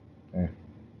 Eh.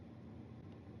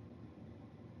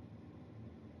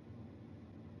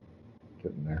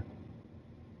 Getting there.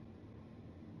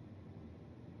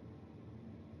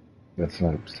 That's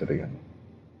not obsidian.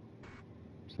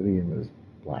 Obsidian is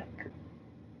black.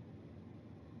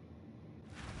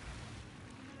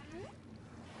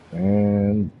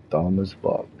 And dumb as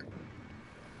fuck.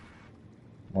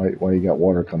 Why you got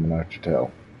water coming out your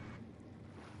tail?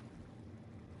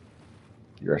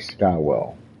 You're a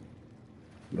skywell.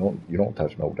 You don't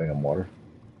touch no damn water.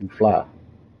 You fly.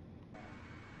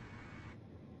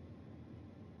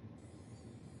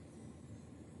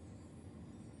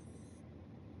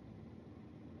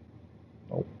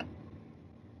 Nope.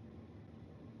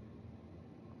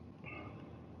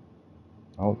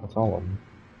 Oh, that's all of them.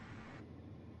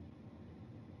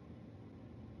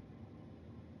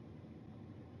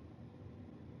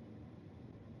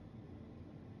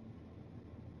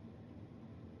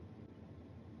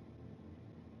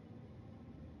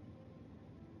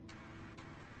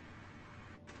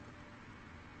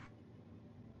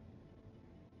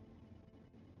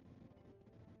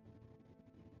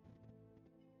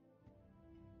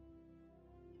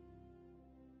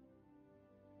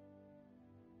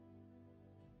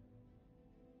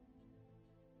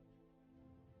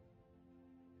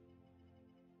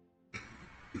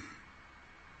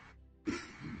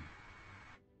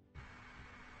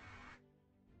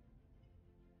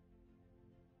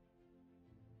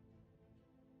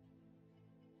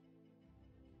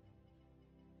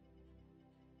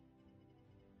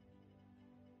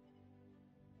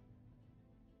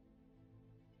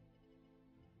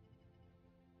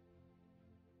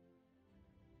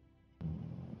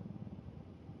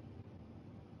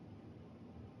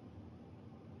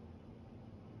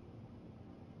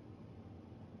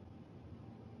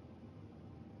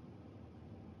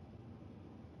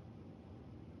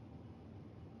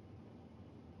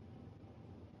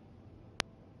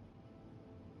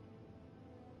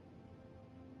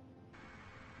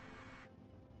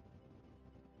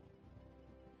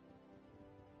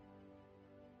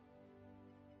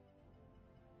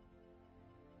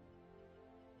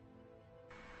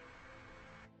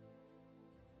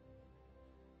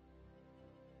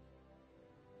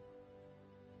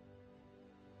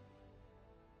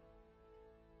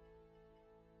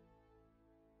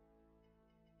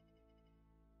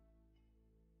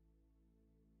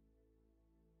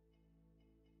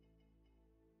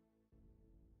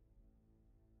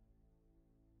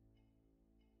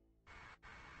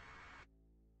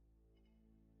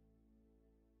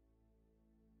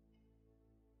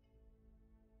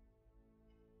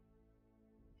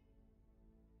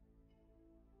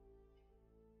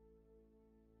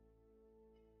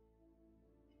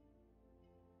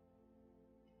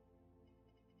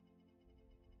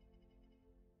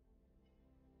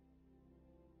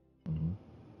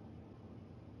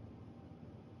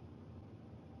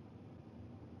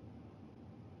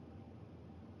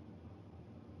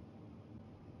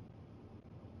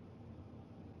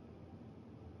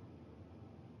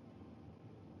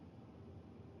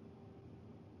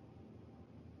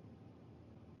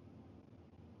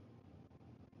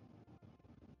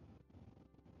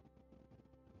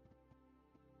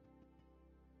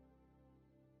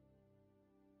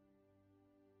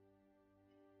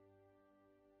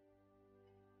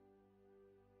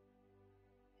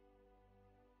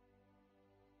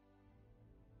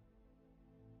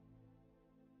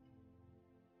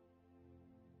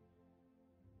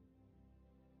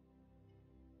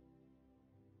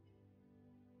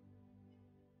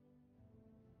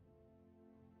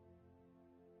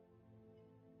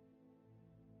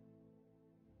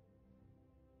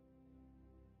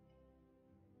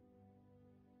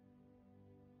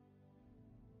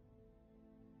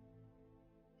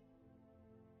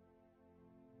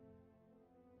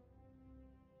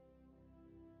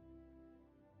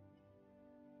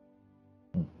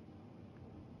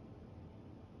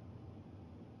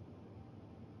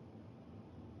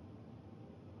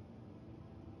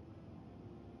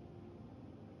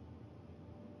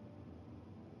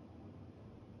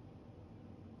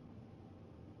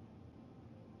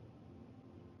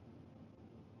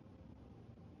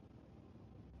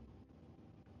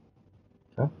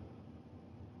 Okay.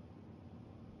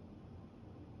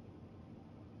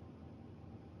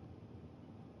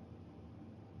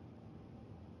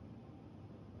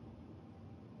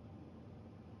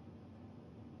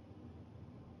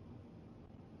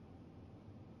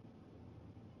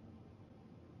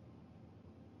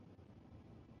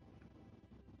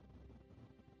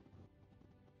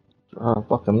 There are a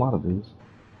fucking lot of these.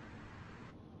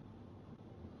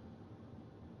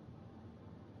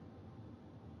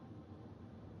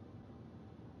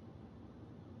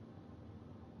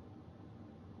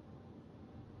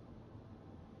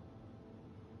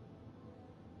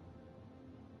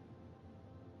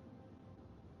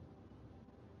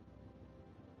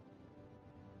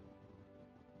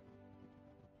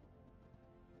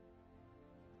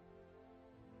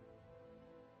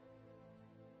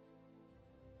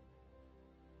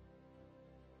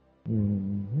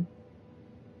 Mm-hmm.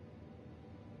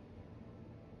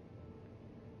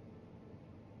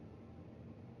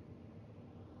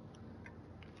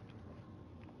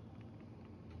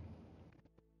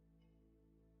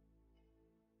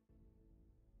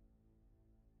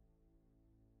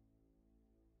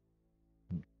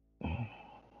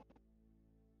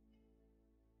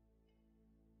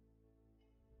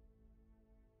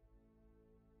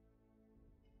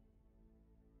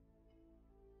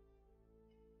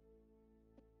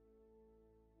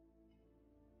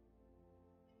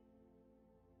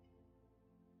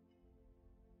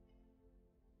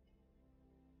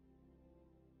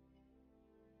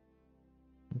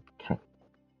 Okay.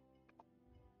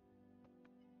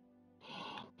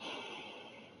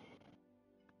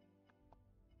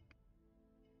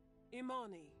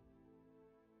 Imani.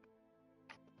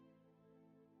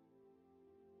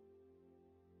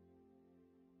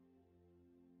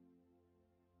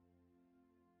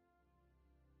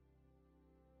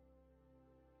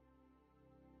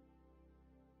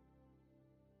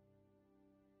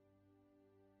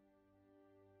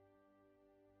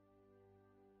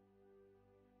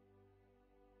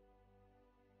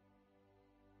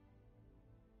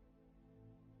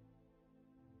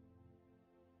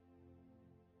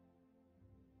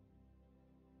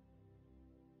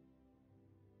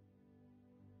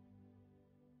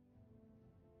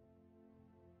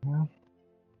 Well,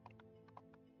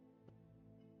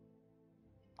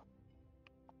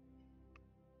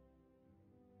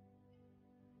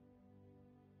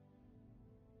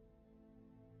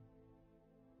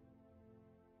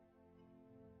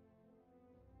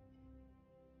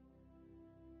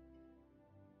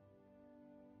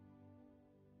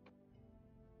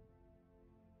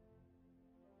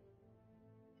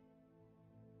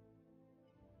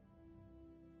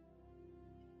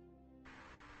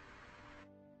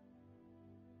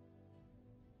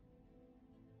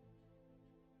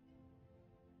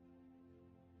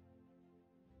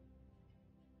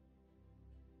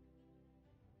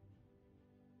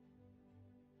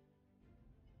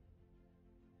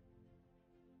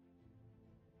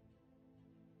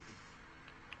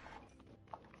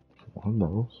 one of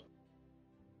those.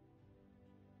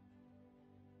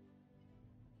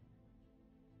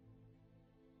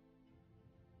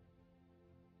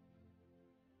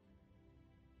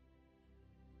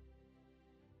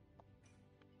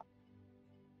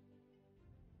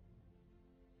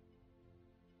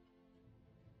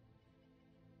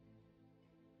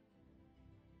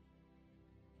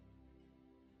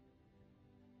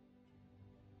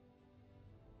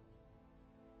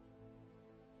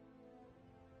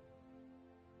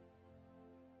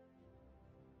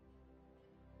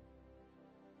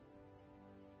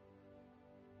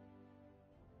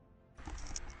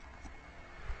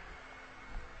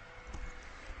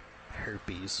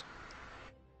 Herpes.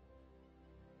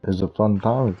 It's a fun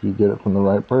time if you get it from the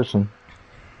right person.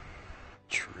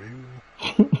 True.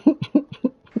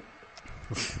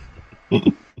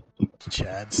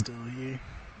 Chad still here?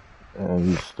 And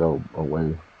he's still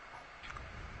away.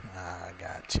 I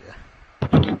gotcha.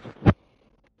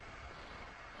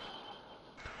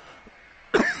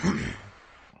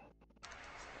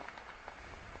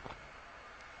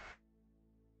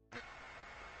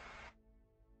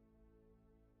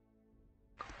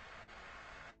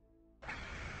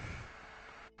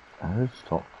 I just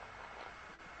don't.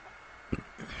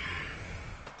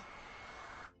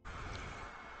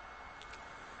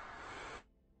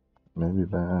 Maybe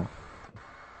that.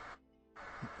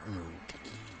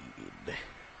 Indeed.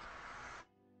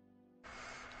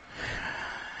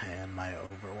 And my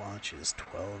Overwatch is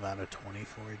 12 out of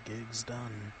 24 gigs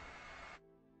done.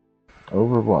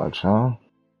 Overwatch, huh?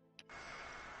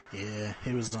 Yeah,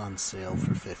 it was on sale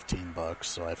for $15,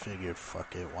 so I figured,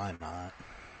 fuck it, why not?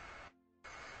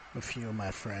 A few of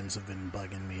my friends have been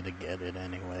bugging me to get it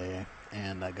anyway,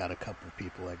 and I got a couple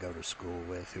people I go to school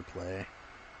with who play.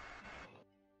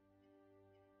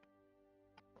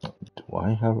 Do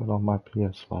I have it on my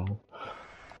PS5?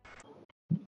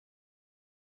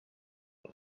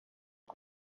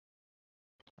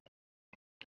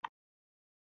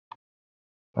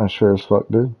 I sure as fuck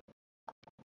do.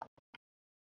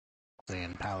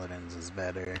 Saying Paladins is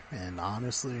better, and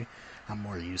honestly, I'm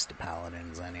more used to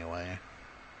Paladins anyway.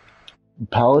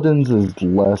 Paladins is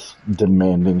less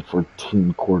demanding for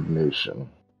team coordination.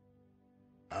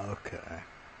 Okay.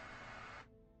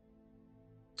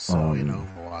 So in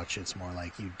Overwatch, it's more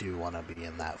like you do want to be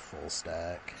in that full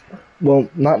stack. Well,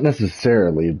 not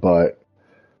necessarily, but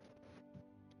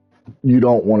you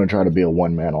don't want to try to be a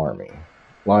one-man army.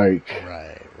 Like,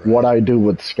 Right. what I do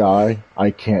with Sky, I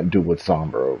can't do with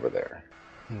Sombra over there.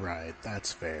 Right,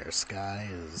 that's fair. Sky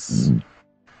is...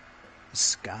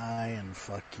 Sky and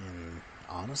fucking...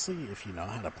 Honestly, if you know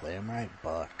how to play them right,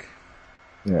 Buck.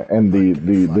 Yeah, and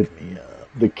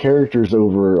the characters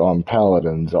over on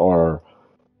Paladins are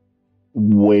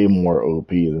way more OP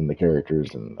than the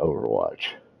characters in Overwatch.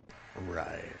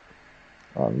 Right.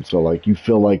 So like you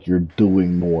feel like you're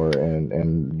doing more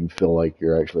and you feel like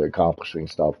you're actually accomplishing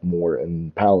stuff more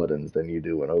in Paladins than you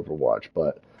do in Overwatch,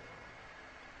 but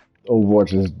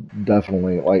Overwatch is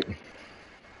definitely like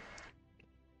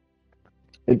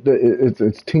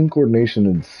it's team coordination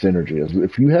and synergy.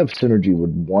 If you have synergy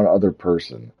with one other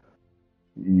person,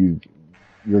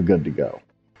 you're good to go.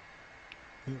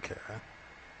 Okay.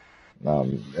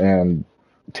 And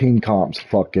team comps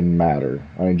fucking matter.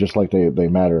 I mean, just like they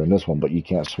matter in this one, but you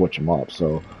can't switch them up.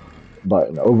 So, but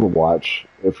in Overwatch,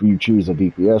 if you choose a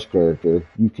DPS character,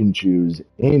 you can choose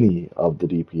any of the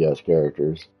DPS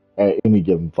characters at any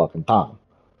given fucking time.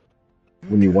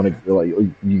 When you want to, like,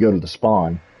 you go to the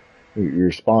spawn,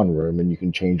 your spawn room, and you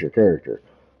can change your character.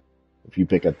 If you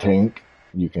pick a tank,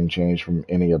 you can change from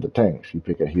any of the tanks. You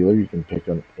pick a healer, you can pick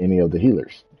on any of the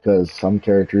healers. Because some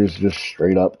characters just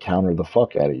straight up counter the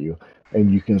fuck out of you,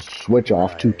 and you can switch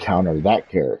off to counter that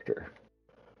character.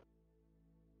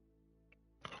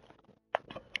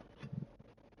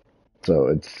 So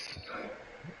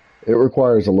it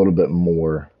requires a little bit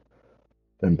more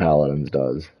than Paladins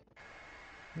does.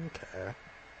 Okay.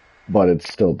 But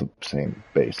it's still the same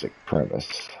basic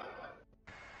premise.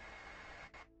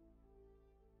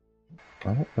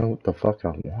 I don't know what the fuck I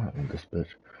want with this bitch.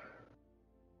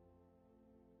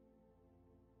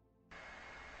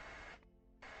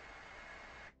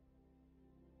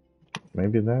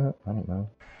 Maybe that? I don't know.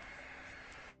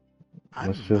 I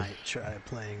might try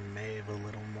playing Maeve a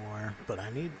little more, but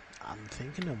I'm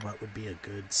thinking of what would be a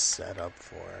good setup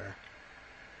for her.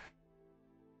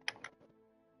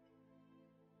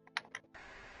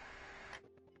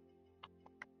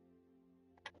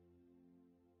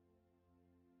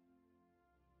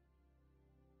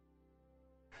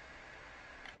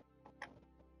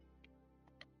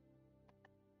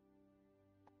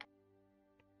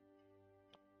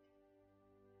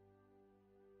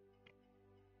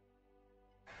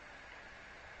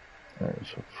 Alright,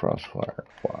 so Frostfire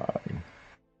Quad.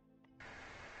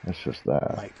 It's just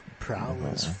that. Like, Prowl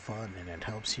is fun and it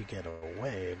helps you get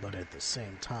away, but at the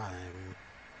same time,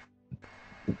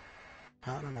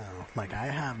 I don't know. Like, I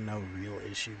have no real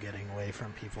issue getting away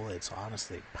from people. It's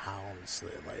honestly Pounds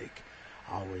that, like,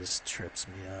 always trips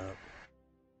me up.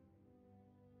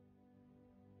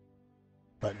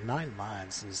 But 9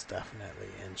 Lives is definitely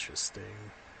interesting.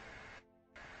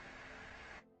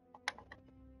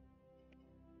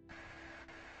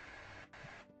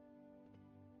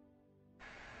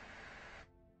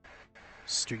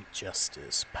 Street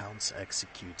Justice. Pounce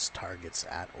executes targets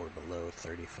at or below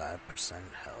 35%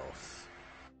 health.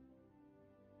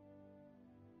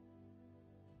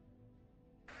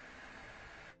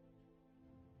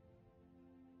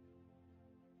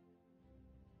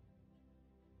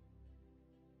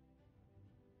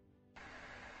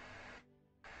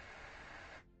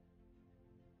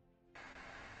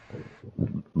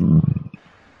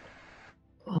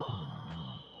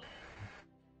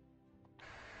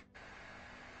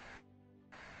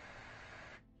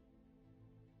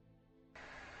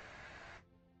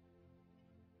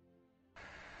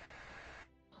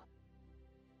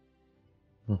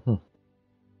 Mm-hmm.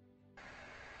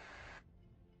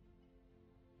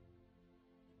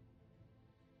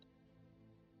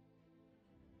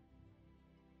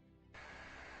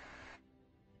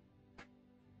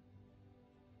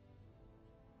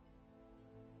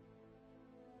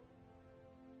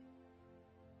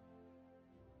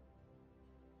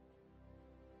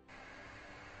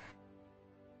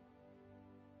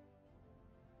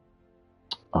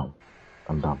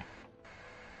 I'm done.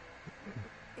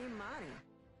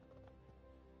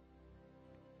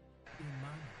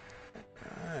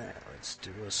 Alright, let's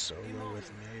do a solo with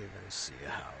Maeve and see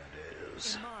how it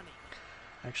is.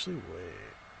 Actually,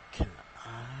 wait. Can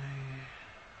I...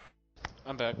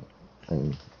 I'm back.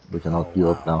 And we can help Oh, you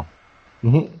up wow.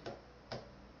 now.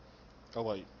 Oh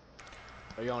wait,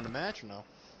 are you on the match or no?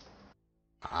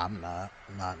 I'm not.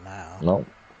 Not now. No.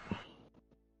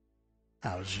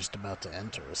 I was just about to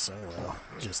enter a solo,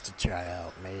 just to try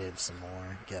out Maeve some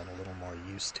more, get a little more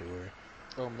used to her.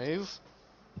 Oh, Maeve?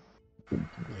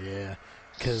 Yeah,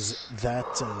 because that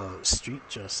Street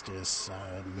Justice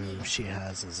move she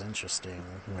has is interesting,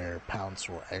 where Pounce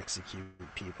will execute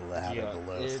people that are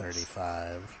below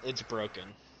 35. It's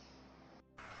broken.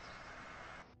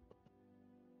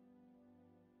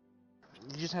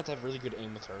 You just have to have really good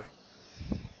aim with her.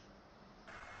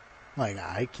 Like,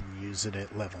 I can use it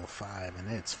at level 5,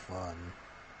 and it's fun.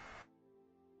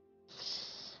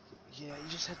 Yeah, you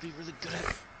just have to be really good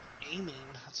at aiming.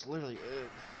 That's literally it.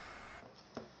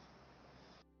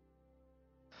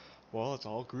 Well, it's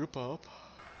all group up.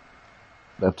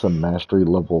 That's a mastery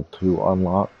level 2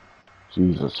 unlock.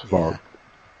 Jesus fuck.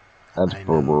 That's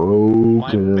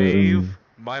broken.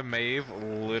 My Maeve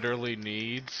literally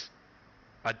needs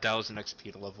 1,000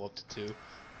 XP to level up to 2.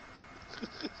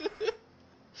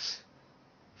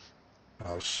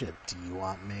 Oh shit, do you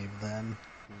want Maeve then?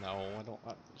 No, I don't.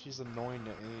 She's annoying to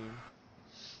aim.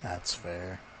 That's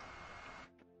fair.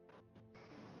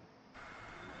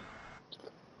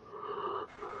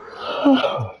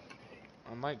 I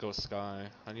might go Sky.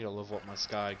 I need to level up my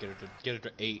Sky, get her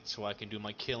to 8 so I can do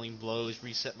my killing blows,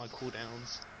 reset my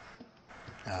cooldowns.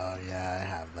 Oh yeah, I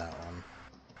have that one.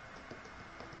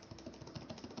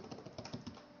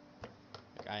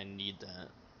 Like, I need that.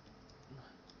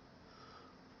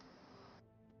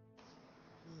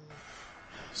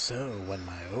 So, when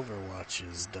my Overwatch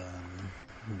is done,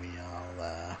 we all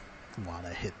want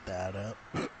to hit that up.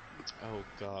 Oh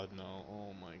god, no.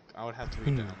 Oh my... I would have to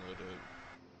re-download it.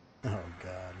 Oh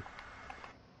god.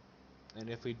 And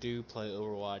if we do play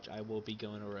Overwatch, I will be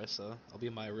going Orisa. I'll be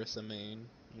my Orisa main,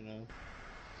 you know?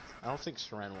 I don't think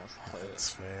Saran wants to play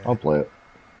That's it. fair. I'll play it.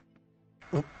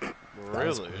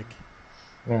 Really?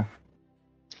 Yeah.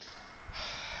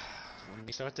 When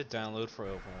we start to download for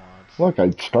Overwatch... Look,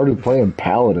 I started playing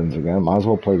Paladins again. Might as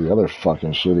well play the other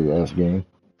fucking shitty ass game.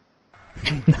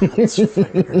 That's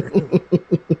fair.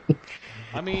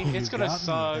 I mean, it's gonna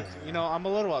suck. You know, I'm a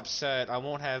little upset. I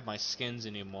won't have my skins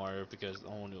anymore because the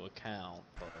whole new account,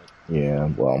 but... Yeah,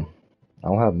 well,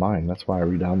 I'll have mine. That's why I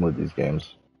re-download these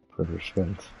games. For their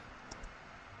skins.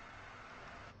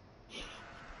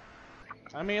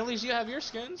 I mean, at least you have your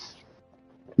skins.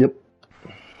 Yep.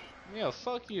 Yeah,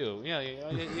 fuck you. Yeah,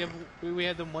 we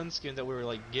had the one skin that we were,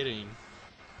 like, getting.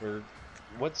 Or,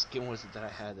 what skin was it that I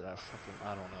had that I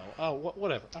don't know. Oh,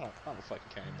 whatever. I don't fucking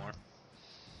care anymore.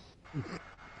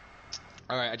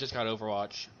 Alright, I just got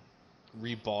Overwatch.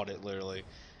 Rebought it, literally.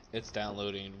 It's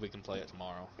downloading. We can play it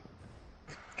tomorrow.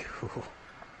 Cool.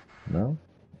 No?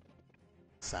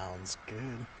 Sounds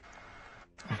good.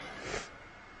 I'm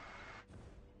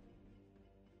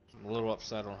a little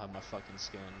upset I don't have my fucking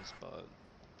skins, but...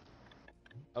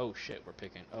 Oh shit, we're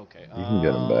picking. Okay, You can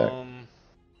get them back.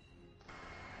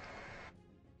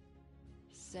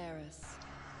 Saris.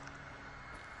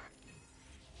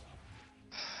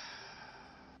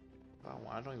 Oh,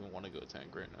 I don't even want to go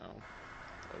tank right now.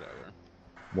 Whatever.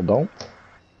 Well, don't.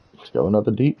 Let's go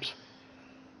another deeps.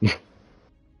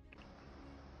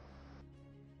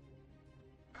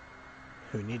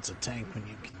 Who needs a tank when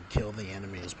you can kill the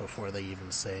enemies before they even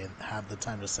have the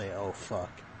time to say, oh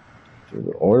fuck.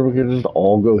 Or we could just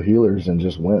all go healers and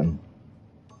just win.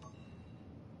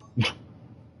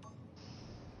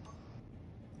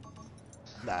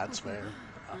 That's fair.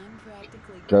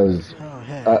 Because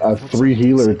a 3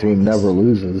 healer team never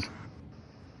loses.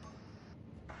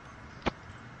 At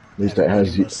least it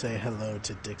has you. Say hello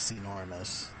to Dixie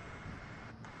Normus.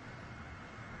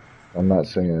 I'm not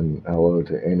saying hello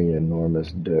to any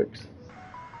enormous dicks.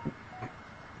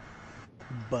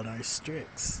 But our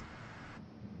Strix.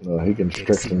 No, he can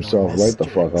Strix himself right the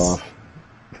fuck off.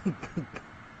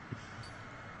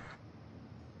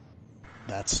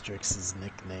 That's Strix's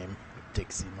nickname.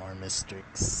 Dixie Normus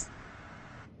Strix.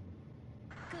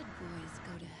 Good boys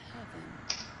go to heaven,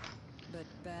 but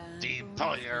bad The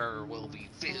fire will be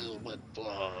filled with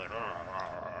blood.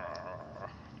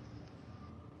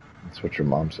 That's what your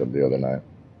mom said the other night.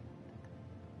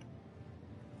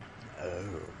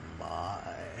 Oh my.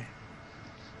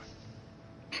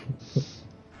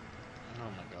 Oh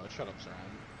my god, shut up,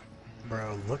 Saran.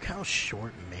 Bro, look how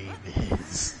short Maeve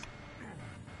is.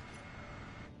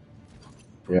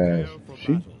 Yeah, Prepare for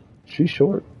battle. she's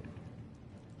short.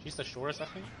 She's the shortest, I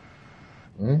think.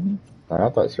 I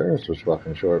thought Sarah's was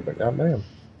fucking short, but goddamn.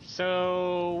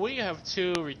 So we have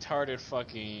two retarded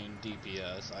fucking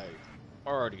DPS. I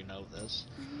already know this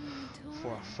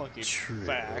for a fucking True.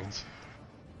 fact.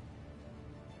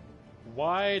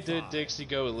 Why did Dixie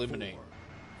go Illuminate?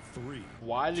 3.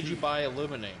 Why did you buy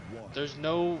Illuminate? There's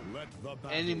no Let the battle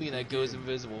enemy that begin. goes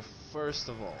invisible, first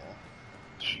of all.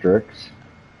 Strix.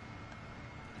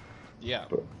 Yeah.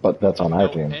 But that's on our No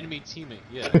team. enemy teammate,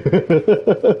 yeah.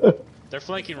 They're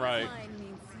flanking right.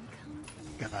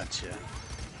 Gotcha.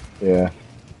 Yeah.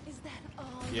 Is that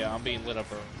all? Yeah, I'm being lit up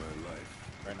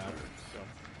right now. So.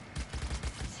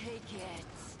 Take it.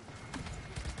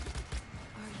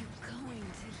 Are you going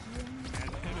to heal me? An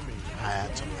enemy I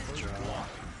had to withdraw.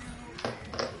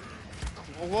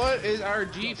 What is our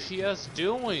DPS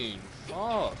doing?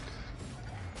 Fuck.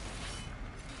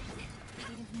 We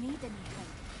didn't need any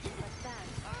help, but that.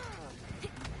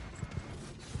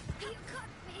 You got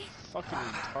me. Fucking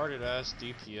retarded ass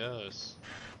DPS.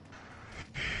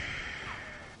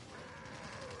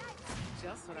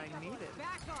 Just what I needed.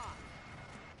 Back off.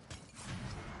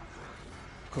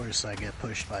 Of course, I get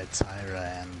pushed by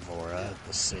Tyra and Vora at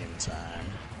the same time.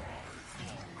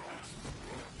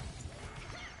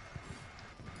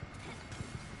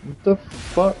 What the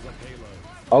fuck?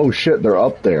 Oh shit, they're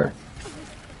up there.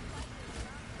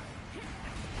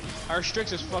 Our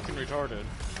Strix is fucking retarded.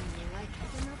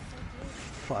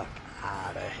 Fuck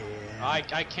out of here. I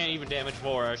can't even damage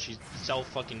Vora. She's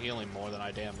self-fucking healing more than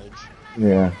I damage.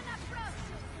 Yeah.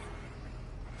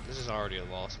 This is already a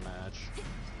lost match.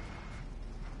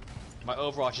 My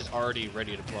Overwatch is already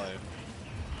ready to play.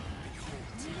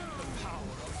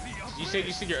 You say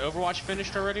your Overwatch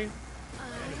finished already?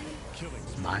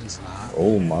 Mine's not.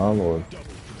 Oh my lord.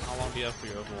 How long do you have for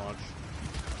your Overwatch?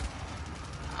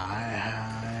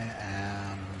 I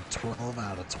am 12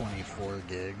 out of 24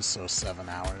 gigs, so 7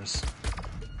 hours.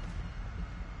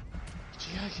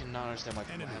 Gee, I cannot understand why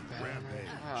people have bad internet.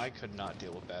 I could not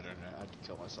deal with bad internet. I'd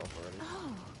kill myself already.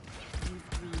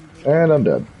 And I'm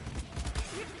dead.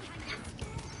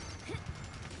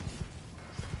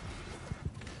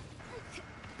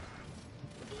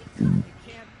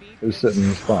 Who's sitting in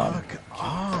the spawn? Fuck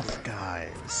off,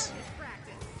 guys.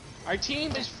 Our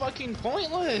team is fucking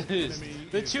pointless!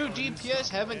 The two DPS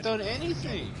haven't done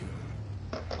anything!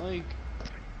 Like,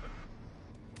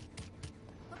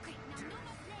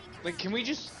 can we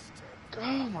just...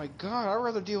 Oh my god, I'd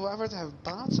rather have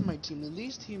bots on my team than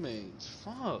these teammates.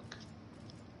 Fuck.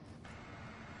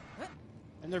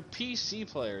 And they're PC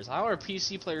players. How are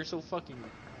PC players so fucking...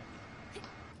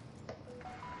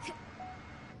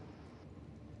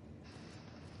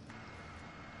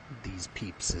 These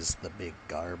peeps is the big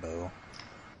Garbo.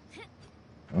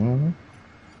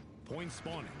 point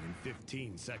spawning in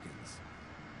 15 seconds.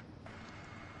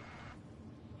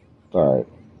 Alright.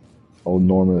 Old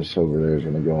Normus over there is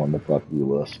gonna go on the fuck you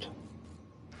list.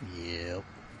 Yep.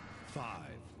 5,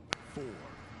 4,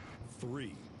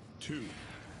 3, 2,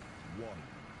 1.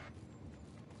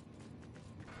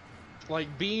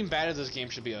 Like, being bad at this game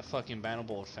should be a fucking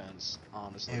bannable offense,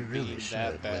 honestly. It really being should,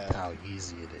 that bad. with how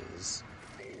easy it is.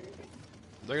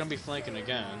 They're gonna be flanking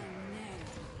again.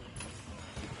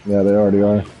 Yeah, they already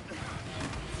are.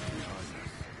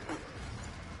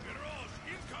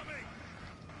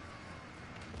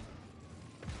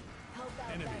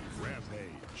 Enemy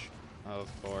rampage.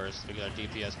 Of course, because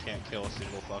DPS can't kill a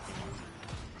single fucking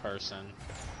person.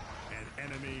 An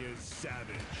enemy is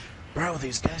savage. Bro,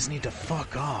 these guys need to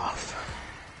fuck off.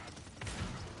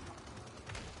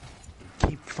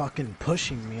 Keep fucking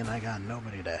pushing me and I got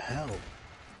nobody to help.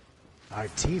 Our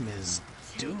team is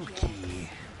dookie.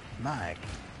 My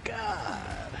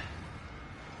god.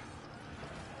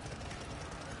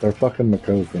 They're fucking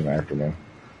McCoken after me.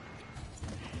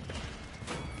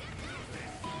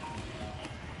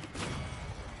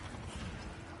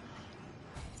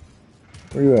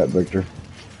 Where you at, Victor?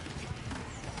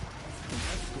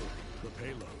 The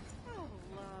payload. Oh,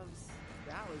 loves.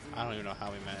 That was I don't even know how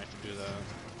we managed to do that.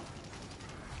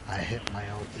 I hit my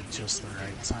ult at just the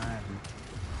right time.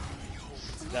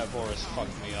 That Boris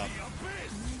fucked me up.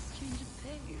 Nice change of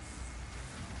pace.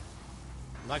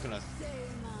 I'm not gonna... Say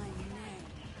my name.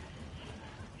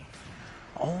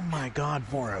 Oh my god,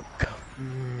 Vora.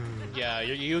 Yeah,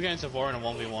 you against a Vor in a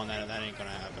 1v1, that ain't gonna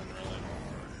happen, really.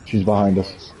 She's behind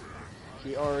us.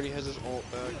 He already has his ult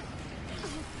back.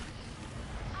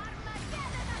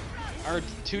 Our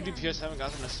two DPS haven't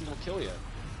gotten a single kill yet.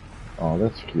 Oh,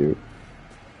 that's cute.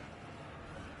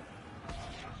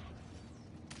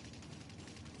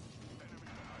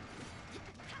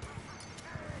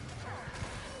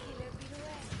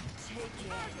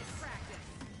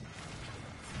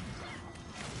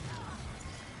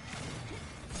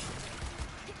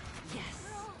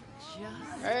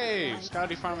 Hey,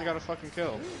 Scotty finally got a fucking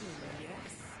kill.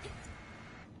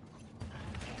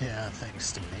 Yeah,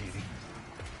 thanks to me.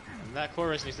 And that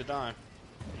chorus needs to die.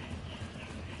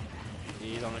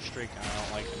 He's on a streak. I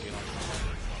don't like him being on a streak.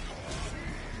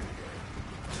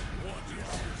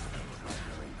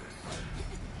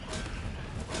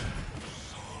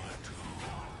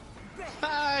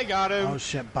 I got him. Oh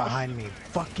shit, behind me.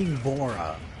 Fucking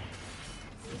Bora.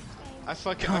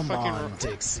 Come on,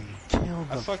 Dixie. Kill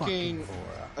the fucking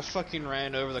Bora. I fucking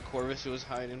ran over the Corvus who was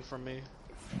hiding from me.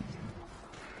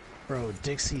 Bro,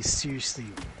 Dixie, seriously,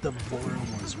 the Bora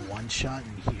was one shot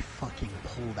and he fucking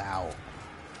pulled out.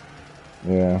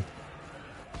 Yeah.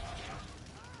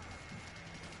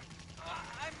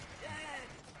 I'm dead.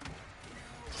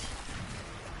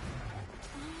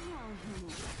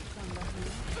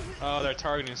 Oh, they're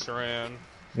targeting Saran.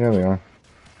 Yeah, they are.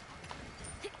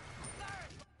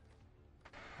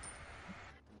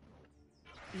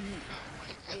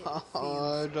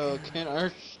 God, can't our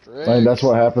strikes? I mean, that's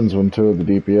what happens when two of the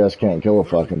DPS can't kill a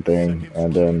fucking thing,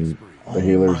 and then the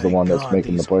healer's the one that's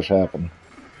making the push happen.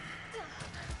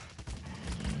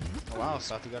 Oh, wow,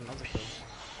 Sati got another kill.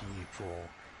 People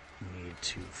need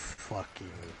to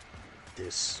fucking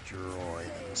destroy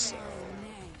themselves.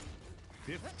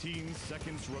 15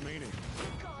 seconds remaining.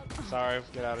 Sorry,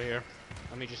 get out of here.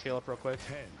 Let me just heal up real quick.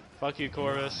 10. Fuck you,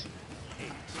 Corvus.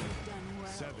 8,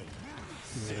 7.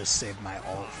 I'm gonna save my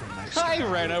ult for next I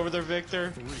round. ran over there,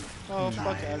 Victor. Oh, Nice.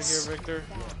 fuck out of here, Victor.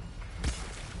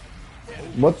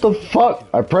 What the fuck?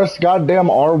 I pressed goddamn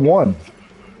R1.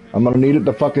 I'm gonna need it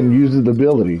to fucking use the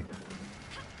ability.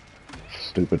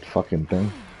 Stupid fucking thing.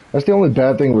 That's the only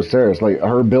bad thing with Sarah. Like,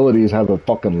 her abilities have a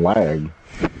fucking lag.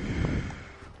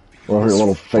 Or her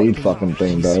little fade fucking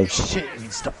thing does. Shit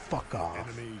needs to fuck off.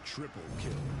 Enemy triple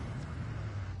kill.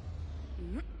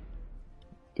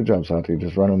 Good job, Santi.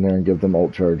 Just run in there and give them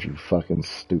ult charge, you fucking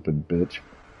stupid bitch.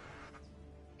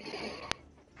 I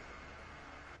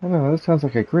don't know, that sounds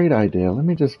like a great idea. Let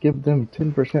me just give them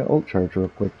 10% ult charge real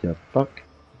quick, you fuck.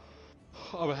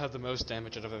 I would have the most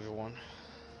damage out of everyone.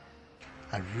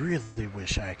 I really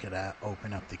wish I could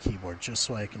open up the keyboard just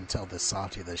so I can tell the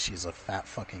Sati that she's a fat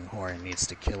fucking whore and needs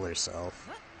to kill herself.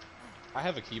 I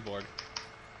have a keyboard.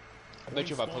 I bet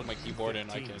you if I plug my keyboard in,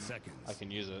 I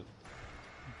can use it.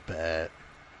 Bet.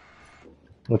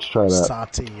 Let's try that.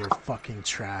 Sati, you're fucking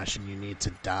trash and you need to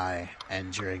die.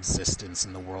 End your existence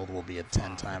and the world will be a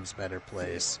 10 times better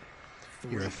place.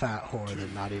 You're a fat whore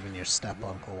that not even your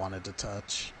step-uncle wanted to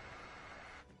touch.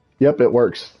 Yep, it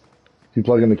works. If you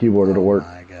plug in the keyboard, it'll work.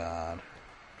 Oh my god.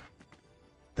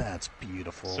 That's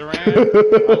beautiful.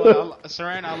 Saran,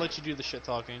 Saran, I'll let you do the shit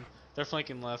talking. They're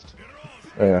flanking left.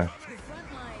 Yeah.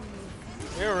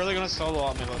 You're really gonna solo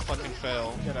on me, but fucking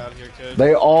fail. Get out of here, kid.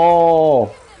 They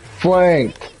all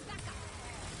flanked.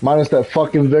 Minus that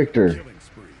fucking Victor. Killing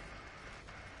spree.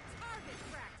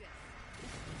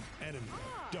 Enemy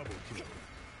double kill.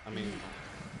 I mean,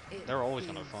 they're always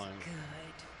gonna flank.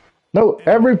 No,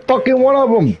 every fucking one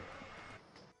of them.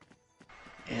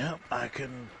 Yep, I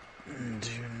couldn't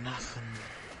do nothing.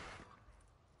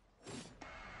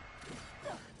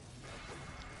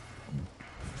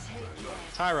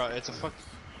 Tyra, it's a fuck.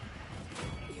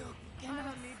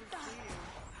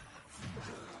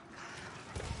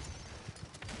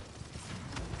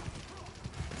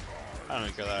 I don't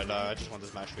even care that I die. I just want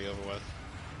this match to be over with.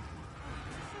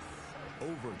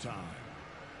 Overtime.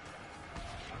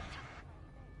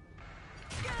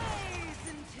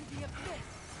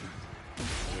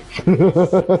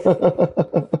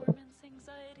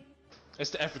 It's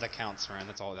the effort that counts, man.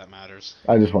 That's all that matters.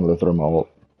 I just wanted to throw my ult.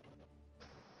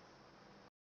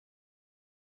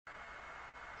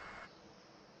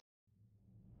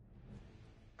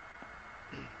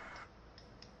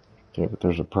 Okay, but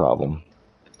there's a problem.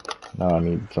 Now I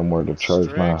need somewhere to charge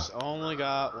Strix only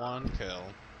got one kill.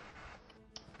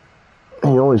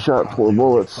 He only shot 4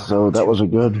 bullets, so that was a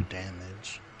good.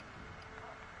 Damage.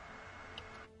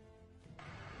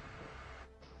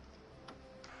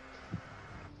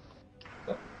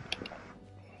 I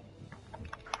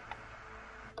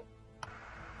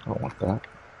don't want that.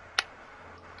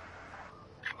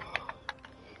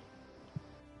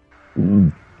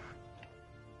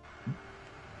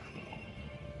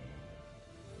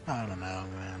 I don't know,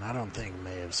 man. I don't think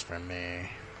Maeve's for me.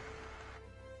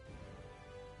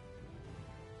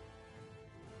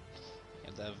 You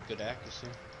have to have good accuracy.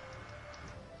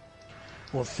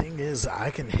 Well, thing is, I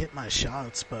can hit my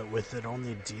shots, but with it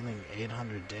only dealing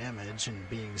 800 damage and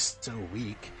being so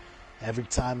weak, Every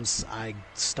time I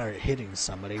start hitting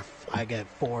somebody, I get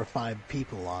 4 or 5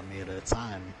 people on me at a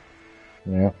time.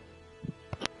 Yeah.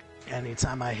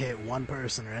 Anytime I hit one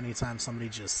person or anytime somebody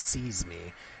just sees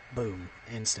me, boom,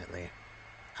 instantly.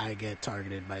 I get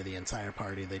targeted by the entire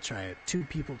party. 2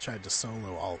 people tried to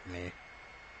solo ult me.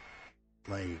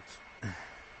 Like,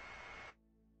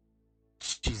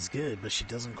 she's good, but she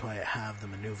doesn't quite have the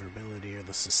maneuverability or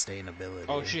the sustainability.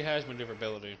 Oh, she has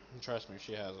maneuverability. Trust me,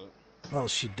 she has it. Well,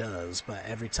 she does, but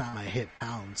every time I hit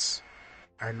pounce,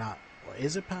 or not,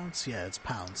 is it pounce? Yeah, it's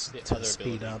pounce The to other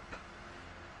speed ability. up.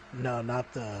 No,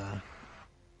 not the...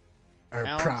 Or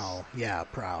Ounce? prowl. Yeah,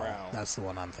 prowl. Prowl. That's the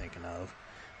one I'm thinking of.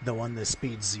 The one that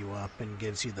speeds you up and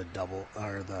gives you the double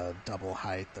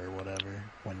height or whatever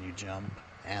when you jump,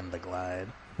 and the glide.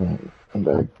 Right, I'm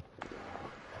back.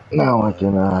 Now I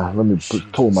can, let me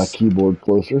pull my keyboard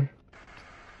closer.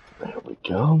 There we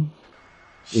go.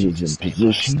 It is in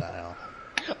position. Style.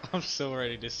 I'm so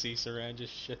ready to see Saran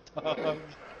just shit talk.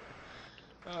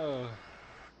 Oh.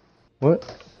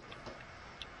 What?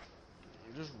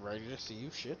 I'm just ready to see you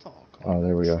shit talk. Oh,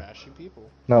 there we go. Trashy people.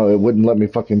 No, it wouldn't let me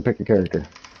fucking pick a character.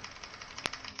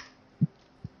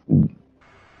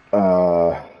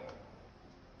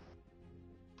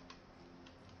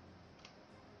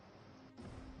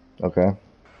 Okay.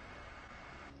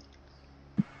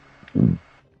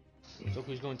 So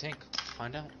who's going tank?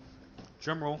 Find out.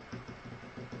 Drum roll.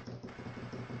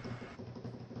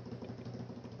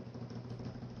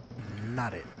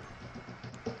 Not it.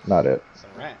 Not it.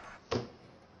 Saran.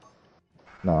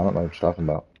 No, I don't know what you're talking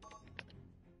about.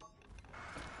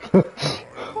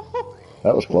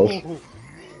 That was close.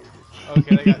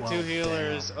 Okay, they got 2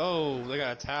 healers. Damn. Oh, they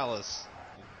got a Talus.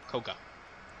 Koga.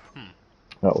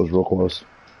 That was real close.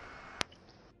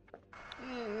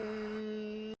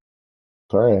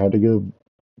 Sorry, I had to go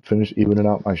finish evening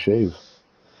out my shave.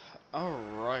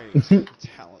 Alright.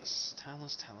 Talus.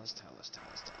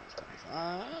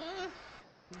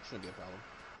 That shouldn't be a problem.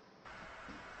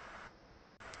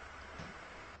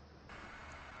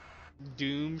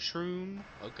 Doom Shroom?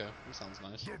 Okay, that sounds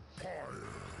nice. The pyre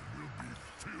will be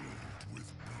filled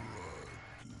with blood.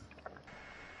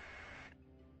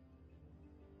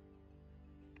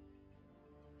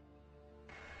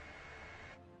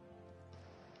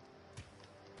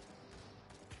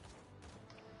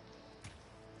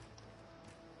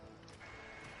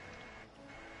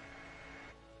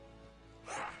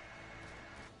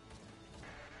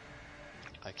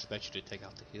 I expect you to take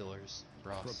out the healers,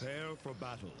 Ross. Prepare for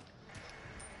battle.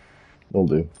 Will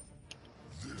do.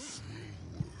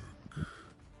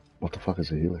 What the fuck is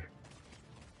a healer?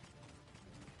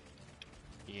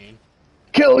 Ying.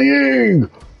 Kill Ying!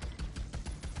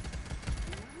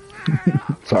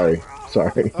 Sorry.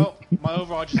 Oh, my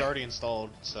Overwatch is already installed,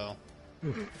 so.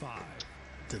 5.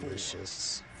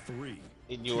 Delicious. 3.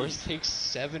 And yours takes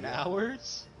 7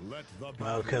 hours?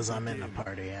 Well, because I'm in the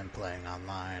party and playing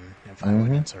online. If I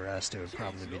went into rest, it would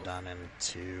probably be done in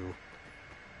 2.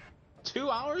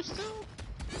 2 hours still?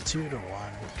 2 to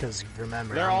 1, because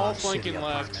remember, they're I'm all on flanking shitty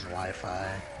left. apartment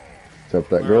Wi-Fi. Except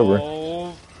that Grover.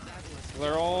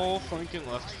 They're all flanking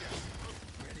left.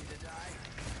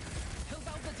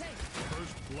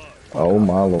 Oh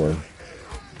my lord.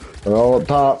 They're all up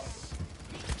top.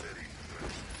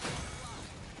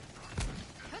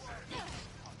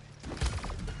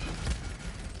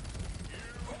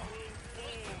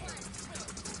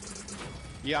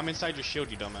 Yeah, I'm inside your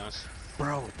shield, you dumbass.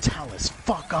 Bro, Talus,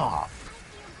 fuck off!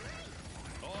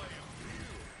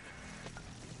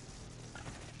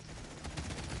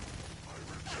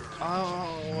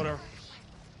 Oh, whatever.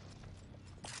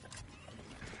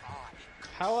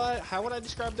 How would I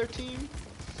describe their team?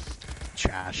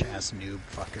 Trash ass noob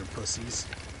fucker pussies.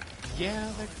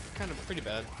 Yeah, they're kind of pretty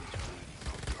bad.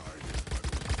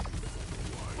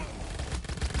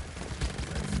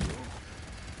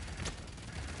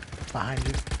 Behind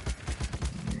you.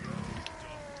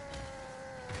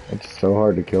 It's so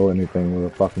hard to kill anything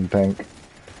with a fucking tank.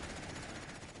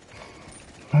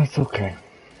 That's okay.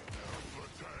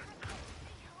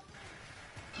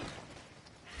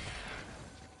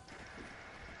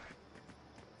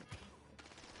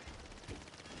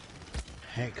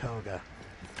 Hey, Koga.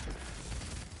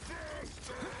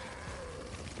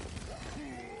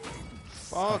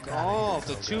 Fuck off!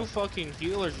 The 2 fucking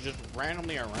healers are just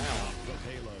randomly around.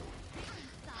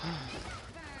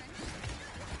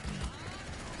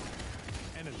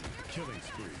 Enemy killing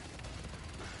spree.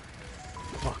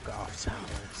 Fuck off,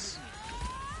 Talus.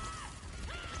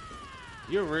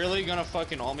 You're really gonna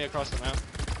fucking ult me across the map?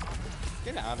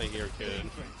 Get out of here, kid.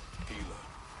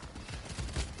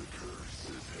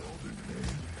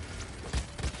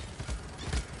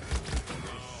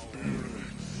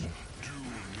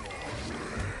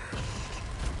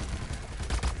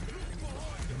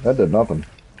 That did nothing.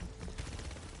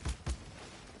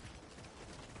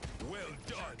 Well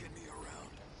done.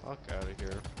 Fuck out of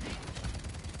here.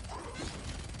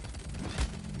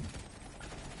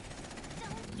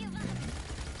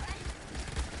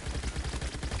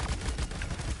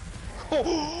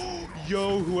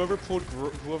 Yo, whoever pulled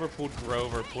Grover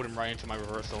pulled him right into my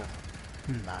reversal.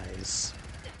 Nice.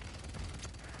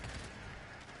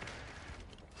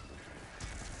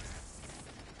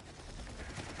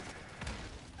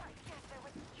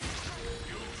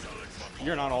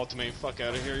 You're not ultimate. Fuck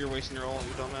out of here. You're wasting your ult,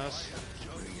 you dumbass.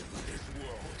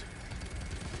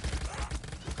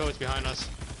 Code's behind us.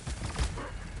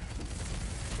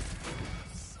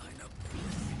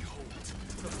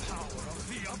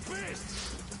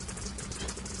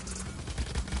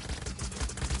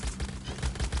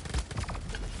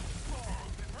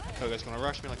 Koga's gonna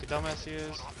rush me like a dumbass he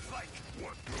is.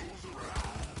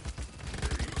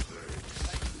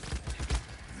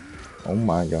 Oh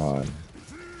my god.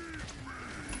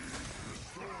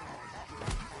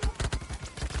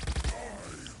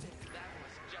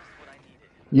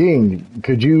 Ying,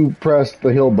 could you press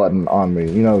the heal button on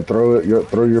me? You know, throw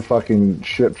your fucking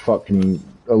shit fucking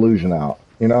illusion out.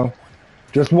 You know,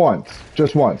 just once,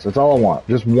 That's all I want.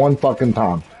 Just one fucking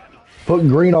time. Put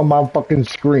green on my fucking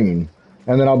screen,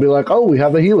 and then I'll be like, oh, we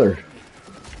have a healer.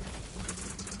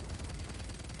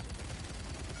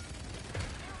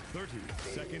 30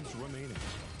 seconds remaining.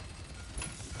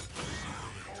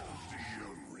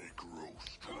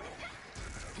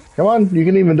 Come on, you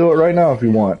can even do it right now if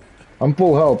you want. I'm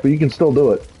full health, but you can still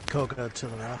do it. Koga to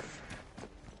the left.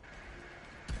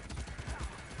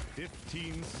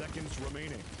 15 seconds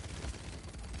remaining.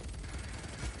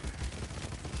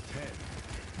 10,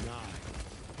 9,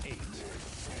 8,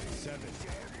 7,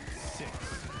 6,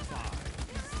 5,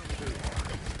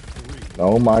 4, 3.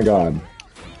 Oh my god.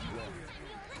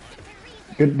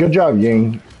 Good job,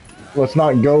 Ying. Let's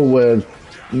not go with,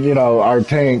 you know, our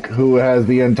tank who has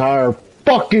the entire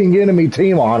fucking enemy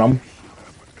team on him.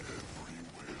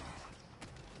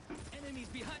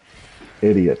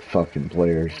 Idiot fucking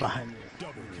players.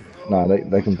 Nah,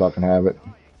 they can fucking have it.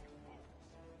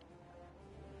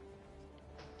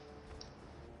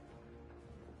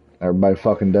 Everybody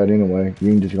fucking dead anyway.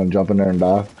 You just gonna jump in there and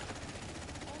die.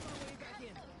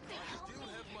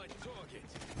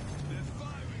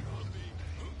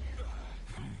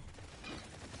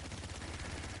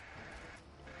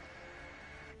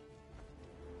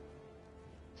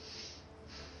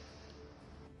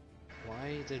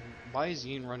 Why is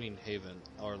Yin running Haven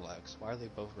or Lex? Why are they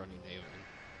both running Haven?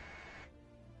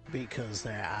 Because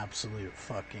they're absolute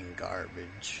fucking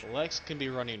garbage. Lex can be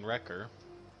running Wrecker.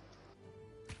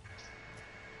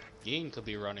 Yin could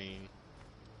be running.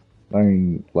 I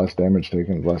mean, less damage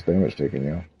taken,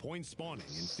 yeah. Point spawning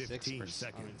in 15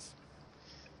 seconds.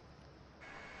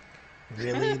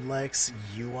 Really, Lex?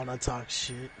 You wanna talk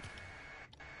shit?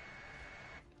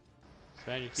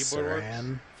 Fan, your keyboard Saran?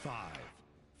 works? 5,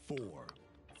 4,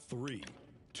 3,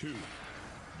 2, 1.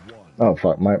 Oh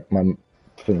fuck, my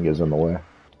thing is in the way.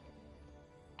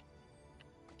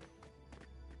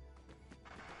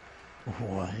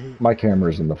 What? My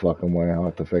camera's in the fucking way. I'll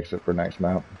have to fix it for next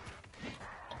map.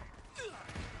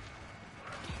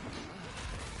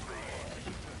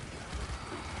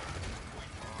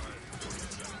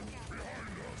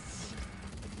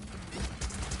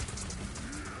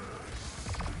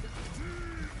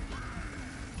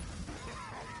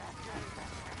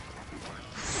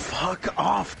 Fuck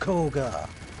off, Koga!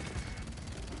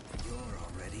 You're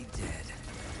already dead.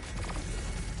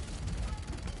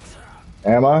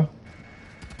 Am I?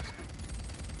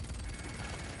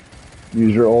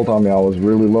 Use your ult on me. I was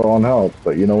really low on health,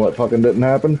 but you know what fucking didn't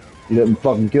happen? You didn't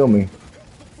fucking kill me.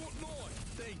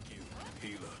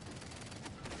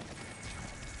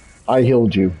 I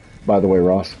healed you, by the way,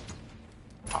 Ross.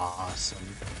 Awesome.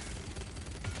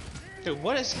 Dude,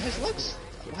 what is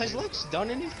has Lex done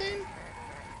anything?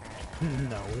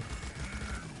 No.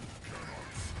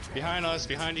 Behind us,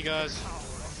 behind you guys.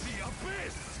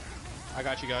 I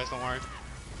got you guys, don't worry.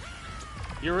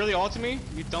 You're really ulting me,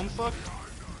 you dumb fuck?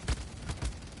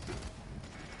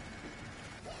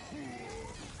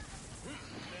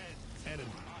 Enemy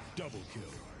double kill.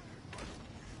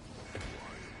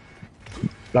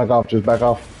 Back off, just back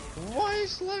off. Why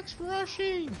is Lex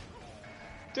rushing?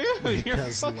 Dude, you're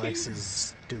Because fucking... Lex is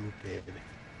stupid.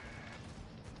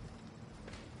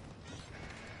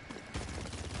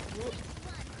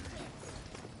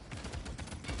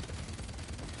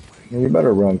 You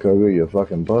better run, Koga, you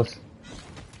fucking puss.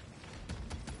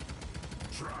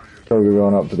 Koga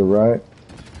going up to the right.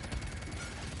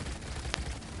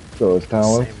 So is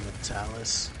Talus. Same with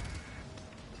Talus.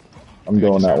 I'm I got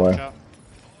you, going that Sarah. Watch way. out.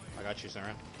 I got you,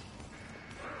 Sarah.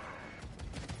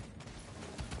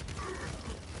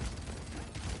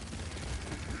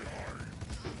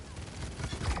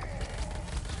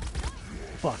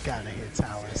 Fuck out of here,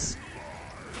 Talus.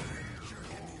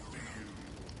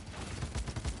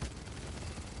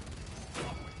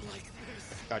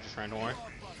 Got you, friend. Don't worry.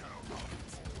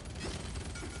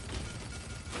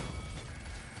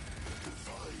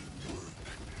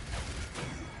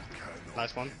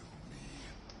 Last one.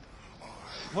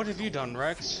 What have you done,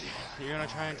 Rex? You're gonna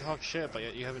try and talk shit, but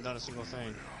yet you haven't done a single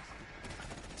thing.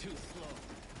 Too slow.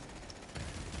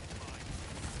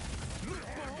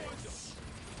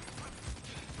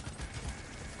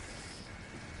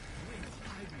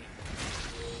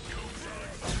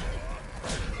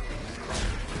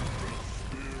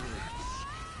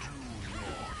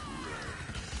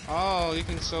 Oh, you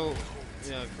can so...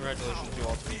 Yeah, congratulations, you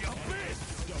ultimate.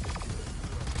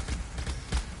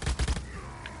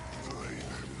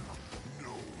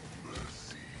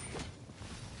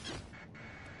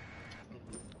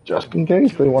 Just in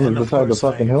case they want to And of decide to course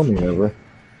fucking heal me over. Of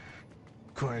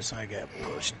course I get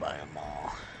pushed by them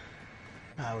all.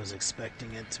 I was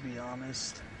expecting it, to be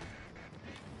honest.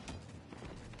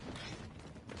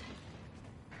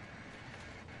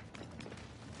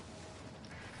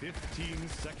 Hey, 15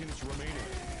 seconds remaining.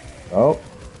 Oh.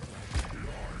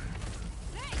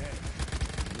 10,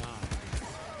 9,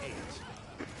 8,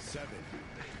 7,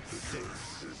 6,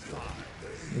 5.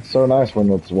 It's so nice when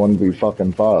it's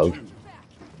 1v5.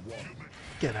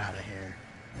 Get out of here.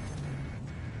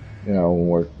 You know,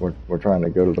 when we're trying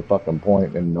to go to the fucking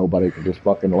point and nobody can just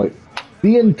fucking like.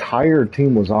 The entire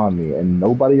team was on me and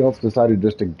nobody else decided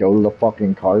just to go to the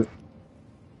fucking cart.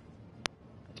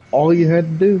 All you had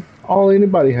to do, all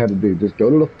anybody had to do, just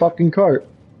go to the fucking cart.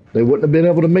 They wouldn't have been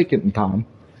able to make it in time.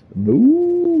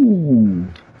 Ooh.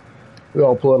 We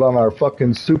all put on our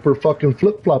fucking super fucking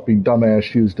flip-floppy dumbass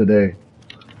shoes today.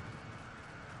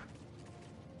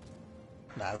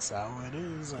 That's how it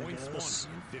is, I Points guess.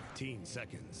 won in 15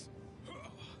 seconds.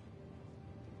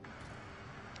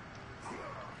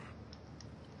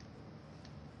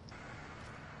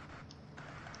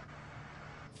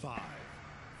 5,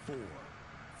 4,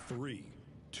 3,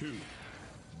 2, 1.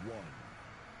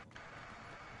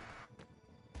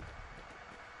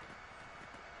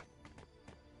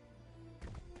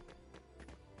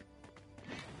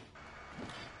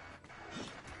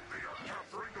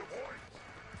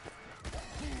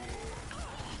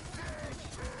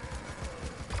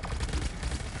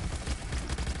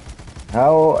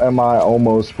 How am I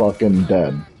almost fucking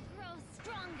dead?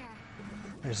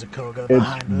 There's a Koga It's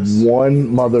behind us. one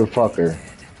motherfucker.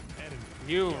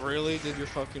 You really did your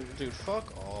fucking... Dude,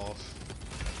 fuck off.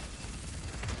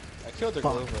 I killed their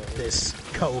Fuck Glova. this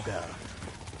Koga.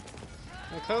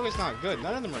 The Koga's not good.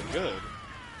 None of them are good.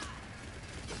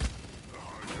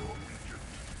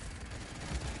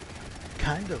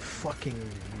 Kind of fucking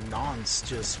nonce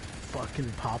just fucking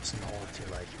pops an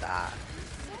ulti like that.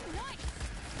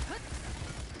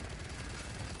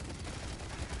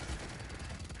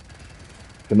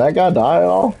 Can that guy die at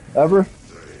all? Ever?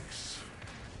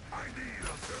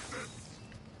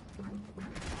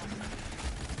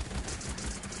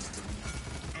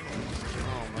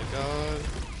 Oh my god.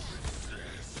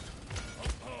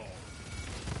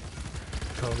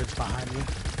 Koga's behind me.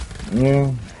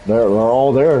 Yeah, they're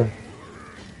all there.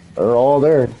 They're all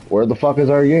there. Where the fuck is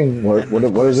our Ying? What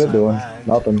is it doing?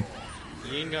 Nothing.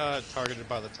 Ying got targeted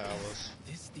by the Talos.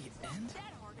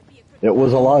 It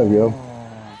was alive, yo.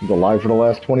 It was alive for the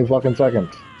last 20 fucking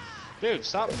seconds. Dude,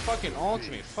 stop fucking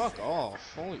ulting me. Fuck off.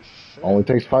 Holy shit. Only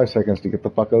takes 5 seconds to get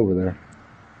the fuck over there.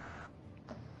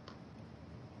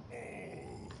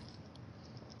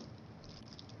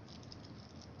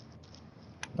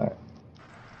 Alright.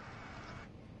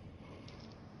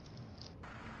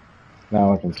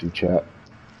 Now I can see chat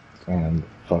and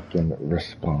fucking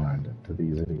respond to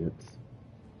these idiots.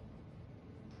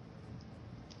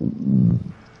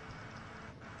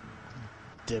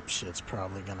 Dipshit's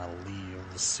probably gonna leave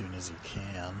as soon as he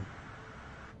can.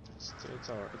 It's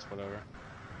alright. It's whatever.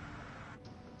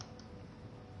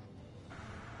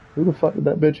 Who the fuck did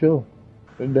that bitch heal?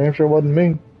 It damn sure wasn't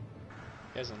me.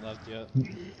 He hasn't left yet.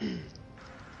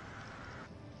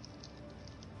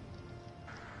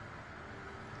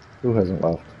 Who hasn't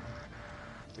left?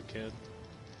 The kid.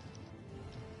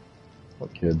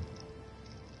 What kid?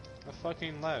 The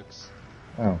fucking Lex.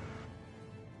 Oh.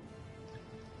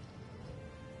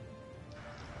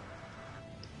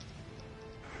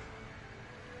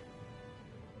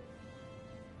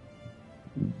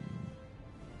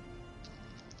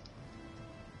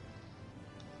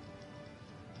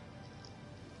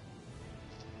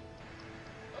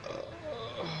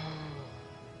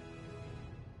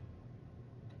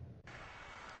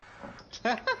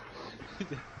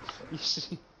 You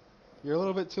see, you're a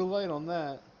little bit too late on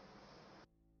that.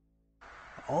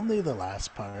 Only the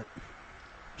last part.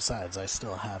 Besides, I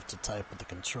still have to type with the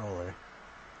controller.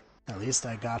 At least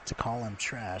I got to call him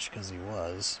trash, because he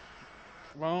was.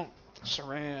 Well,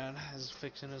 Saran is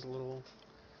fixing his little...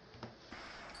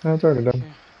 That's already done.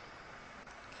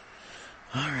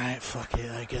 Alright, fuck it.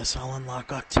 I guess I'll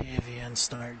unlock Octavia and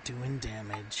start doing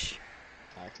damage.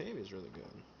 Octavia's really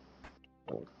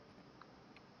good.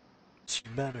 She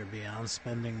better be. I'm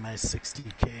spending my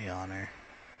 60k on her.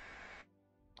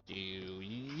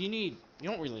 You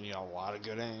don't really need a lot of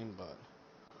good aim, but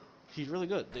she's really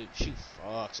good, dude. She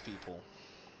fucks people.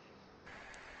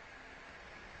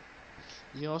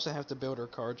 You also have to build her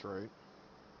cards right.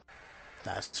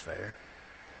 That's fair.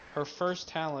 Her first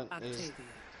talent is Octavia.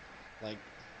 like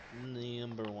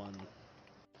 #1.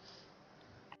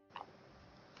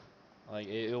 Like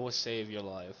it will save your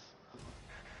life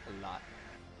a lot.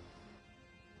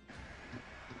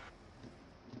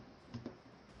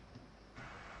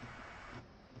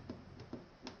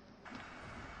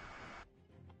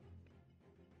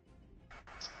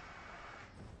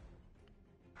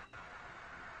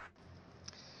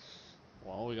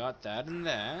 Well, we got that and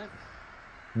that.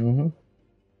 Mm-hmm.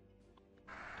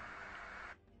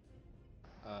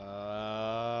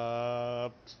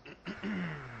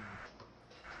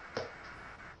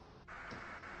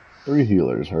 3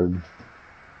 healers, heard.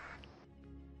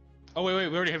 Oh wait,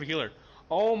 we already have a healer.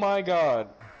 Oh my god.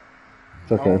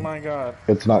 It's okay. Oh my god.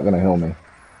 It's not gonna heal me. Okay.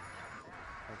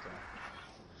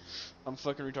 I'm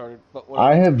fucking retarded, but I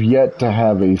whatever. have yet to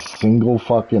have a single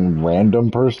fucking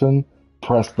random person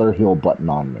press their heal button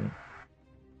on me.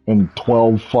 In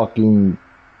 12 fucking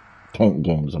tank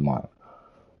games of mine.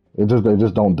 They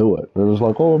just don't do it. They're just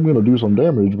like, oh, I'm gonna do some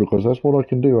damage because that's what I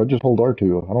can do. I just hold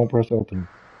R2. I don't press L2.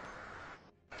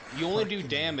 You only do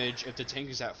damage if the tank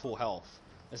is at full health.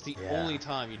 That's the only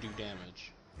time you do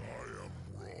damage.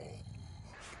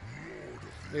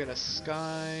 They got a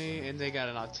Sky, and they got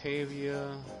an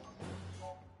Octavia.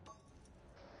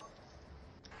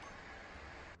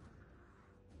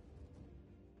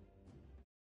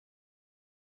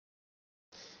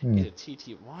 Get a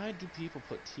TT. Why do people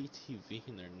put TTV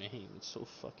in their name? It's so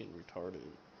fucking retarded.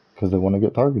 Because they want to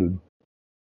get targeted.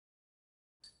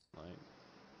 Like,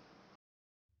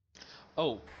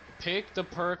 oh, pick the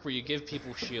perk where you give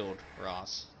people shield,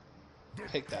 Ross.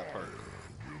 Pick that perk.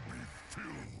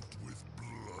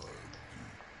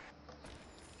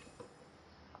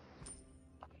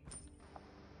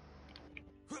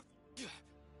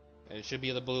 It should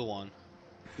be the blue one.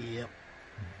 Yep.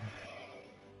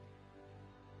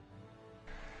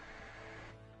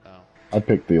 Oh. I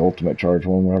picked the ultimate charge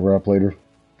one whenever I played her.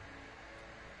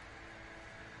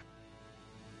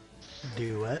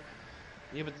 Do what?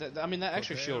 Yeah, but I mean that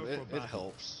extra shield, it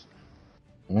helps.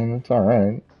 I mean, it's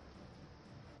alright.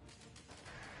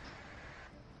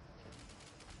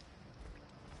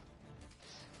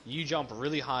 You jump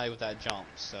really high with that jump,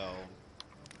 so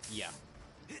yeah.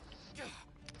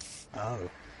 Oh.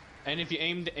 And if you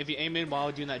aim in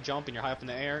while doing that jump and you're high up in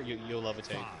the air, you'll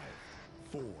levitate. 5,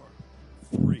 4,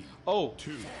 3, Oh,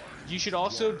 2. you should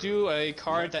also do a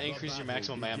card that increases your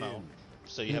maximum ammo.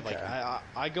 So you have like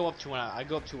I go up to when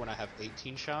I have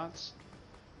 18 shots.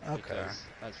 Okay.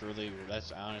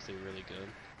 That's honestly really good.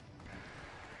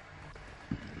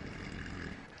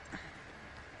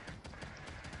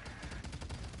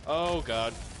 Oh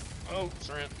god. Oh,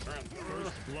 Saran. First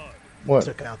blood. What?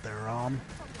 Took out their ROM.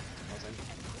 Nothing.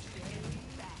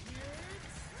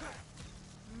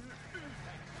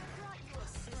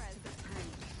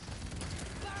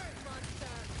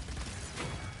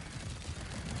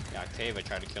 Yeah, Octavia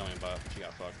tried to kill me, but she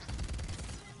got fucked.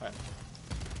 Alright.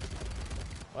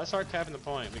 Let's start tapping the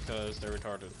point because they're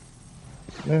retarded.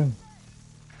 Yeah.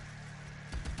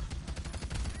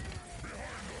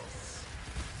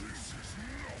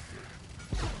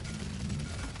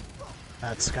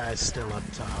 That Sky's still up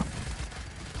top.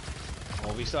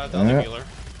 Well, we still have the other healer.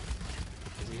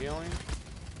 Is he healing?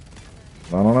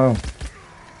 I don't know.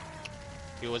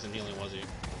 He wasn't healing, was he?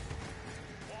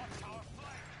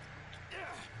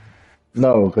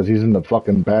 No, because he's in the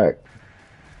fucking back.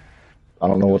 I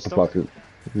don't know what the fuck is.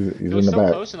 He's He in was the still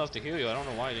back. close enough to heal you. I don't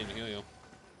know why he didn't heal you.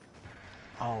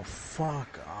 Oh,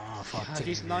 fuck off. God,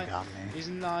 he's not. Got me. He's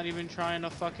not even trying to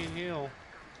fucking heal.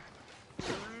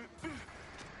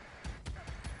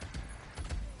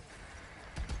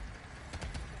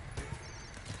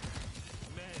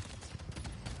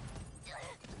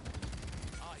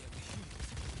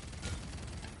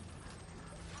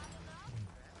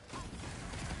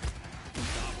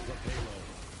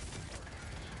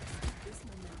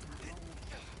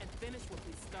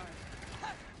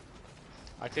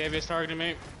 Octavia's targeting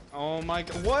me. Oh my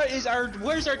god. Where's our deep?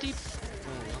 Oh,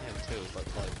 we only have two, but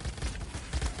like.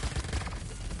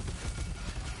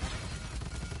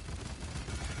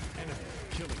 Enemy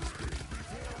killing spree.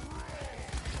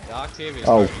 The Octavia's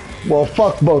Oh, targeting me. well,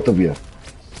 fuck both of you.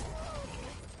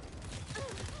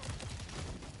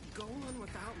 Go on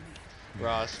without me.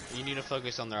 Ross, you need to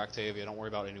focus on their Octavia. Don't worry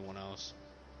about anyone else.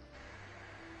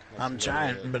 I'm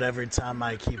trying, but every time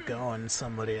I keep going,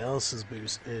 somebody else's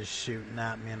boost is shooting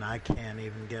at me and I can't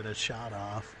even get a shot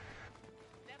off.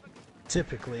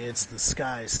 Typically, it's the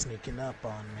sky sneaking up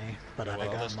on me, but I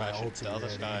got my ulti The other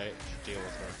ready. guy should deal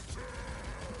with her.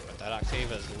 But that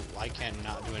Octavia is... I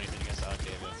cannot do anything against that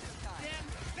Octavia.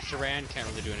 Sharan can't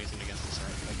really do anything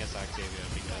against Octavia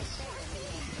because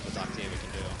what Octavia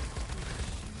can do.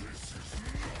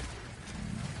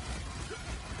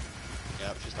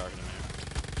 Yep, she's targeting me.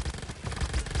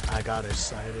 I got her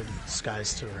sighted.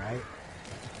 Sky's to the right.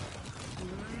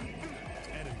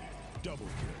 Enemy double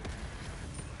kill.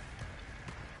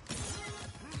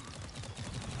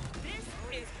 This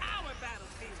is our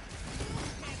battlefield.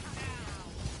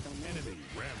 Enemy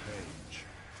rampage.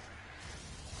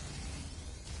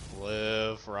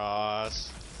 Live,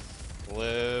 Ross.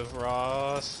 Live,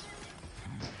 Ross.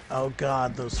 Oh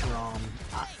god, those Rom.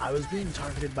 I was being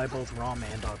targeted by both Rom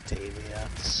and Octavia.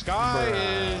 Sky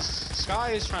Bruh. is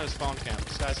trying to spawn camp.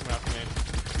 Sky's coming after me.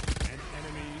 An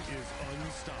enemy is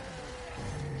unstoppable.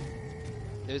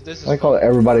 This is I call it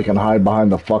everybody can hide behind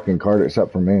the fucking cart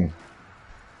except for me.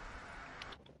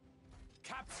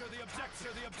 Capture the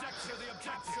objective, the objective, the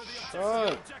objective, the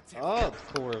Shut objective. up,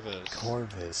 Corvus.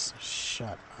 Corvus,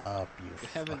 shut up, you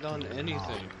haven't done fucking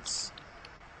anything. nods.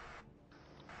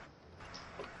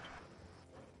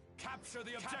 Capture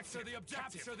the objective, the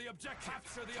objective, capture the objective,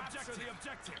 capture the objective, the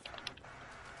objective.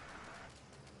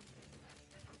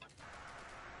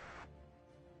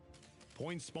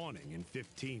 Point spawning in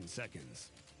 15 seconds.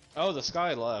 Oh, the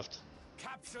Sky left.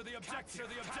 Capture the objective,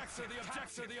 the objective, the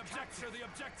objective, the objective, the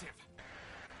objective.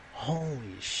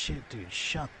 Holy shit, dude,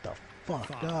 shut the fuck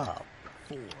 5, up.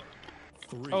 4,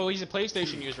 3. Oh, he's a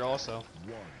PlayStation user also.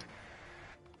 1.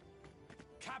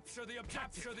 Capture the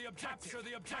objective, the objective,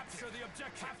 the objective, the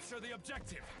objective, capture the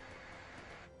objective.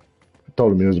 I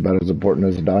told him he was about as important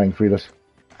as a dying fetus.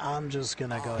 I'm just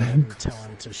gonna go ahead and tell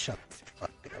him to shut the fuck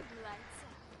up.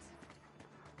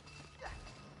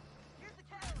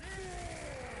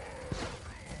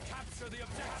 Capture the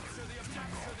objective, the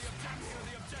objective, the objective,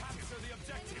 the objective, the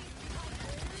objective.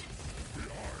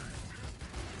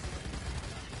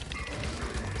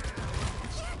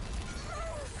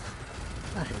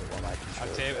 I hate it when I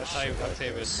control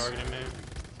Octavia's targeting me.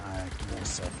 Alright, give me a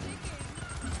second.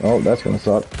 Oh, that's gonna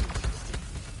suck.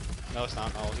 No, it's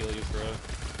not. I'll heal you through it.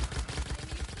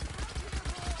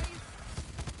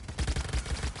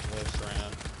 Live,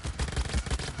 Saran.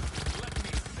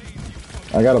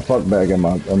 I got a fuck bag in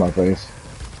my face.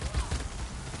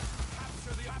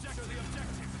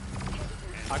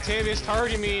 Octavia's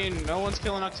targeting me and no one's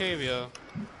killing Octavia.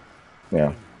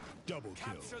 Yeah. Double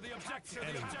kill. Capture the objective,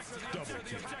 the objective, the objective,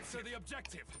 the objective, the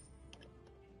objective.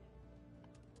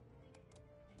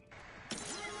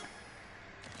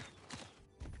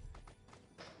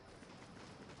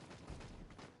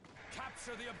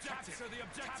 Capture the objective, the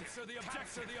objective, the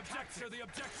objective, the objective, the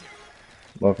objective.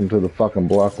 Welcome to the fucking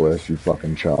block list, you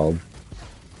fucking child.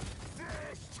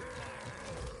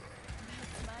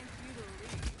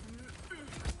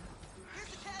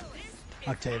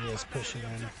 Octavia's pushing in.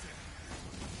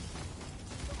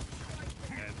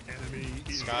 An enemy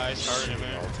is Sky's targeting me.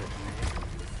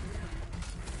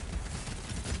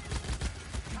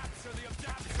 capture the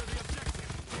objective, the objective.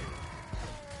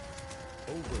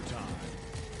 Overtime.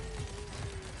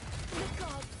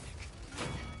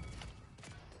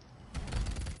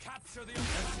 Capture the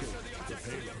objective, the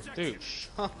objective, the objective. Dude,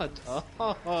 shut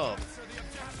up.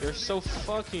 You're so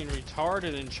fucking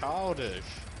retarded and childish.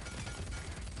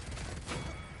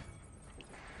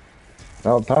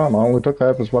 About time, I only took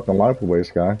half his fucking life away,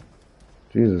 Sky.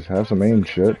 Jesus, have some aim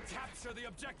shit. Capture the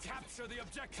objective, capture the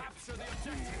objective, capture the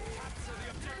objective, capture the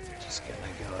objective. Just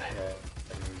gonna go ahead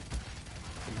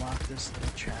and lock this little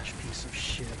trash piece of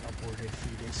shit aborted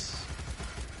fetus.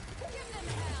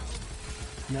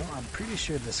 No, I'm pretty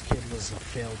sure this kid was a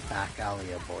failed back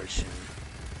alley abortion.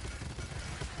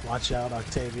 Watch out,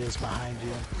 Octavia's behind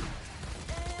you.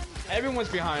 Everyone's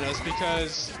behind us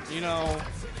because, you know...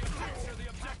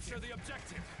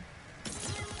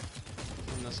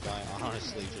 And this guy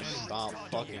honestly just stopped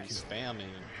fucking spamming.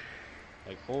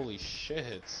 Like, holy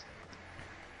shit.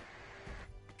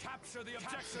 Capture the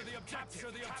objective, the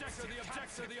objective, the objective, the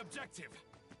objective, the objective.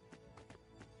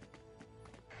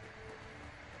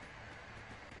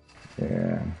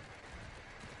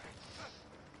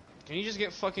 Can you just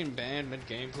get fucking banned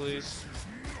mid-game, please?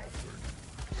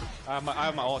 I have my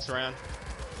ults around.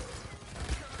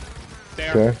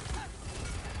 There.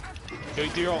 Okay.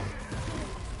 Do your ult.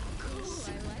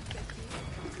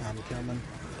 I'm coming.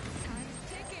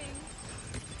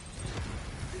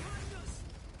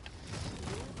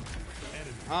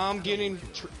 I'm getting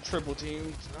triple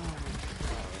teamed. Oh my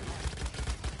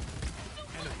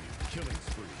god.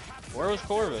 Where was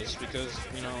Corvus? Because,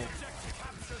 you know...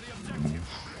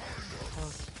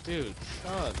 Dude,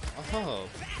 shut up.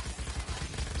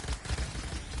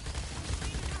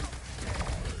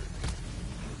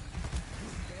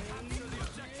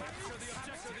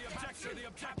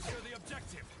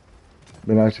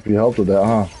 Be nice if you helped with that,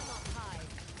 huh?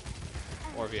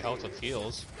 Or if you helped with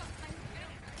heals.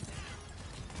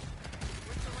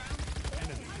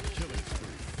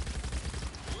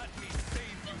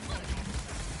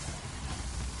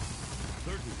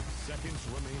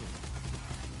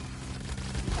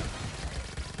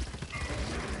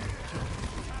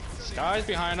 Sky's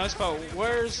behind us, but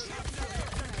where's...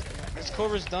 Has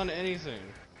Cobra's done anything?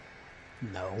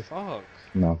 No. Fuck.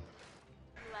 No.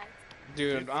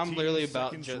 Dude, I'm literally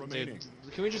about just... Dude,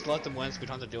 can we just let them win so we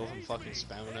don't have to deal with them fucking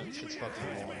spamming it? Shit's fucking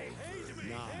annoying.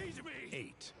 9,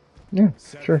 8. Yeah,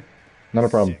 sure. Not a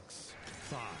problem. 6,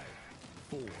 5,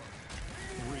 4, 3,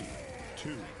 2,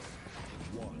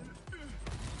 1.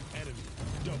 Enemy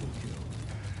double kill.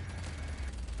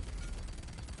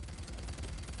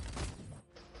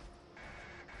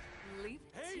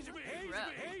 Haze me!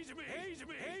 Haze me! Haze me! Haze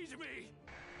me! Haze me!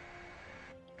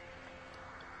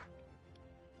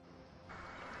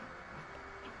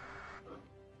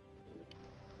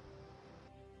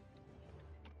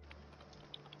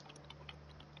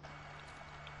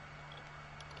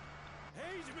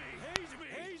 Haze me! Haze me!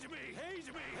 Haze me! Haze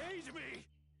me! Haze me!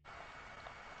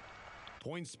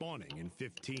 Point spawning in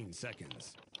 15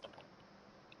 seconds.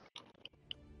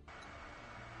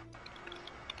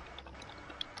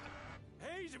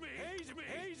 Haze me! Haze me!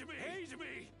 Haze me! Haze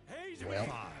me! Haze me! Well.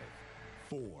 5,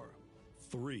 4,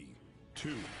 3,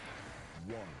 2,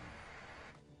 1.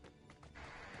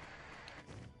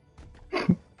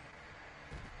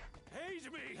 Haze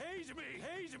me! Haze me!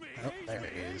 Haze me! Oh, there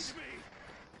it is.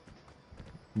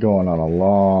 Going on a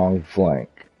long flank.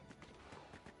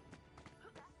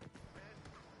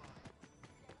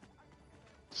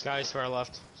 Sky's to our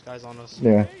left. Sky's on us.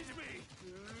 Yeah.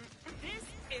 This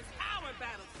is our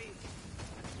battlefield.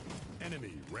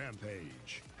 Enemy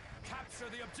rampage. Capture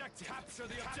the objective. Capture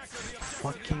the objective.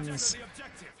 Fucking Capture the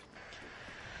objective.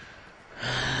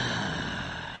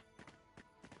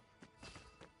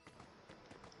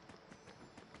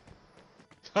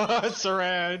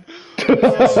 Saran!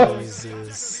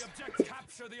 Jesus.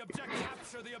 Capture the objective.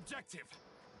 Capture the objective.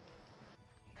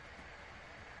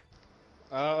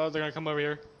 They're gonna come over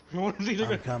here. I'm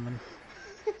coming.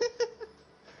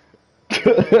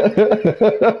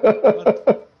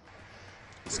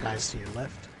 Sky's to your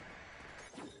left.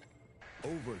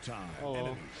 Overtime. Oh,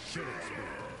 well.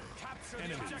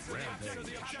 Enemy killing spree. Capture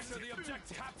the objective. Capture the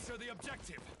objective. Capture the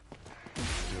objective.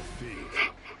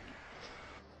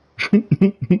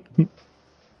 Defeat.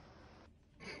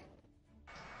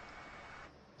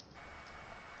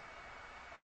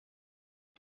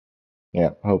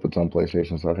 Yeah, I hope it's on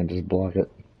PlayStation so I can just block it.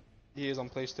 He is on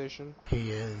PlayStation.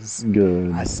 He is.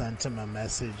 Good. I sent him a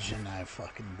message and I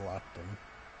fucking blocked him.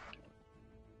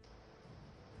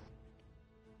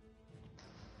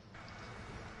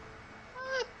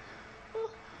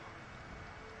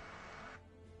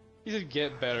 He should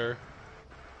get better.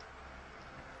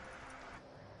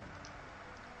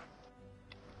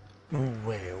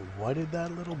 Wait, what did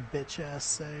that little bitch ass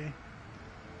say?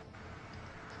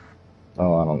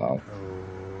 Oh, I don't know.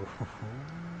 Oh.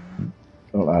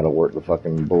 I don't know how to work the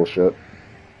fucking bullshit.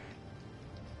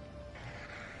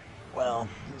 Well,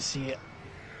 you see,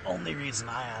 only reason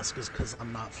I ask is because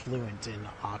I'm not fluent in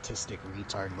autistic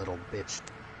retard little bitch.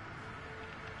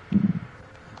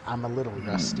 I'm a little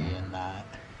rusty in that,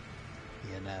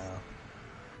 you know.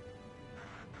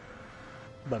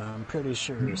 But I'm pretty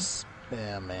sure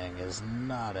spamming is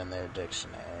not in their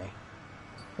dictionary.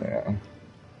 Yeah.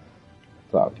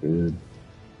 It's all good.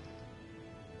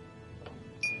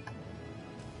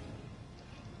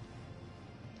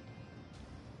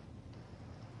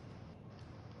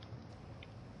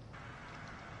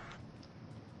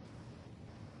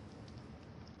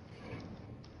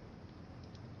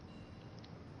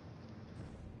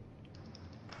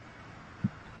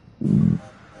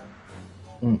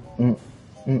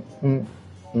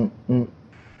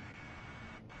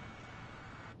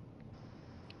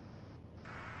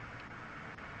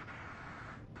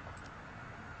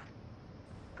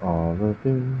 All the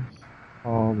things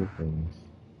All the things.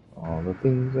 All the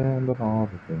things and all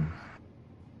the things.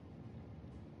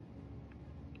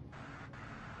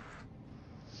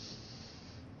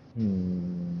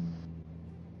 Hmm.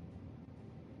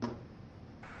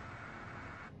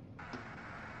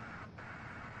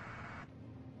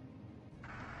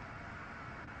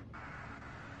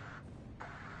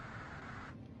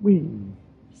 Wee.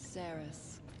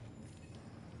 Saris.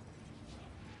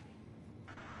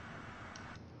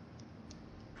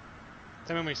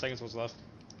 10 how many seconds was left.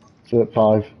 Sit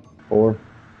 5, 4,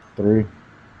 3,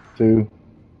 2.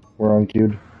 We're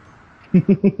unqueued. I'm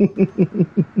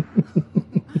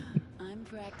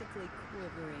practically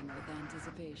quivering with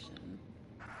anticipation.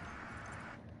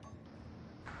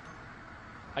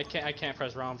 I can't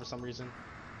press round for some reason.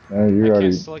 You I already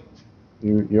can't select.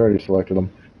 you already selected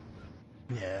them.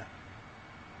 Yeah.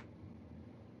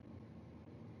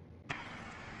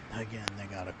 Again, they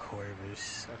got a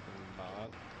Corvus. Fucking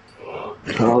bot.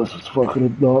 Oh, this is fucking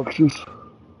obnoxious.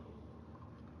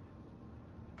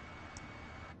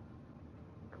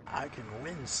 I can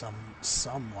win some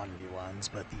 1v1s,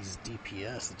 but these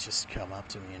DPS that just come up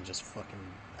to me and just fucking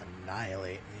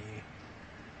annihilate me.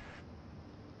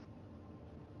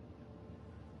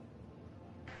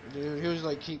 Dude, he was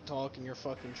like, keep talking, you're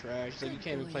fucking trash. He's like, you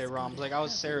can't even play ROMs. Like, I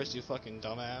was Saris, you fucking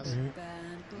dumbass.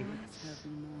 Bad boys have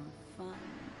more fun.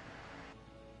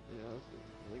 You know,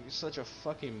 like, you're such a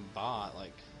fucking bot.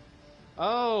 Like,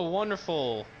 oh,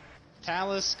 wonderful.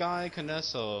 Talus, Sky,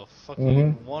 Kinesso.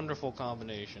 Fucking wonderful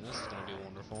combination. This is gonna be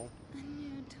wonderful. A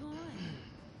new toy.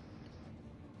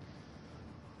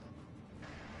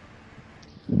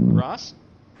 Ross?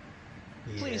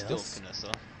 Please do Yes.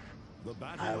 Kinesso.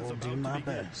 I will do my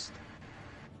best.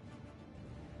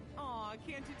 Aw,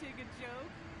 can't you take a joke?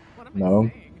 What am No. I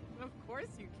saying? Of course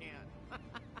you can.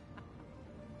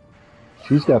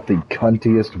 She's got the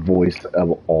cuntiest voice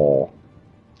of all.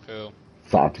 Who?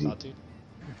 Sati. Sati?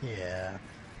 Yeah.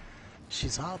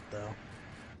 She's hot, though.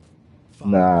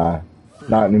 Nah,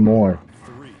 not anymore.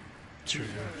 True,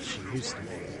 she used to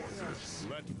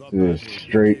be. This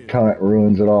straight cunt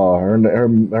ruins it all. Her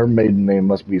maiden name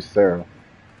must be Sarah.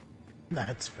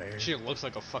 That's fair. She looks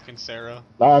like a fucking Sarah.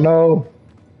 I know.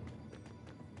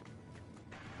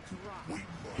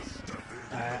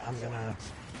 Alright, I'm gonna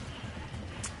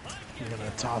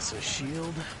toss a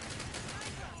shield.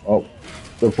 Oh,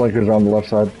 the flankers are on the left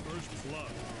side.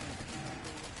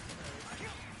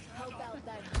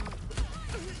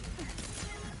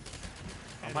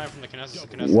 I'm hiding from the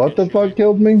Kinesso. What the fuck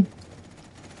killed me?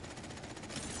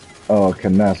 Oh,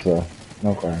 Kinessa.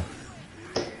 Okay.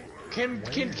 Can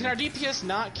our DPS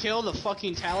not kill the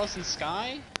fucking Talus and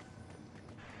Sky?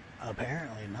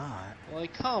 Apparently not.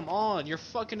 Like, come on, you're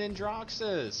fucking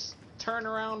Androxus. Turn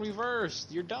around, reverse.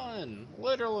 You're done.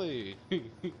 Literally.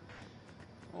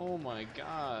 Oh my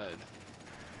god.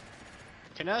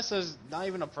 Kinessa's not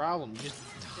even a problem. You just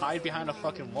hide behind a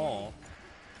fucking wall.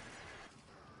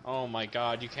 Oh my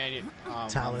god, you can't even...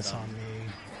 Talus on me.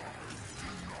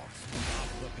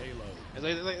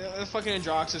 The fucking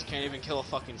Androxus can't even kill a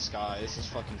fucking Sky. This is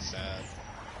fucking sad.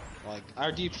 Like,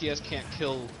 our DPS can't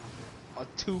kill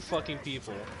two fucking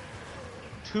people.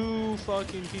 Two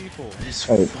fucking people. This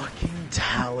Hey. fucking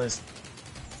Talus.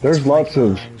 There's lots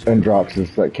of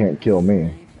Androxus that can't kill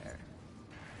me.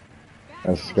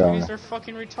 That's Sky. These are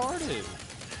fucking retarded.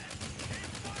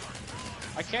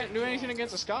 I can't do anything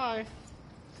against a Sky.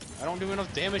 I don't do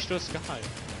enough damage to a Sky.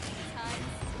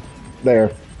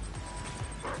 There.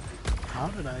 How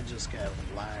did I just get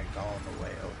lagged all the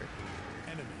way over here?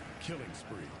 Enemy killing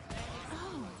spree.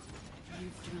 Oh,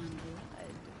 you've drawn blood.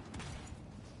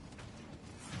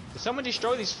 Did someone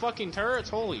destroy these fucking turrets?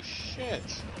 Holy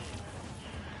shit.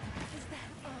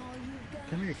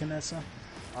 Come here, Kinessa.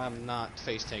 I'm not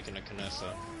face taking a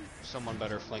Kinessa. Someone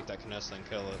better flank that Kinessa and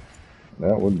kill it.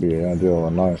 That would be ideal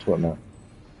and nice, wouldn't it?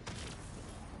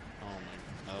 Oh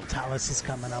my... Oh. Talus is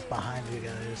coming up behind you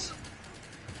guys.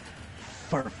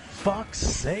 For fuck's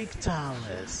sake,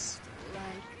 Talus.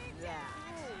 Like that.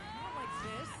 Not like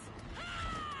this.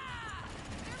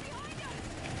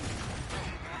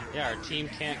 Yeah, our team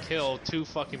can't kill two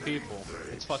fucking people.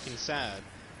 It's fucking sad.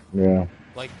 Yeah.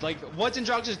 Like, what's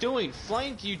Androxus doing?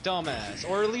 Flank, you dumbass!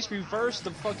 Or at least reverse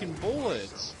the fucking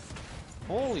bullets!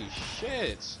 Holy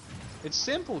shit! It's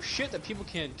simple shit that people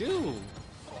can't do!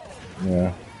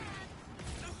 Yeah.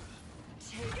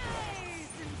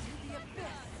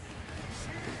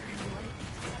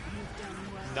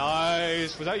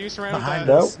 Nice! Was that you surrounded Behind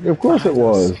that? us. Of course it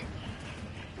was.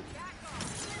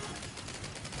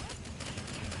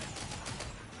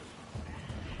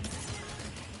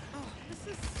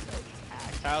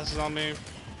 Talus is on me.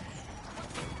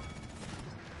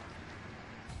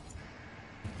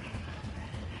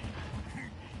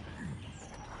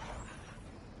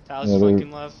 Talos Yeah,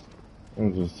 flanking left.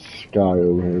 there's this guy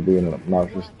over here being an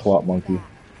obnoxious twat monkey.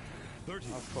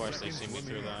 Of course, they see me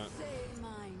through that. Say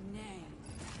my name.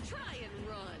 Try and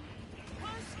run.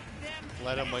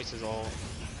 Let him waste his ult.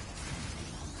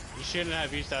 You shouldn't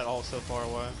have used that ult so far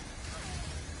away.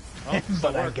 Oh,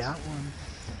 But I worked. got one.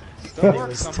 Still It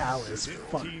works. was Talus.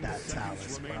 Fuck that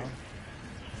Talus, bro.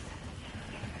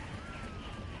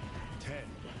 10,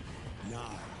 9,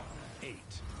 8,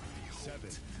 7.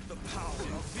 The power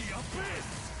of the abyss.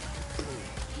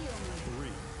 3,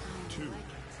 2,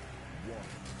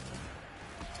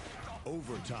 1.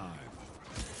 Overtime.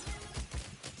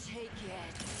 Take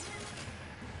it.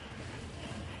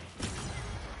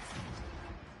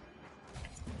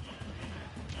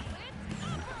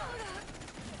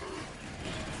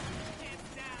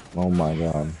 Oh my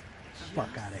god.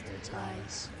 Fuck out of here,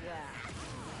 Talus.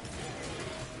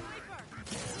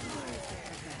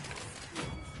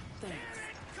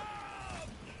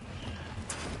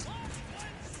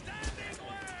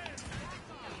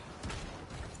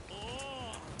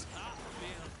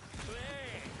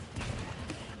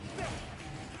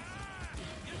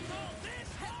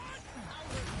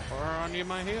 Or I need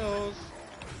my heals.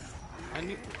 I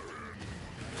need.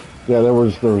 Yeah, there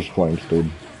was flames, dude.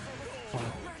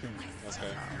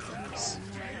 Okay.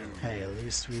 Hey, at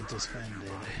least we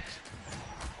defended.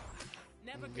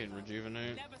 I'm getting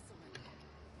rejuvenate.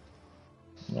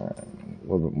 Alright, a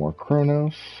little bit more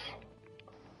Chronos.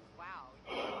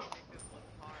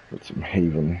 Get some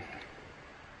Haven.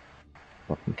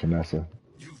 Fucking Canessa.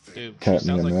 Dude, she Tap me sounds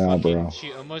in like the fucking. eyebrow.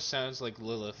 She almost sounds like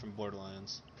Lilith from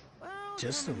Borderlands.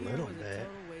 Just a little bit.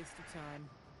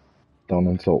 Don't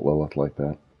insult Lilith like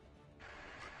that.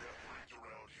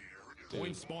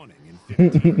 Point spawning in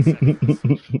 15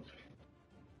 seconds.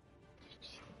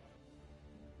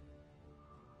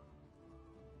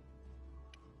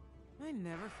 I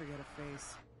never forget a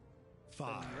face.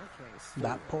 5,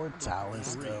 That poor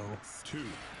Talus, 3, though. 2.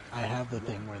 I have the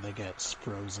thing where they get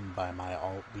frozen by my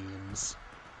alt beams.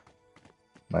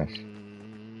 Nice.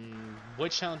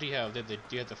 Which talent do you have? Do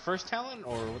you have the first talent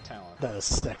or what talent? The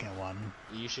second one.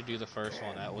 You should do the first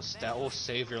one. That will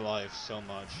save your life so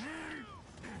much.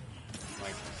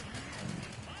 Like,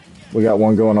 We got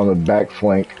one going on the back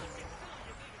flank.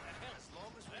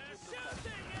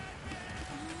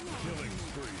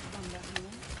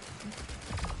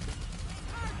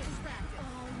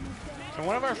 can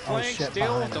one of our flanks shit,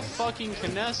 deal with behind the us. fucking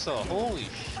Canessa? Holy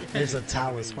shit! There's a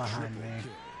Talus behind me.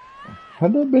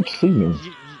 How'd that bitch see me?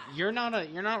 You're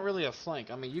not really a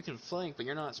flank. I mean, you can flank, but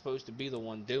you're not supposed to be the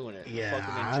one doing it. Yeah,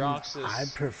 Fucking Androxus. I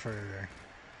prefer...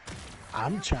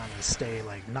 I'm trying to stay,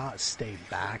 like, not stay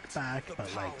back,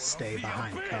 but, like, stay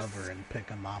behind cover and pick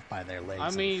them off by their legs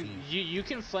I mean, and feet. you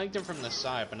can flank them from the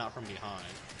side, but not from behind.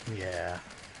 Yeah.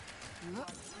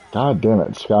 God damn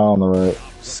it, Sky on the right.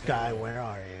 Sky, where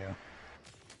are you?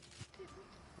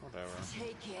 Whatever.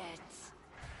 Take it.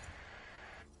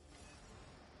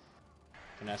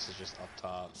 Vanessa's just up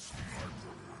top.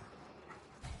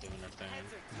 Doing her thing.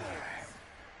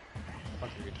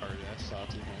 Fucking retarded ass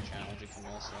thoughts you're gonna challenge a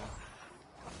Canessa.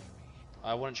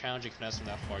 I wouldn't challenge a Canessa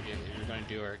that far. If you're gonna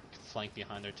do her flank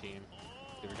behind their team,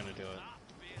 if you're gonna do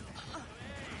it.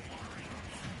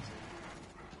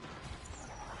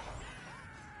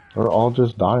 They're all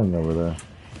just dying over there.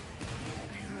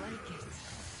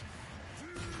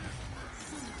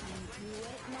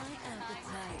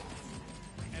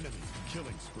 Enemy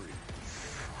killing spree.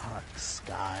 Fuck,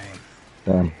 Sky.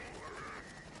 Damn.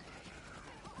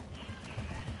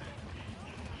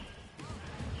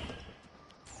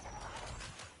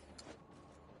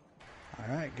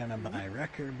 Alright, gonna buy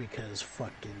Wrecker because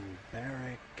fucking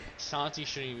Barrack. Santi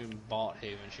shouldn't even bought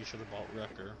Haven. She should have bought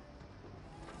Wrecker.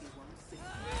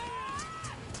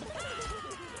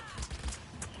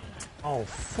 Oh,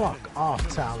 fuck off,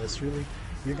 Talus, really?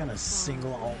 You're gonna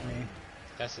single ult me?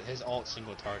 That's his alt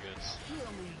single targets.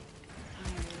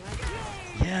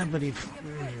 Yeah, but he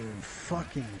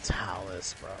fucking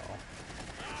Talus, bro.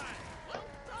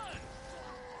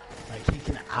 Like, he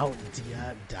can out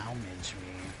damage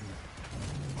me.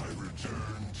 I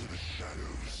return to the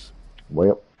shadows.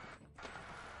 Well.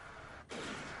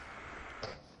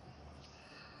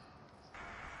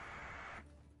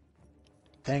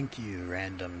 Thank you,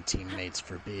 random teammates,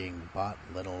 for being bot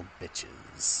little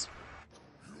bitches.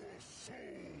 Your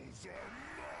souls are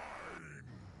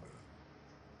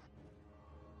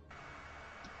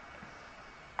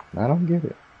mine. I don't get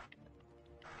it.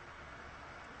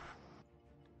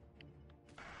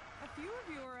 A few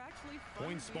of you are actually fun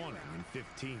Point to be spawning around. in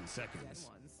 15 Dead seconds.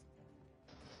 ones.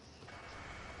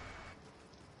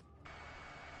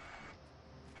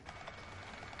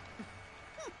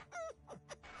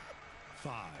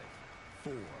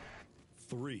 4,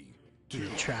 3, You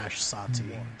trash Sati,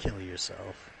 kill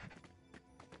yourself.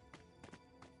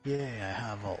 Yay, I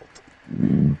have ult.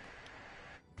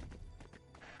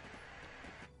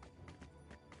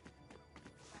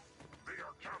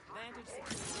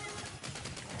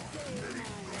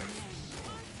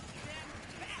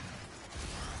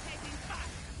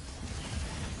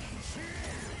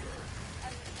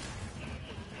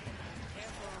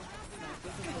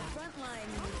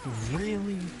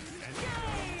 Really?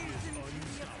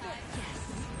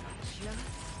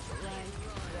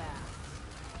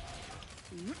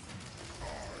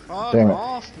 Fuck Damn it.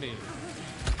 off me.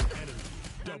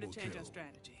 Time to change our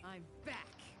strategy. I'm back.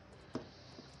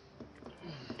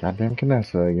 Goddamn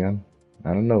Kinessa again.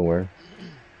 Out of nowhere.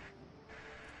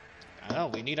 I know,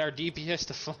 we need our DPS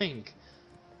to flank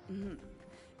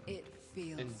It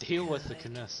feels and deal with the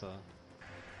good. Kinessa.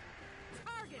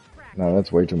 No,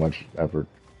 that's way too much effort.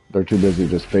 They're too busy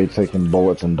just fate taking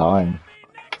bullets and dying.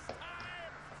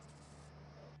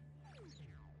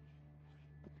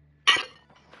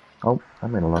 Oh, that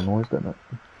made a lot of noise, didn't it?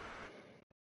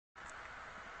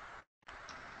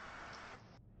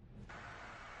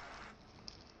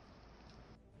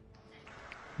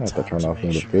 I have to turn off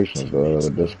notifications to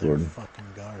the Discord. Fucking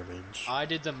garbage. I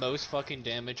did the most fucking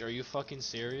damage. Are you fucking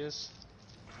serious?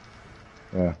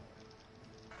 Yeah.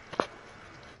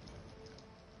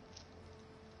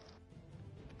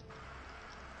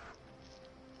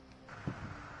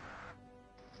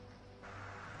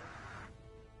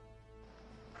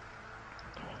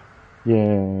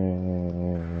 Yeah.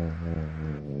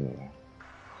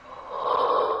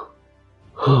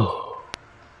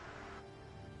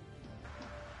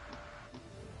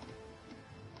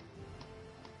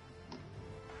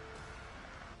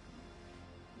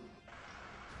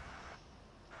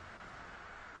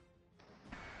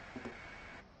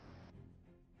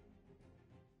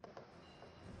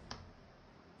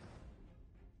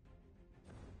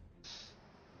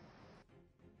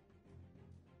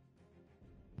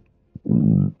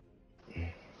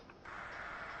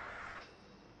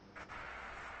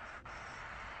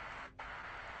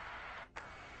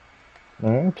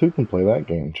 Two can play that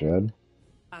game, Chad.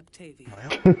 Octavia.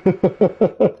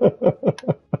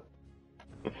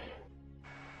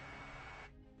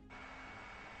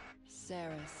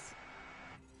 Saris.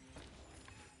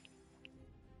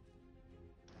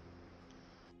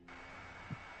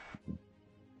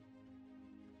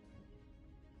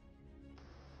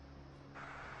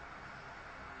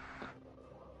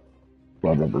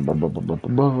 Blah, blah, blah, blah, blah, blah, blah,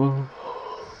 blah.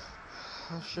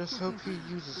 I just hope he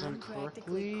uses them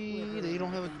correctly. They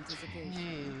don't have a tank.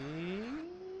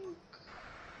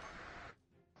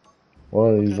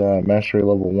 Well, he's mastery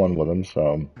level 1 with him,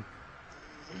 so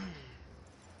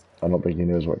I don't think he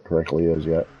knows what correctly is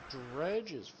yet.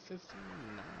 Dredge is 59.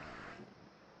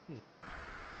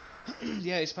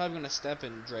 Yeah, he's probably gonna step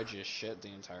in Dredge's shit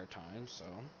the entire time, so.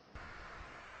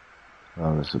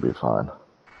 Oh, this will be fine.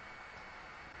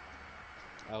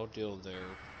 I'll deal their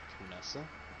Kinessa.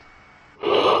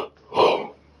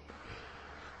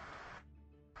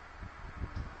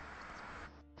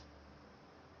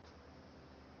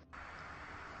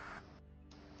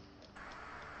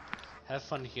 Have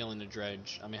fun healing the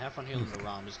Dredge. I mean, have fun healing the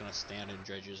Rom. He's gonna stand in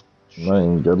Dredge's shit. I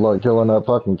mean, good luck killing that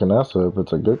fucking Kinessa if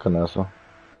it's a good Kinessa.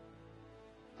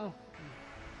 Oh,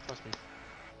 trust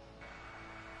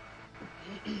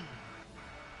me.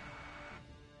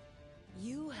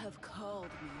 You have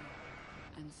called me,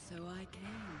 and so I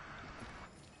came.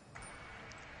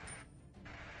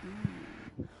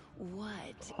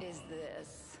 What is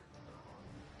this?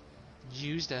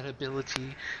 Use that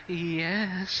ability.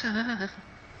 Yes.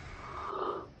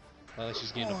 Like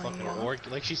she's getting a fucking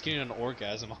like she's getting an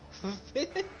orgasm off of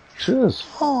it. Cheers.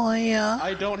 Oh yeah.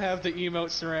 I don't have the emote,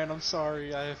 Saran. I'm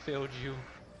sorry. I have failed you.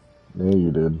 Yeah,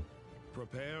 you did.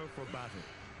 Prepare for battle.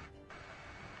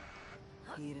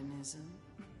 Hedonism.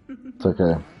 It's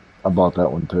okay. I bought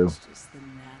that one too. It's just the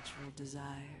natural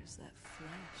desires that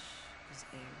flesh is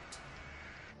heir to.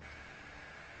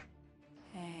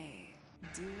 Hey,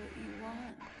 do what you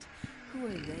want. Who are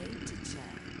they to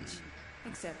change?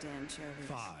 Except anchovies.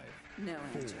 5, No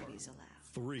 4, anchovies allowed.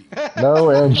 3. No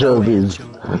anchovies.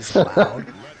 Allowed.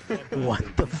 What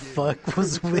the fuck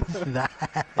was with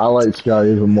that? I like Sky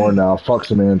even more now. Fuck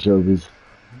some anchovies.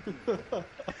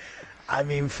 I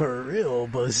mean, for real,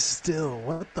 but still,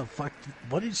 what the fuck?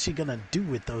 What is she gonna do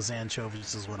with those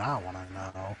anchovies is what I wanna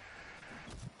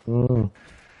know.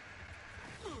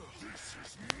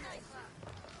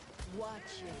 Watch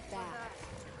your back.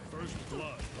 First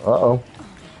blood. Uh-oh.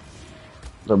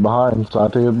 They're behind.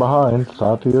 Sati is behind.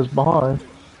 Sati is behind.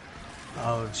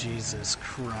 Oh, Jesus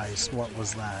Christ, what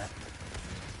was that?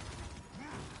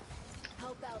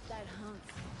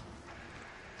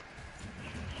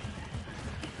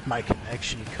 My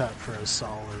connection cut for a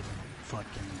solid fucking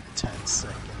 10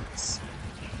 seconds.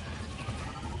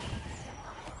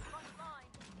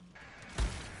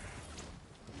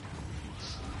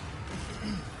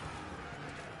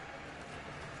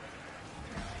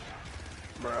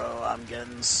 Bro, I'm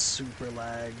getting super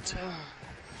lagged.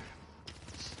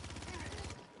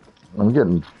 I'm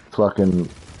getting fucking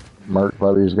marked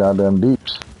by these goddamn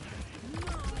deeps.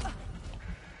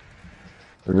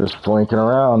 They're just flanking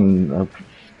around, and,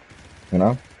 you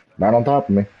know, not on top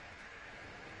of me.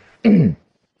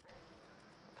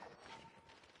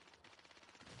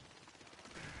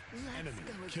 Enemy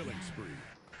killing spree.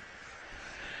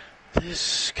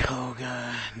 This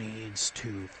Koga needs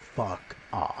to fuck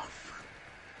off.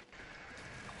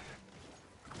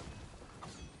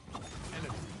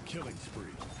 Enemy killing spree.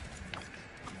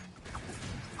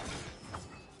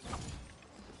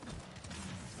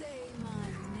 Say my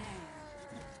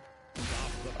name.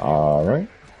 All right.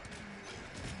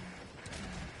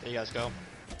 There you guys go.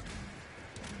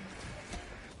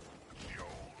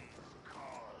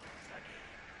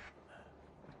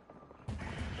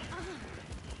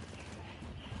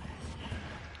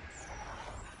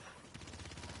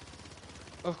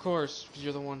 Of course,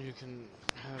 you're the one who can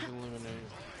have eliminate.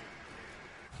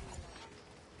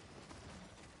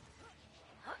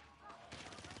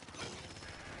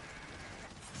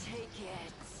 Take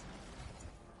it.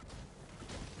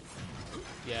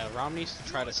 Yeah, Rom needs to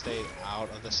try to stay out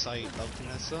of the sight of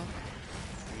Kinessa.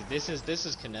 This is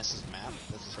Kinessa's map.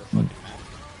 This is her fucking map.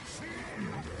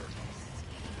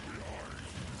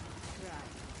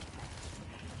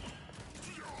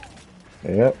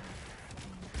 Yep.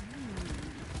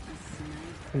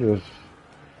 Just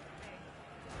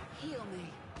Heal me.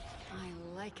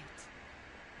 I like it.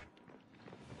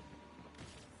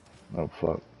 oh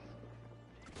fuck.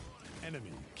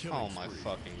 Enemy killing Oh my spree.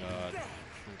 fucking god.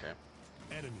 Okay.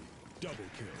 Enemy double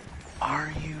kill.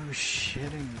 Are you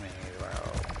shitting me, bro?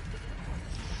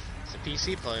 It's a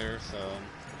PC player, so.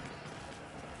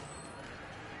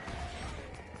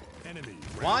 Enemy.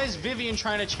 Why is Vivian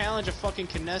trying to challenge a fucking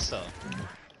Kinessa?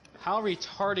 How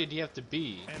retarded do you have to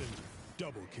be Enemy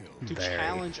double kill. to Very.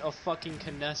 challenge a fucking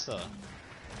Kinessa?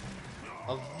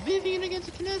 A Vivian against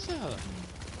a Kinessa?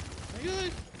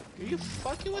 Are you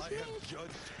fucking with me?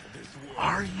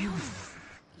 Are you?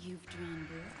 You've drawn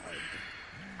blood.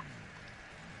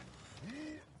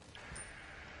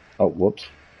 Oh, whoops.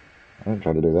 I didn't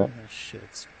try to do that. This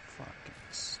shit's fucking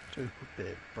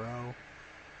stupid, bro.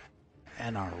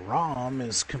 And our ROM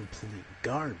is complete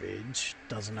garbage.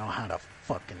 Doesn't know how to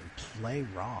fucking play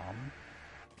ROM.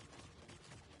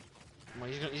 Well,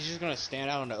 he's just gonna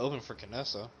stand out in the open for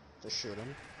Kinessa to shoot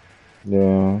him.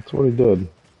 Yeah, that's what he did.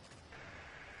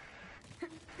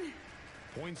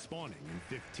 Point spawning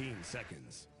in 15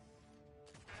 seconds.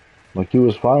 Like, he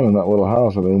was fine in that little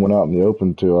house, and then went out in the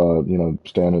open to, you know,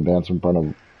 stand and dance in front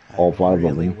of all five I of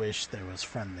really them. wish there was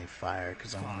friendly fire,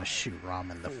 because I want to shoot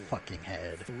ROM in the fucking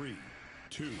head. 3,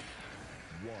 2, 1.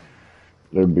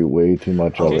 There'd be way too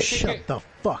much of Oh, it. shut the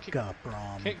fuck up,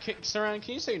 ROM. Saran,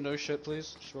 can you say no shit,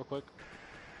 please? Just real quick.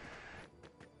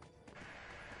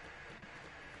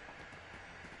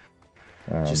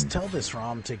 Just tell this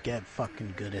ROM to get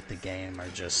fucking good at the game or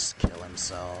just kill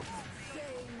himself. Say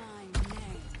my name.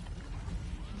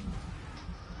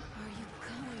 Are you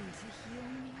going to heal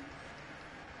me?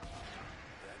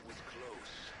 That was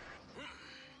close.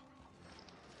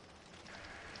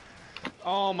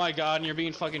 Oh my god, and you're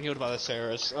being fucking healed by the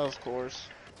Saris, of course.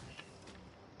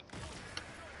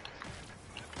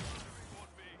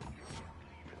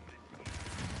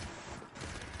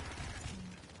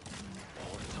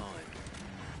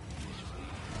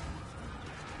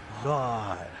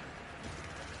 God.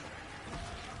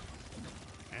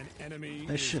 An enemy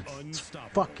This is shit's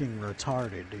unstoppable. fucking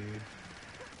retarded, dude.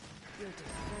 Your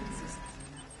defense is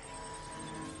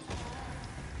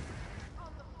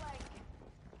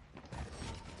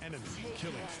Enemy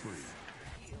killing spree.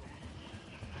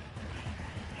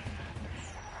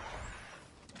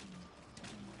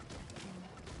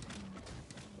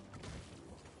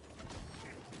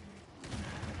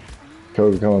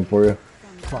 Koga coming for you.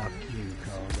 Fuck you,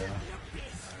 Koga.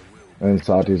 And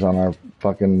Sati's on our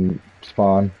fucking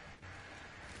spawn.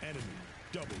 Enemy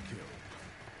double kill.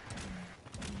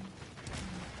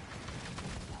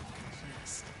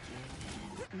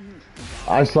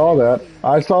 I saw that.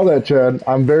 I saw that, Chad.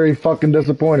 I'm very fucking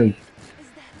disappointed. Is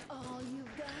that all you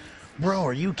got? Bro,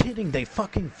 are you kidding? They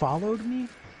fucking followed me?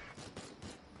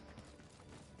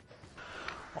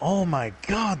 Oh my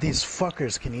god, these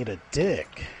fuckers can eat a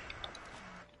dick.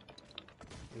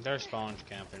 They're spawn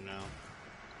camping now.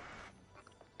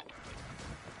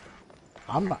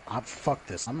 I'm not. Fuck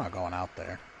this. I'm not going out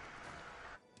there.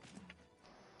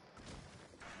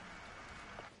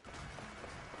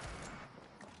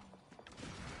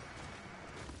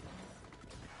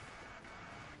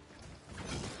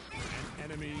 An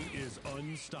enemy is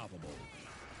unstoppable.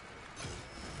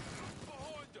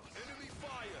 Enemy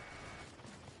fire.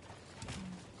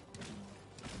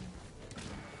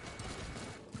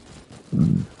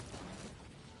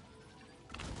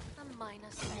 A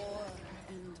minus More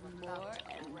and more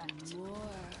and more.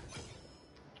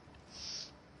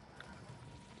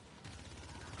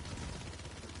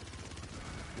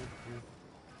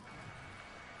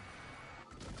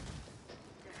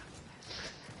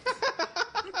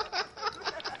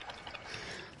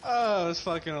 Oh, that's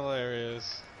fucking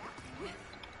hilarious.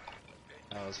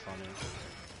 That was funny.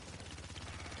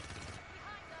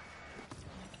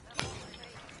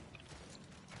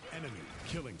 Enemy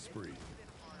killing spree.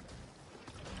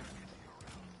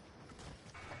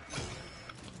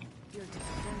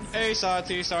 Hey,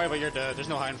 Sati, sorry, but you're dead. There's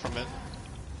no hiding from it.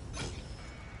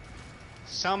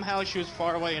 Somehow she was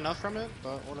far away enough from it,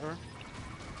 but whatever.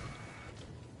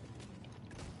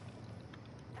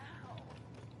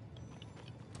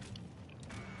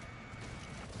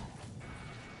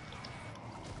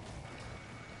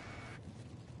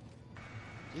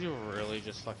 Did you really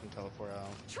just fucking teleport out?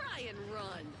 Try and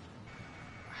run.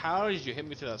 How did you hit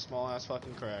me through that small ass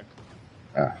fucking crack?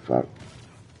 Ah, fuck.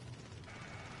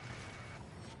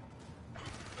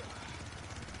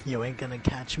 You ain't gonna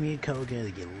catch me, Koga,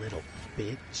 you little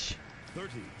bitch.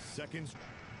 30 seconds.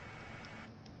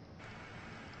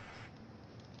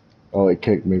 Oh, it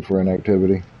kicked me for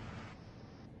inactivity.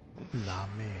 Not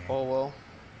me. Oh well.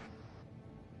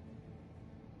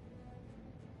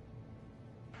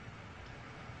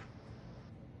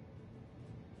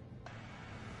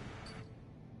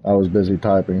 I was busy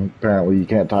typing. Apparently you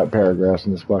can't type paragraphs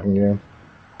in this fucking game.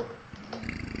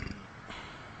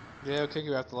 Yeah, it'll kick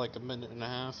you after like a minute and a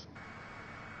half.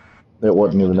 It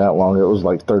wasn't even that long. It was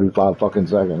like 35 fucking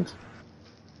seconds.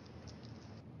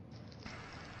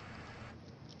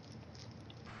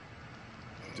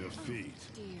 Defeat.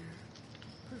 Dear.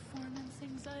 Performance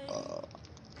anxiety.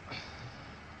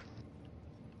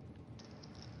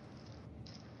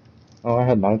 Oh, I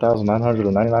had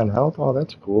 9,999 health? Oh,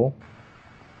 that's cool.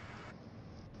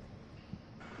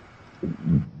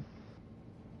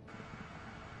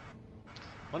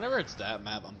 Whenever it's that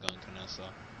map, I'm going Canessa.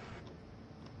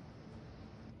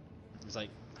 It's like,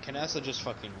 Canessa just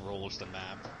fucking rules the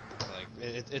map. Like,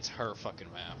 it's her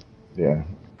fucking map. Yeah.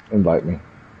 Invite me.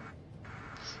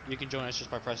 You can join us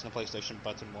just by pressing the PlayStation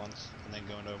button once, and then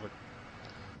going over.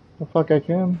 The fuck I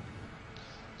can?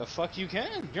 The fuck you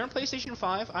can! You're on PlayStation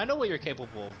 5, I know what you're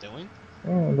capable of doing.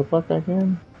 Yeah, the fuck I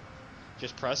can?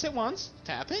 Just press it once,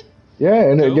 tap it. Yeah,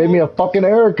 and it gave me a fucking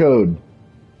error code.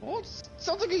 Well, it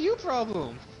sounds like a you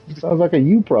problem. It sounds like a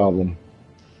you problem.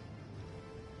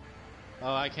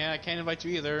 Oh, I can't invite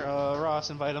you either. Ross,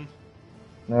 invite him.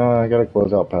 No, I gotta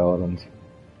close out Paladins.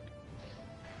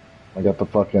 I got the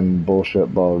fucking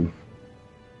bullshit bug.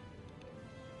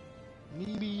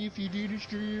 Maybe if you did a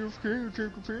stream of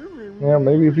Yeah,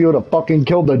 maybe if you would have fucking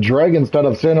killed the Dreg instead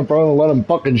of sitting in front and let him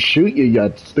fucking shoot you,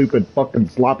 you stupid fucking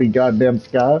sloppy goddamn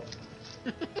Sky.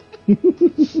 You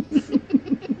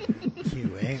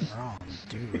ain't wrong.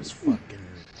 Dude was fucking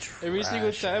Every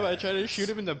single time I try to shoot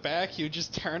him in the back, he would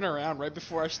just turn around right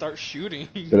before I start shooting.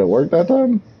 Did it work that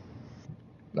time?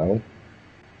 No.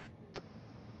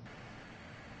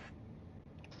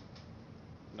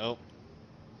 Nope.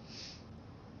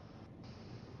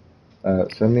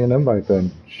 Send me an invite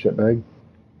then, shitbag.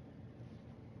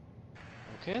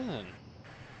 Okay then.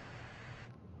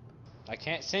 I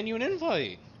can't send you an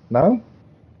invite. No?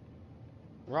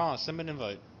 Ross, send me an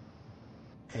invite.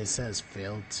 It says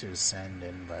failed to send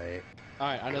invite.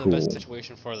 Alright, I know Cool. the best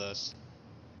situation for this.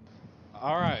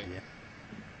 Alright. Yeah.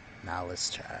 Now let's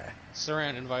try.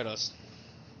 Saran, invite us.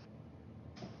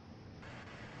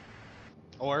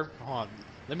 Or, hold on.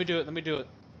 Let me do it.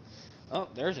 Oh,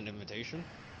 there's an invitation.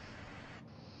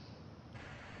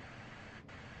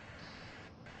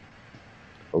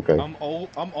 Okay. I'm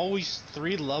always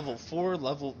 4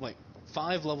 level, like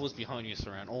 5 levels behind you,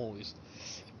 Saran, always.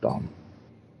 Dumb.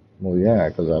 Well, yeah,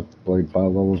 because I played 5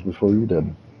 levels before you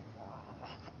did.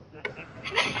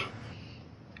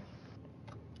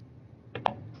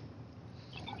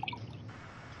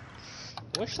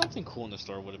 I wish something cool in the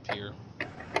store would appear.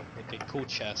 Like a cool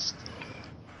chest.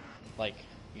 Like,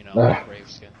 you know, like Brave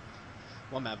skin.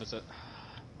 What map is it?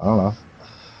 I don't know.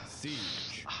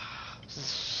 Siege.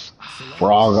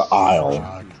 Frog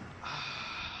Isle.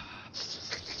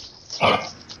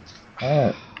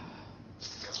 Alright.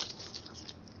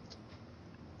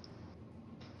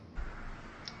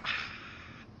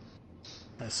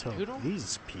 Let's hope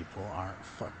these people aren't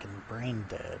fucking brain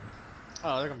dead.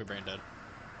 Oh, they're gonna be brain dead.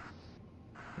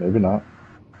 Maybe not.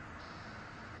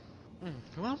 Who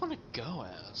do I want to go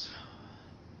as?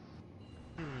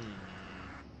 I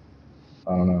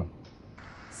don't know.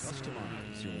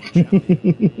 Customize your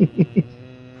champion.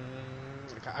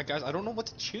 Guys, I don't know what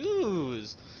to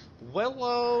choose.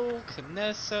 Willow,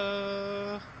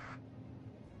 Kinessa.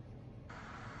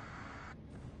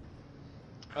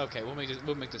 Okay, we'll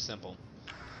make this simple.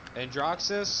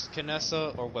 Androxus,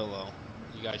 Kinessa, or Willow.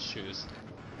 You guys choose.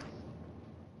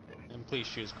 And please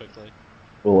choose quickly.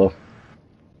 Willow.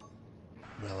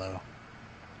 Willow.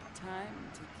 Time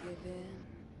to give in.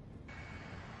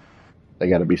 They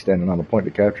gotta be standing on the point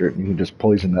to capture it, and you can just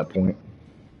poison that point.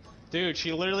 Dude,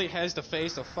 she literally has the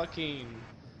face of fucking...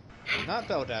 Not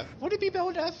Beldaphine. Would it be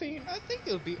Beldaphine? I think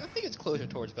it's closer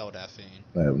towards Beldaphine.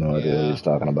 I have no idea what he's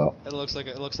talking about. It looks like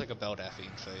a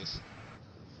Beldaphine face.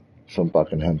 Some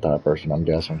fucking hentai person, I'm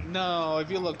guessing. No,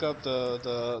 if you look up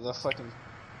the fucking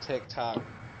TikTok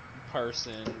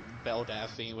person,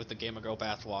 Beldaphine with the Gamer Girl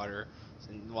bathwater,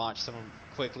 and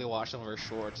quickly watch some of her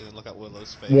shorts and look at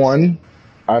Willow's face. 1,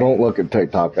 I don't look at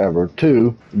TikTok ever.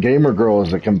 2, Gamer Girl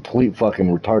is a complete fucking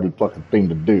retarded fucking thing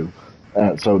to do.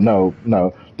 So no,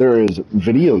 there is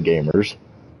video gamers,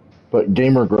 but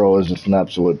Gamer Girl is just an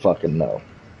absolute fucking no.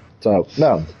 So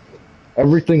no,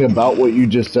 everything about what you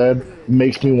just said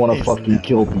makes me want to fucking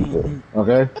kill people.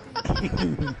 Okay,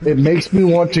 it makes me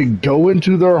want to go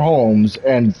into their homes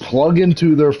and plug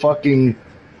into their fucking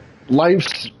life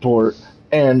support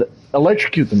and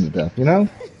electrocute them to death. You know.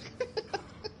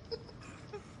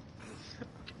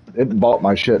 It bought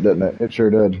my shit, didn't it? It sure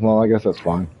did. Well, I guess that's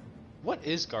fine. What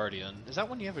is Guardian? Is that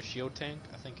when you have a shield tank?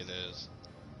 I think it is.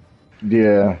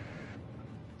 Yeah.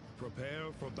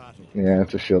 Prepare for battle. Yeah,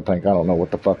 it's a shield tank. I don't know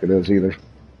what the fuck it is either.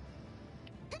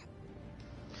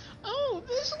 Oh,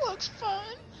 this looks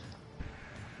fun.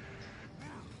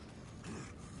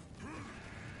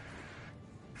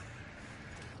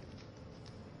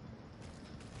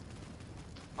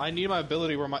 I need my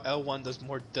ability where my L1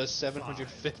 does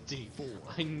 750.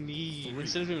 I need,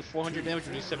 instead of doing 400 damage,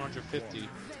 we do 750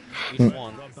 each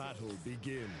one.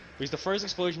 Because the first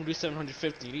explosion will do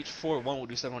 750, and each one will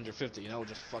do 750, and that will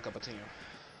just fuck up a team.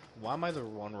 Why am I the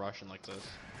one Russian like this?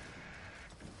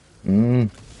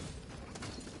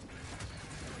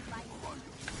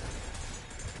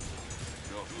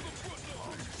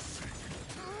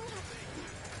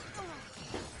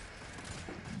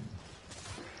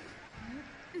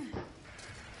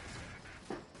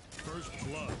 First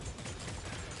blood.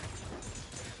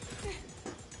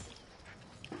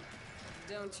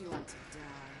 Don't you want to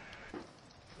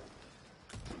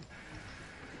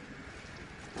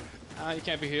die? You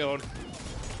can't be healed.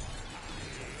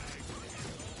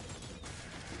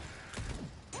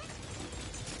 Yes.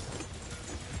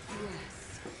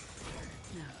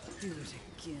 Now do it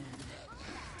again.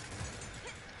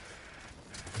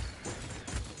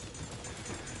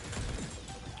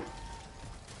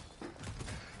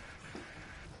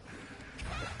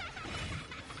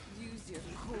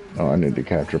 Oh, I need to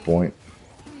capture point.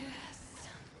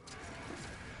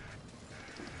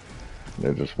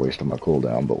 They're just wasting my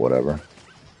cooldown, but whatever.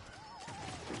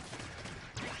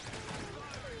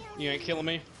 You ain't killing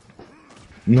me?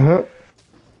 No.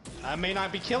 I may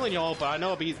not be killing y'all, but I know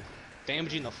I'll be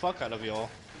damaging the fuck out of y'all.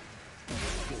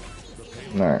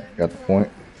 Alright, got the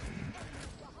point.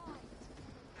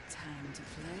 Time to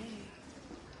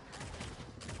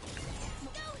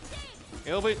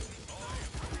play.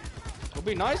 It'll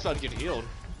be nice if I get healed.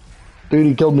 Dude,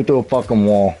 he killed me through a fucking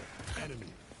wall.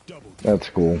 That's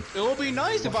cool. It would be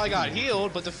nice if I got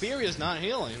healed, but the Fury is not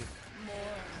healing.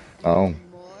 Oh.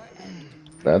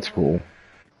 That's cool.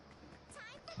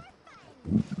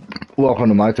 Welcome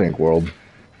to my tank world.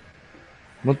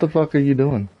 What the fuck are you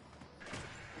doing?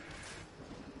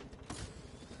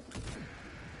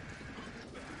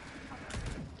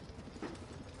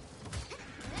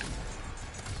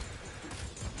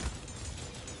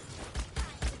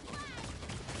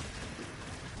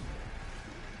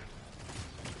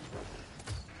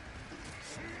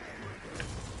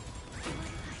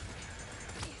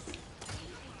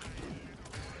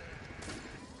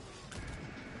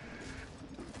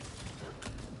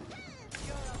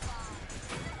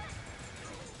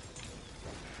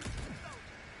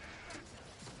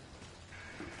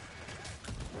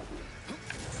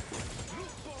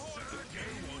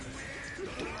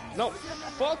 No,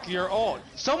 fuck your ult.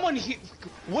 Someone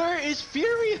where is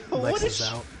Furia? What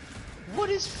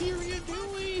is Furia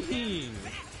doing?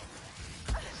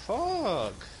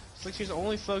 Fuck. It's like she's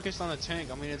only focused on the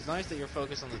tank. I mean, it's nice that you're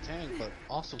focused on the tank, but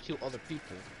also kill other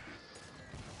people.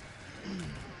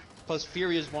 Plus,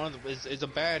 Fury is is a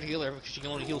bad healer because she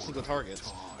can only heal single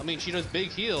targets. I mean, she does big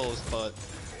heals, but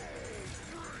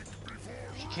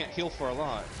she can't heal for a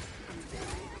lot.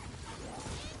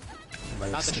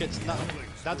 Not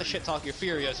the shit talk you're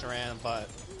furious around, but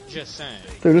just saying.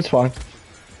 Dude, it's fine.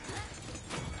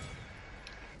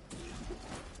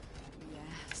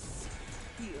 Yes.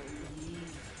 Heal me.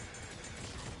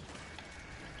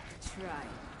 Try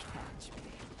and catch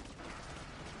me.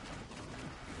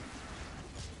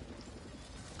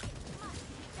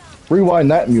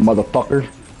 Rewind that, you motherfucker.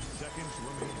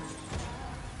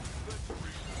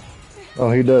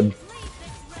 Oh, he did.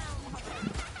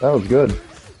 That was good.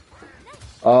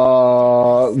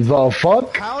 The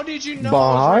fuck? How did you know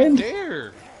Behind? I was right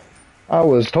there? I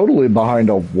was totally behind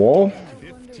a wall.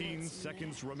 15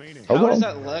 seconds remaining. How does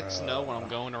that Lex know when I'm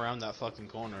going around that fucking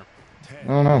corner? I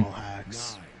don't know. Wall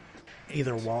hacks.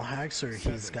 Either wall hacks or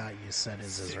he's got you set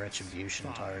as his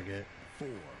retribution target.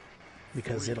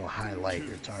 Because it'll highlight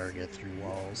your target through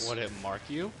walls. Would it mark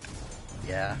you?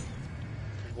 Yeah.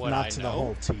 Would Not I to know? the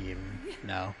whole team.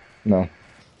 No. No.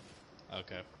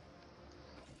 Okay.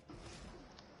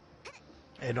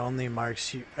 It only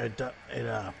marks you.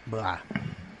 Blah.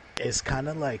 It's kind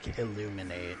of like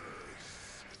illuminate.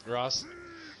 Ross,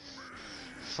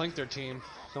 flank their team.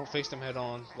 Don't face them head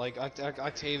on. Like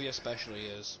Octavia especially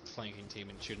is flanking team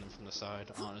and shooting them from the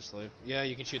side. Honestly, yeah,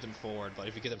 you can shoot them forward, but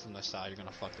if you get them from the side, you're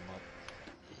gonna fuck them up.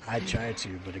 I try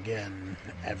to, but again,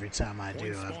 every time I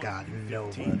do, I've got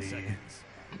nobody.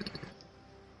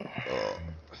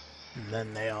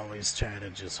 Then they always try to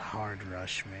just hard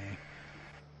rush me.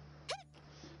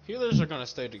 Healers are gonna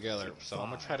stay together, so I'm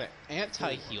gonna try to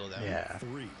anti-heal them. Yeah.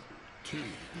 3, 2,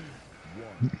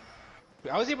 1.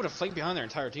 I was able to flank behind their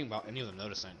entire team without any of them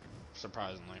noticing,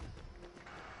 surprisingly.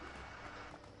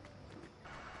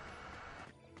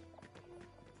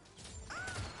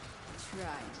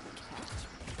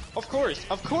 Of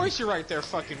course you're right there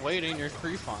fucking waiting, you're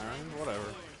pre-firing, whatever.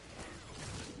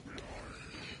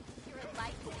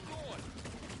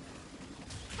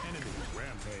 Enemy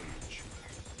rampage.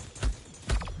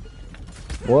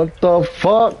 What the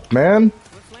fuck, man?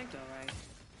 We're flanked alright.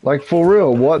 Like, for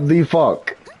real, what the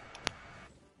fuck?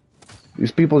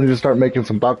 These people need to start making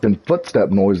some fucking footstep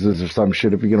noises or some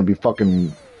shit if you're gonna be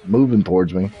fucking moving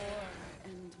towards me.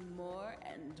 More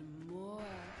and more.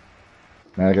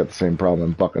 Man, I got the same problem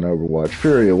in fucking Overwatch.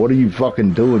 Furia, what are you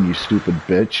fucking doing, you stupid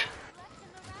bitch?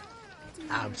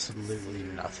 Absolutely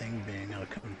nothing, being a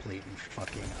complete and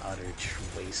fucking utter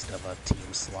waste of a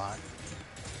team slot.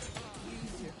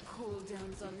 Use your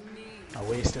cooldowns on me. A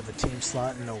waste of a team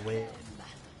slot and a waste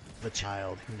of a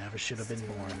child who never should have been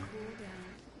born.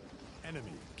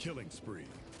 Enemy killing spree.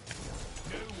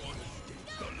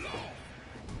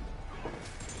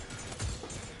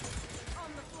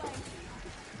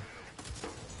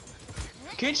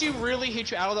 Can't you really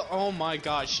hit you out of the? Oh my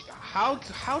gosh!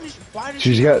 Why did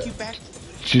She's she got- knock you back?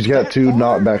 She's got That two far?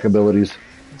 knockback abilities.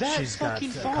 That She's got fucking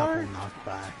a far? couple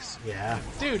knockbacks. Yeah.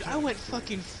 Dude, I went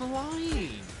fucking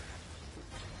flying.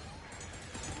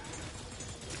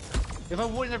 If I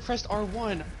wouldn't have pressed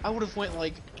R1, I would have went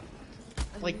like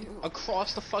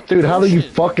across the fucking Dude, how do you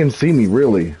ocean. fucking see me,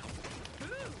 really?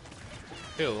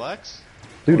 Who, Lex?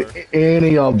 Dude,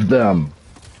 any of them.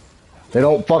 They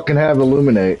don't fucking have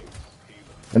Illuminate.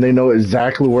 And they know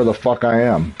exactly where the fuck I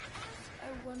am.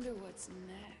 I wonder what's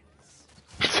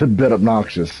next. It's a bit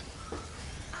obnoxious.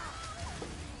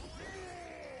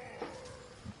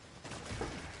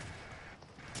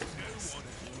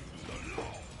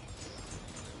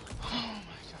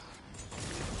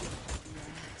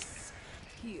 Yes.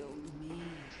 Heal me.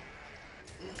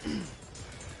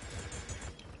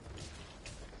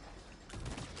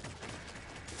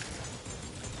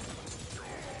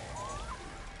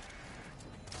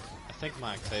 I think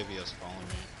my Octavia's following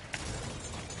me.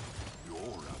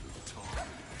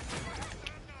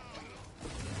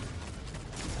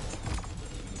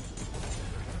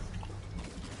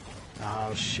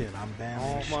 Oh shit, I'm Oh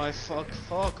banished. my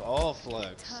fuck off,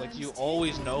 Lex. Like you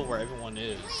always know where everyone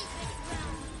is.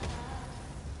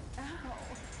 Ow.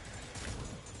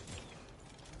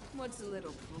 What's a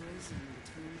little poison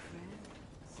between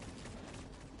friends?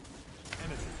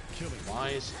 Enemy killing. Why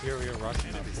is Furia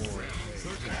rushing up forward?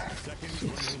 30 seconds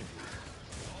remaining.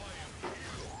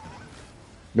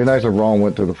 Be nice if Ron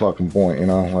went to the fucking point, you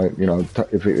know, like, you know,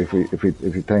 if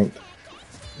he tanked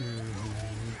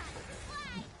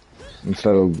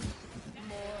instead of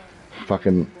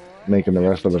fucking making the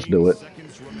rest of us do it.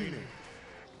 Seconds remaining.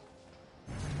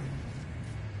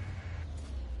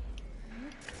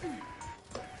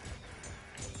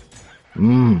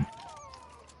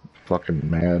 Fucking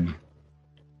mad.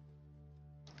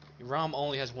 Rom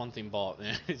only has one thing bought,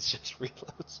 and it's just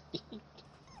reload speed.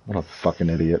 What a fucking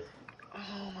idiot.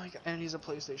 Oh my god, and he's a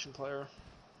PlayStation player.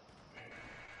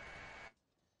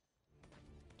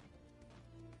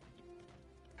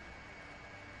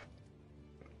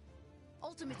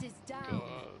 Ultimate is down.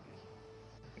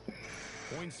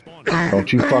 Point spawn.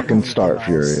 Don't you fucking start, We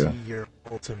can all Furia. see your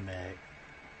ultimate.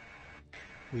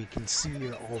 We can see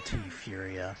your ulti,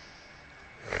 Furia.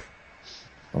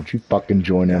 Don't you fucking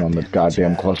join in on this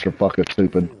goddamn clusterfuck of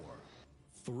stupid. 4,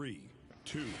 3,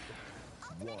 2,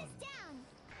 1.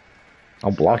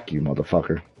 I'll block you,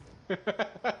 motherfucker. You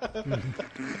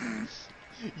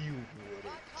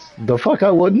wouldn't. The fuck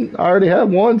I wouldn't? I already have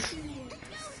once.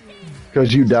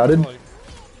 Because you doubted?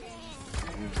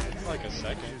 It's like a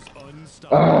second.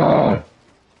 Ah!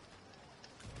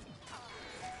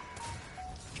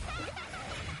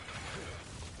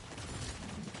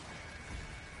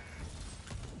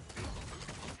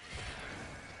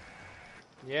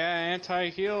 Yeah,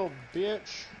 anti-heal,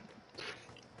 bitch.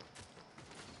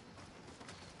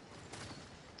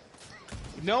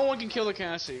 No one can kill the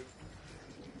Cassie.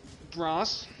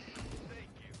 Ross.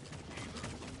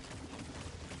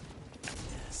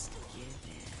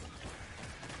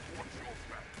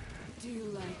 Do you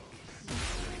like?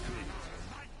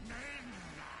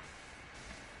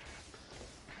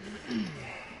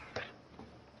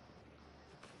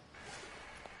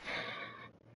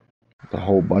 A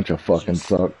whole bunch of fucking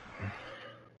suck.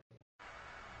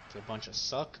 It's a bunch of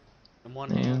suck in one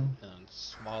hand and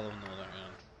swallow in the other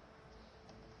hand.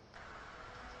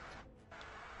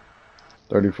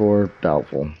 34,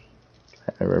 doubtful.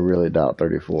 I really doubt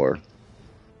 34.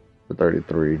 Or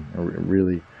 33. I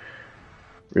really,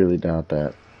 really doubt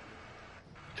that.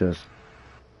 Just,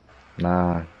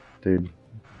 nah, dude.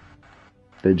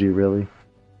 Did you really?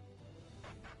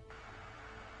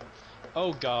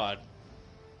 Oh god.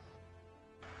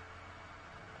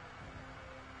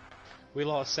 We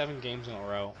lost 7 games in a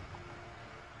row.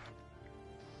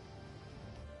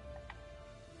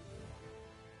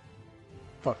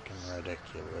 Fucking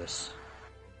ridiculous.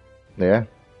 Yeah.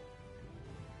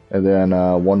 And then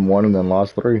 1-1 and then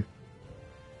lost 3.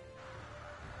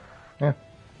 Yeah.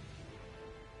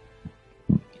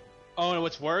 Oh, and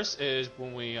what's worse is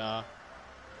when we,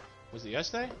 was it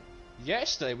yesterday?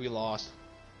 Yesterday we lost.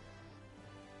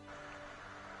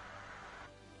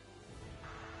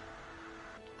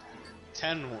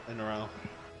 Ten in a row.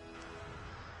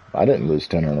 I didn't lose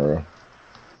 10 in a row.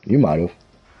 You might have.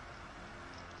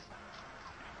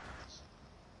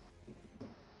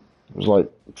 It was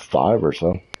like 5 or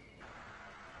so.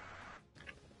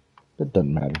 It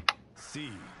doesn't matter.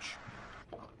 Siege.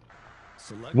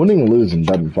 Select Winning and losing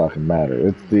doesn't fucking matter.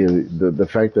 It's the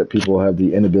fact that people have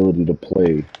the inability to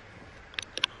play.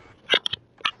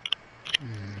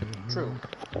 True.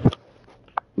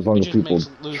 As long It as just people makes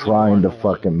losing trying to more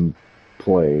annoying. fucking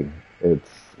play, it's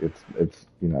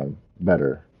you know,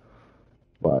 better.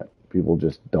 But people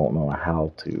just don't know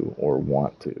how to or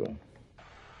want to.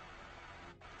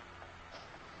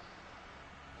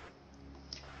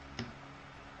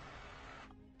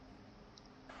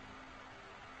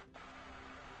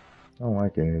 I don't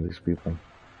like any of these people.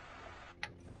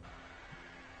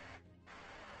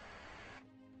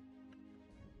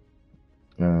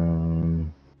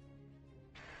 Um,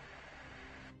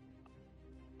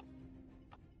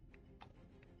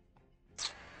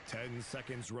 10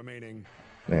 seconds remaining.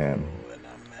 man.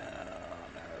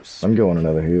 I'm going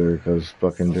another healer because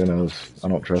fucking Genos. I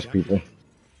don't trust people.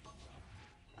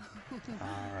 I'm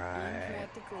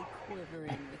practically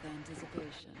quivering with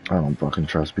anticipation. I don't fucking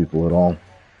trust people at all.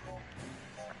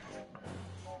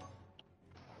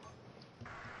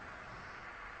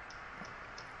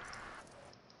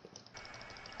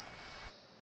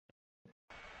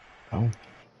 Oh.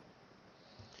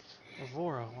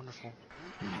 Aurora, wonderful.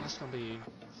 That's gonna be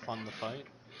fun to fight.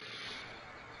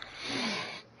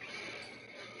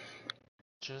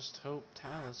 Just hope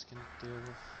Talus can deal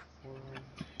with Aurora.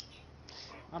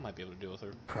 I might be able to deal with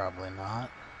her. Probably not.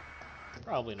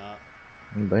 Probably not.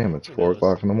 Damn, it's Who 4 knows?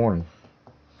 o'clock in the morning.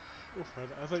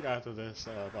 I think after this,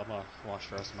 I'm gonna watch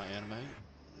the rest of my anime.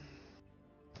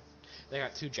 They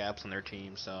got 2 Japs on their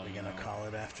team, so We're gonna call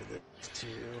it after the 2.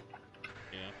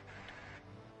 Yeah.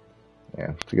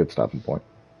 Yeah, it's a good stopping point.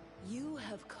 You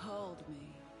have called me,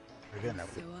 We're gonna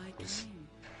so I came.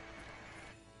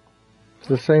 It's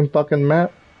the same fucking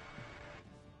map.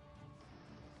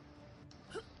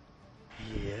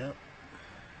 Yep.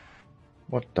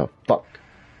 What the fuck?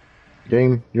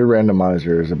 Game, your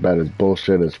randomizer is about as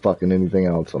bullshit as fucking anything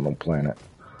else on the planet.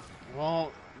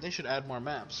 Well, they should add more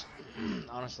maps.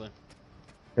 Honestly.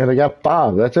 Yeah, they got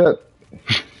 5, that's it.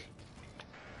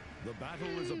 The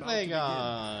battle is about They to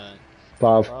got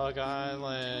 5. Frog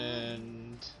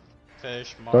Island,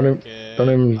 Fish Don't Market,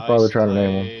 even bother Ice trying to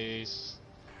name them. Place.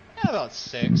 Yeah, about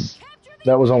 6.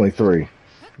 That was only 3.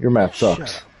 Your math Shut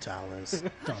sucks. up, Dallas.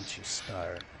 Don't you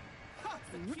start.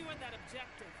 Secure that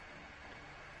objective.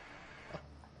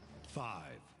 5,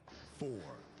 4,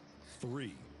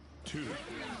 3, 2, 1.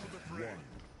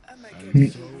 And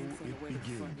And so it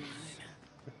begins.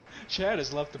 Chad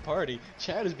has left the party.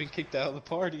 Chad has been kicked out of the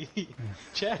party.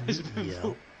 Chad has been.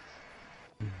 Yep.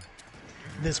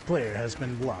 This player has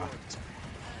been blocked.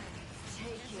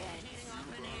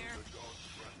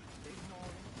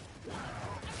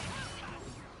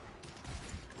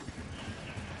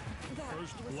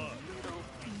 First blood.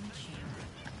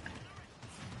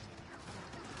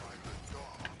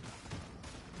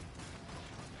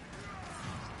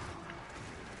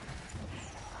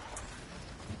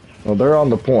 Well, they're on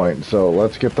the point, so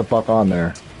let's get the fuck on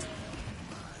there.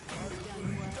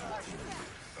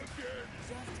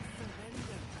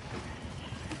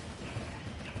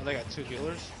 Oh, they got 2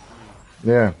 healers.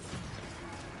 Yeah.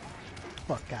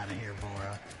 Fuck out of here,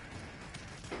 Vora.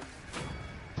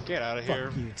 Get out of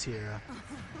here. Fuck you, Tira.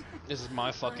 This is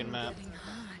my fucking map.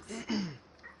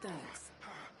 Thanks.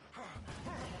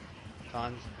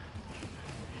 Con.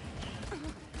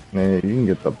 Man, you can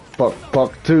get the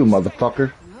fuck too,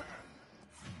 motherfucker.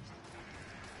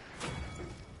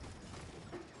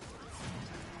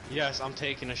 Yes, I'm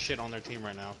taking a shit on their team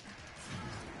right now.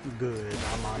 Good,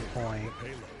 I'm on point.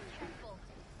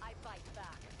 I fight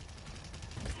back.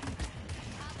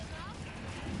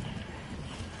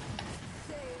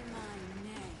 Say my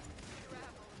name.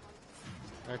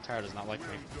 Their tower does not like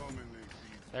me.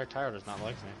 Their tower does not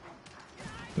like me.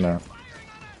 No.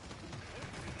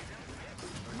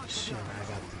 Shit, I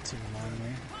got the team on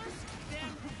me.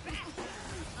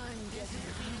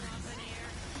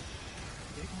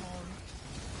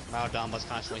 Maladama's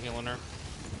constantly healing her.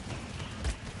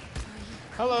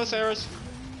 Hello, Saris.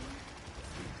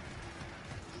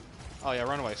 Oh yeah,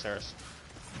 run away, Saris.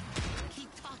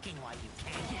 Keep talking while you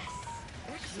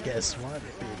can. Guess what,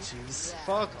 bitches?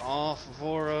 Fuck off,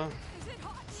 Vora.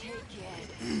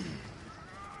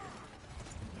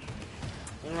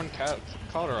 I'm gonna run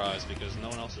cauterize because no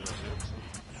one else is doing it.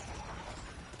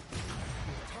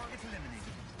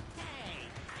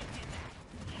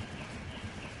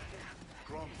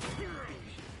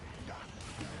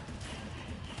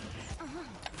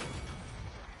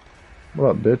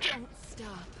 What up, bitch?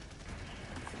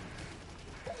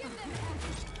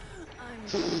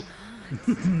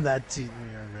 That team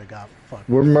member got fucked.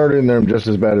 We're murdering them just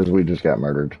as bad as we just got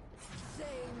murdered.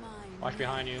 Watch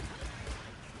behind you.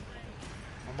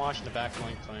 I'm watching the back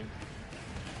flank thing.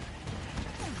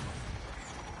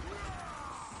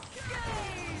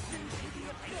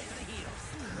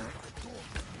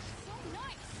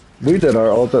 We did our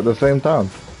ult at the same time.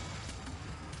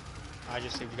 I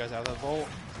just saved you guys out of that vault.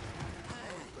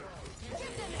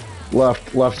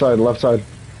 Left side.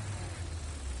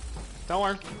 Don't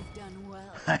worry.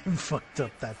 I fucked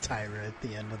up that Tyra at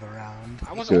the end of the round.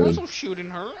 I was Good. also shooting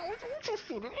her. I was also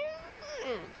shooting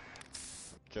her.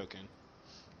 Joking.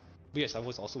 But yes, I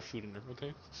was also shooting her,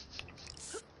 okay?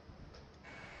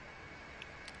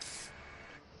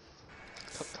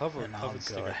 Cover And I'll go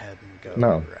sticker. ahead and go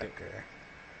No. Wrecker.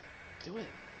 Do it.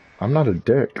 I'm not a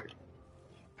dick.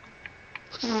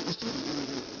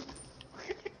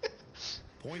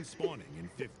 Point spawning in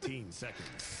 15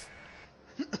 seconds.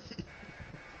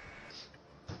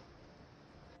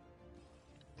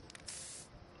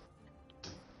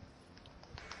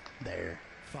 There.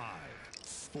 5,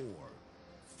 4,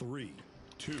 3,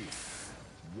 2,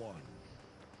 1.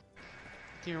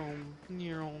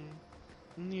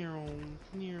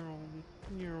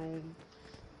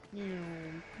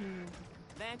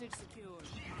 Vantage secured.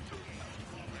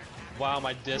 Wow,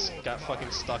 my disc got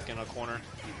fucking stuck in a corner.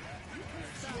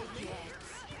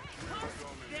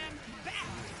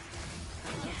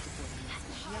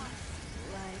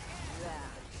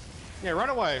 Yeah, run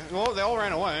away. Well, they all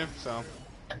ran away, so.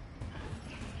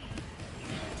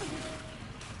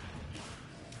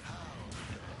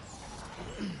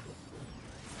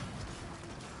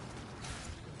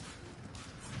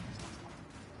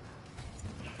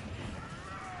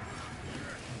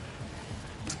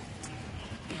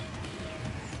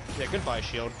 Yeah, goodbye,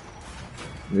 shield.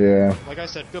 Yeah. Like I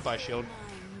said, goodbye, shield.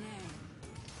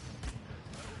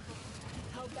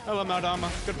 Hello, Maldama.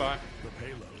 Goodbye. The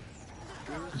payload.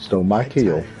 Stole my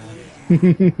kill.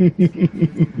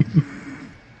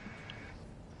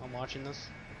 I'm watching this.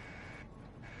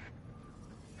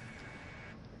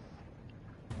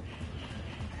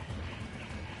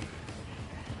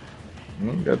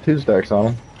 Got 2 stacks on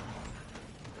him.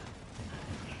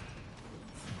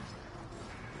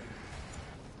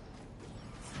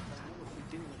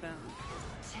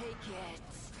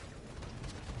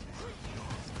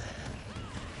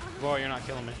 not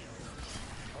killing me.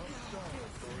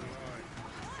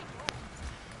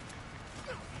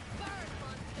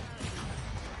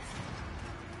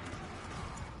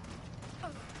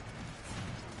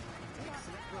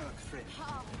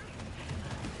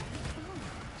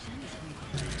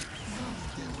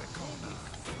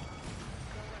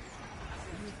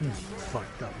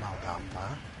 Fucked up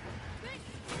Maldamba.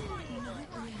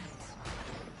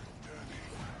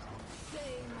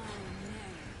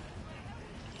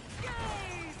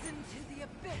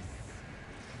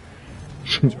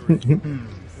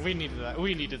 We needed that.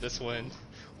 We needed this win.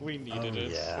 We needed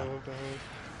it so bad.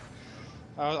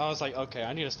 I was like, okay,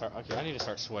 I need to start. Okay, I need to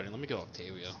start sweating. Let me go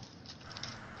Octavia.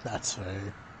 That's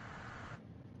fair.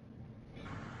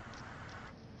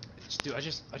 Dude, I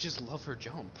just love her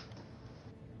jump.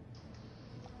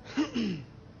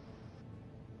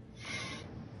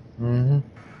 Mm-hmm.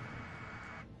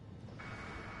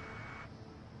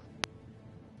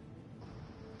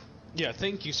 Yeah,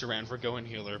 thank you, Saran, for going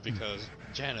healer because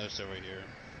Janos over here.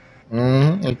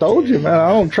 Mm-hmm. I told you, man.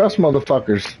 I don't trust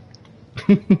motherfuckers.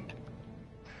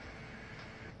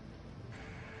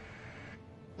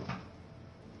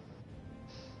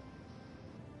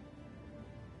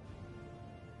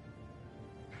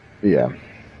 Yeah,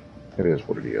 it is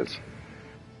what it is.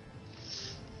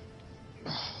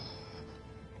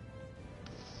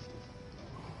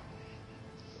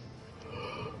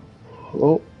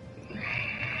 Well,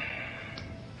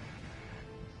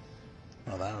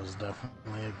 that was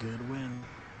definitely a good win.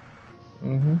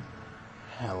 mm-hmm.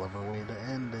 Hell of a way to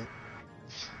end it.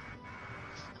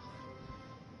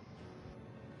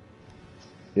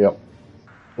 Yep.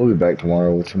 We'll be back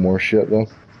tomorrow with some more shit, though.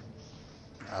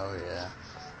 Oh yeah.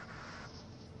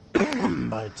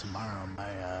 By tomorrow,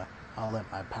 I'll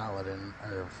let my Paladin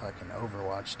or fucking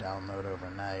Overwatch download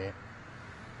overnight.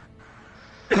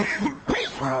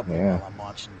 Probably while I'm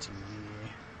watching TV.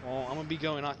 Well, I'm gonna be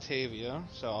going Octavia,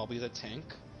 so I'll be the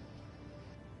tank.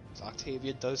 So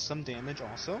Octavia does some damage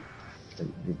also.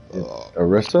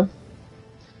 Arissa?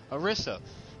 Arissa.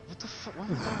 What the fuck? Why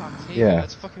am I talking Octavia? Yeah.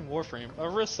 That's fucking Warframe.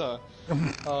 Arissa.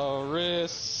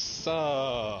 Arissa.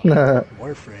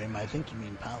 Warframe? I think you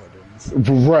mean Paladins.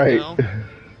 Right. No.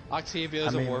 Octavia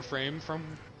is a Warframe from.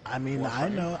 I mean,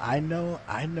 Warframe.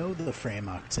 I know the frame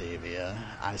Octavia.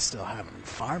 I still haven't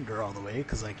farmed her all the way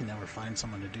because I can never find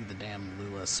someone to do the damn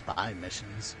Lua spy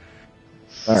missions.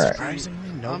 All right.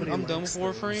 Surprisingly, nobody I'm done with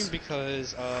likes Warframe those.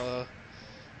 because I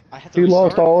had to. He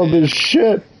lost all of his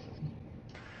shit.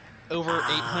 Over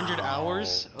 800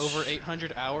 hours. Over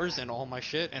 800 hours and all my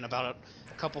shit and about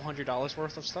a couple $100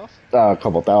 worth of stuff. A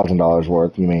couple $1,000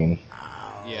 worth. You mean?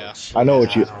 Yeah. I know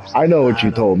what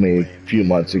you told me a few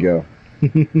months ago.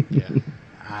 Yeah.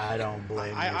 I don't blame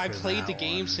you. I for played that the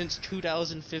game one. since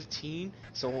 2015,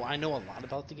 so I know a lot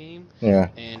about the game. Yeah.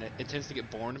 And it tends to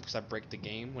get boring because I break the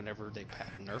game whenever they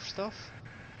nerf stuff.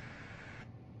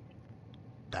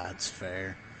 That's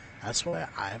fair. That's why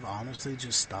I've honestly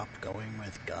just stopped going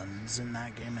with guns in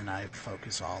that game, and I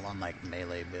focus all on like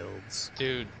melee builds.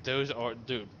 Dude,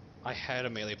 I had a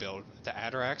melee build. The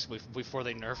Atarax, before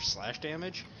they nerfed slash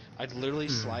damage, I'd literally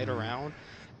slide around.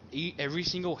 Every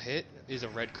single hit is a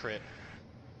red crit.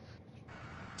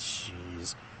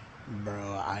 Jeez.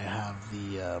 Bro, I have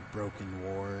the Broken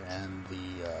War and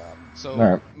the...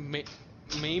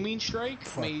 Maiming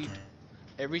Strike made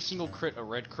every single crit a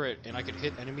red crit, and I could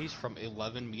hit enemies from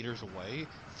 11 meters away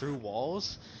through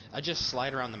walls. I just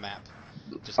slide around the map.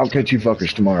 I'll catch you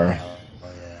fuckers tomorrow.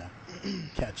 Oh yeah.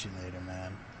 Catch you later,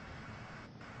 man.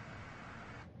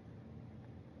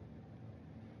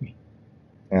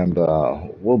 And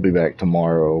we'll be back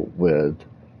tomorrow with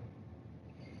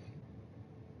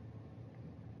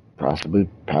possibly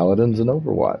Paladins and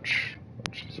Overwatch,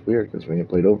 which is weird because we ain't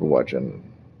played Overwatch in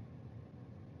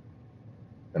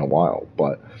a while.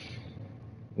 But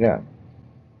yeah,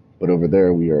 but over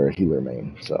there we are a healer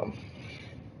main, so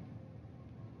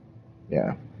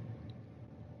yeah.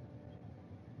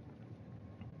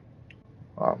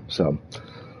 So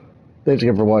thanks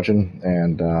again for watching,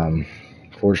 and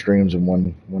 4 streams in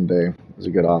one day. It was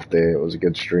a good off day. It was a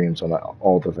good stream. So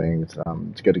all the things.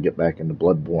 It's good to get back into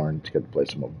Bloodborne. It's good to play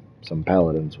some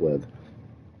Paladins with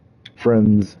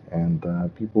friends and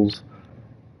peoples,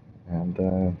 and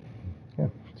yeah,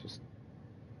 it's just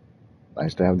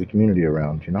nice to have the community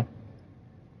around, you know.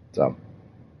 So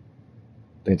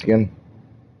thanks again,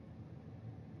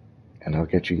 and I'll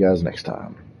catch you guys next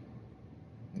time.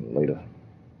 Later.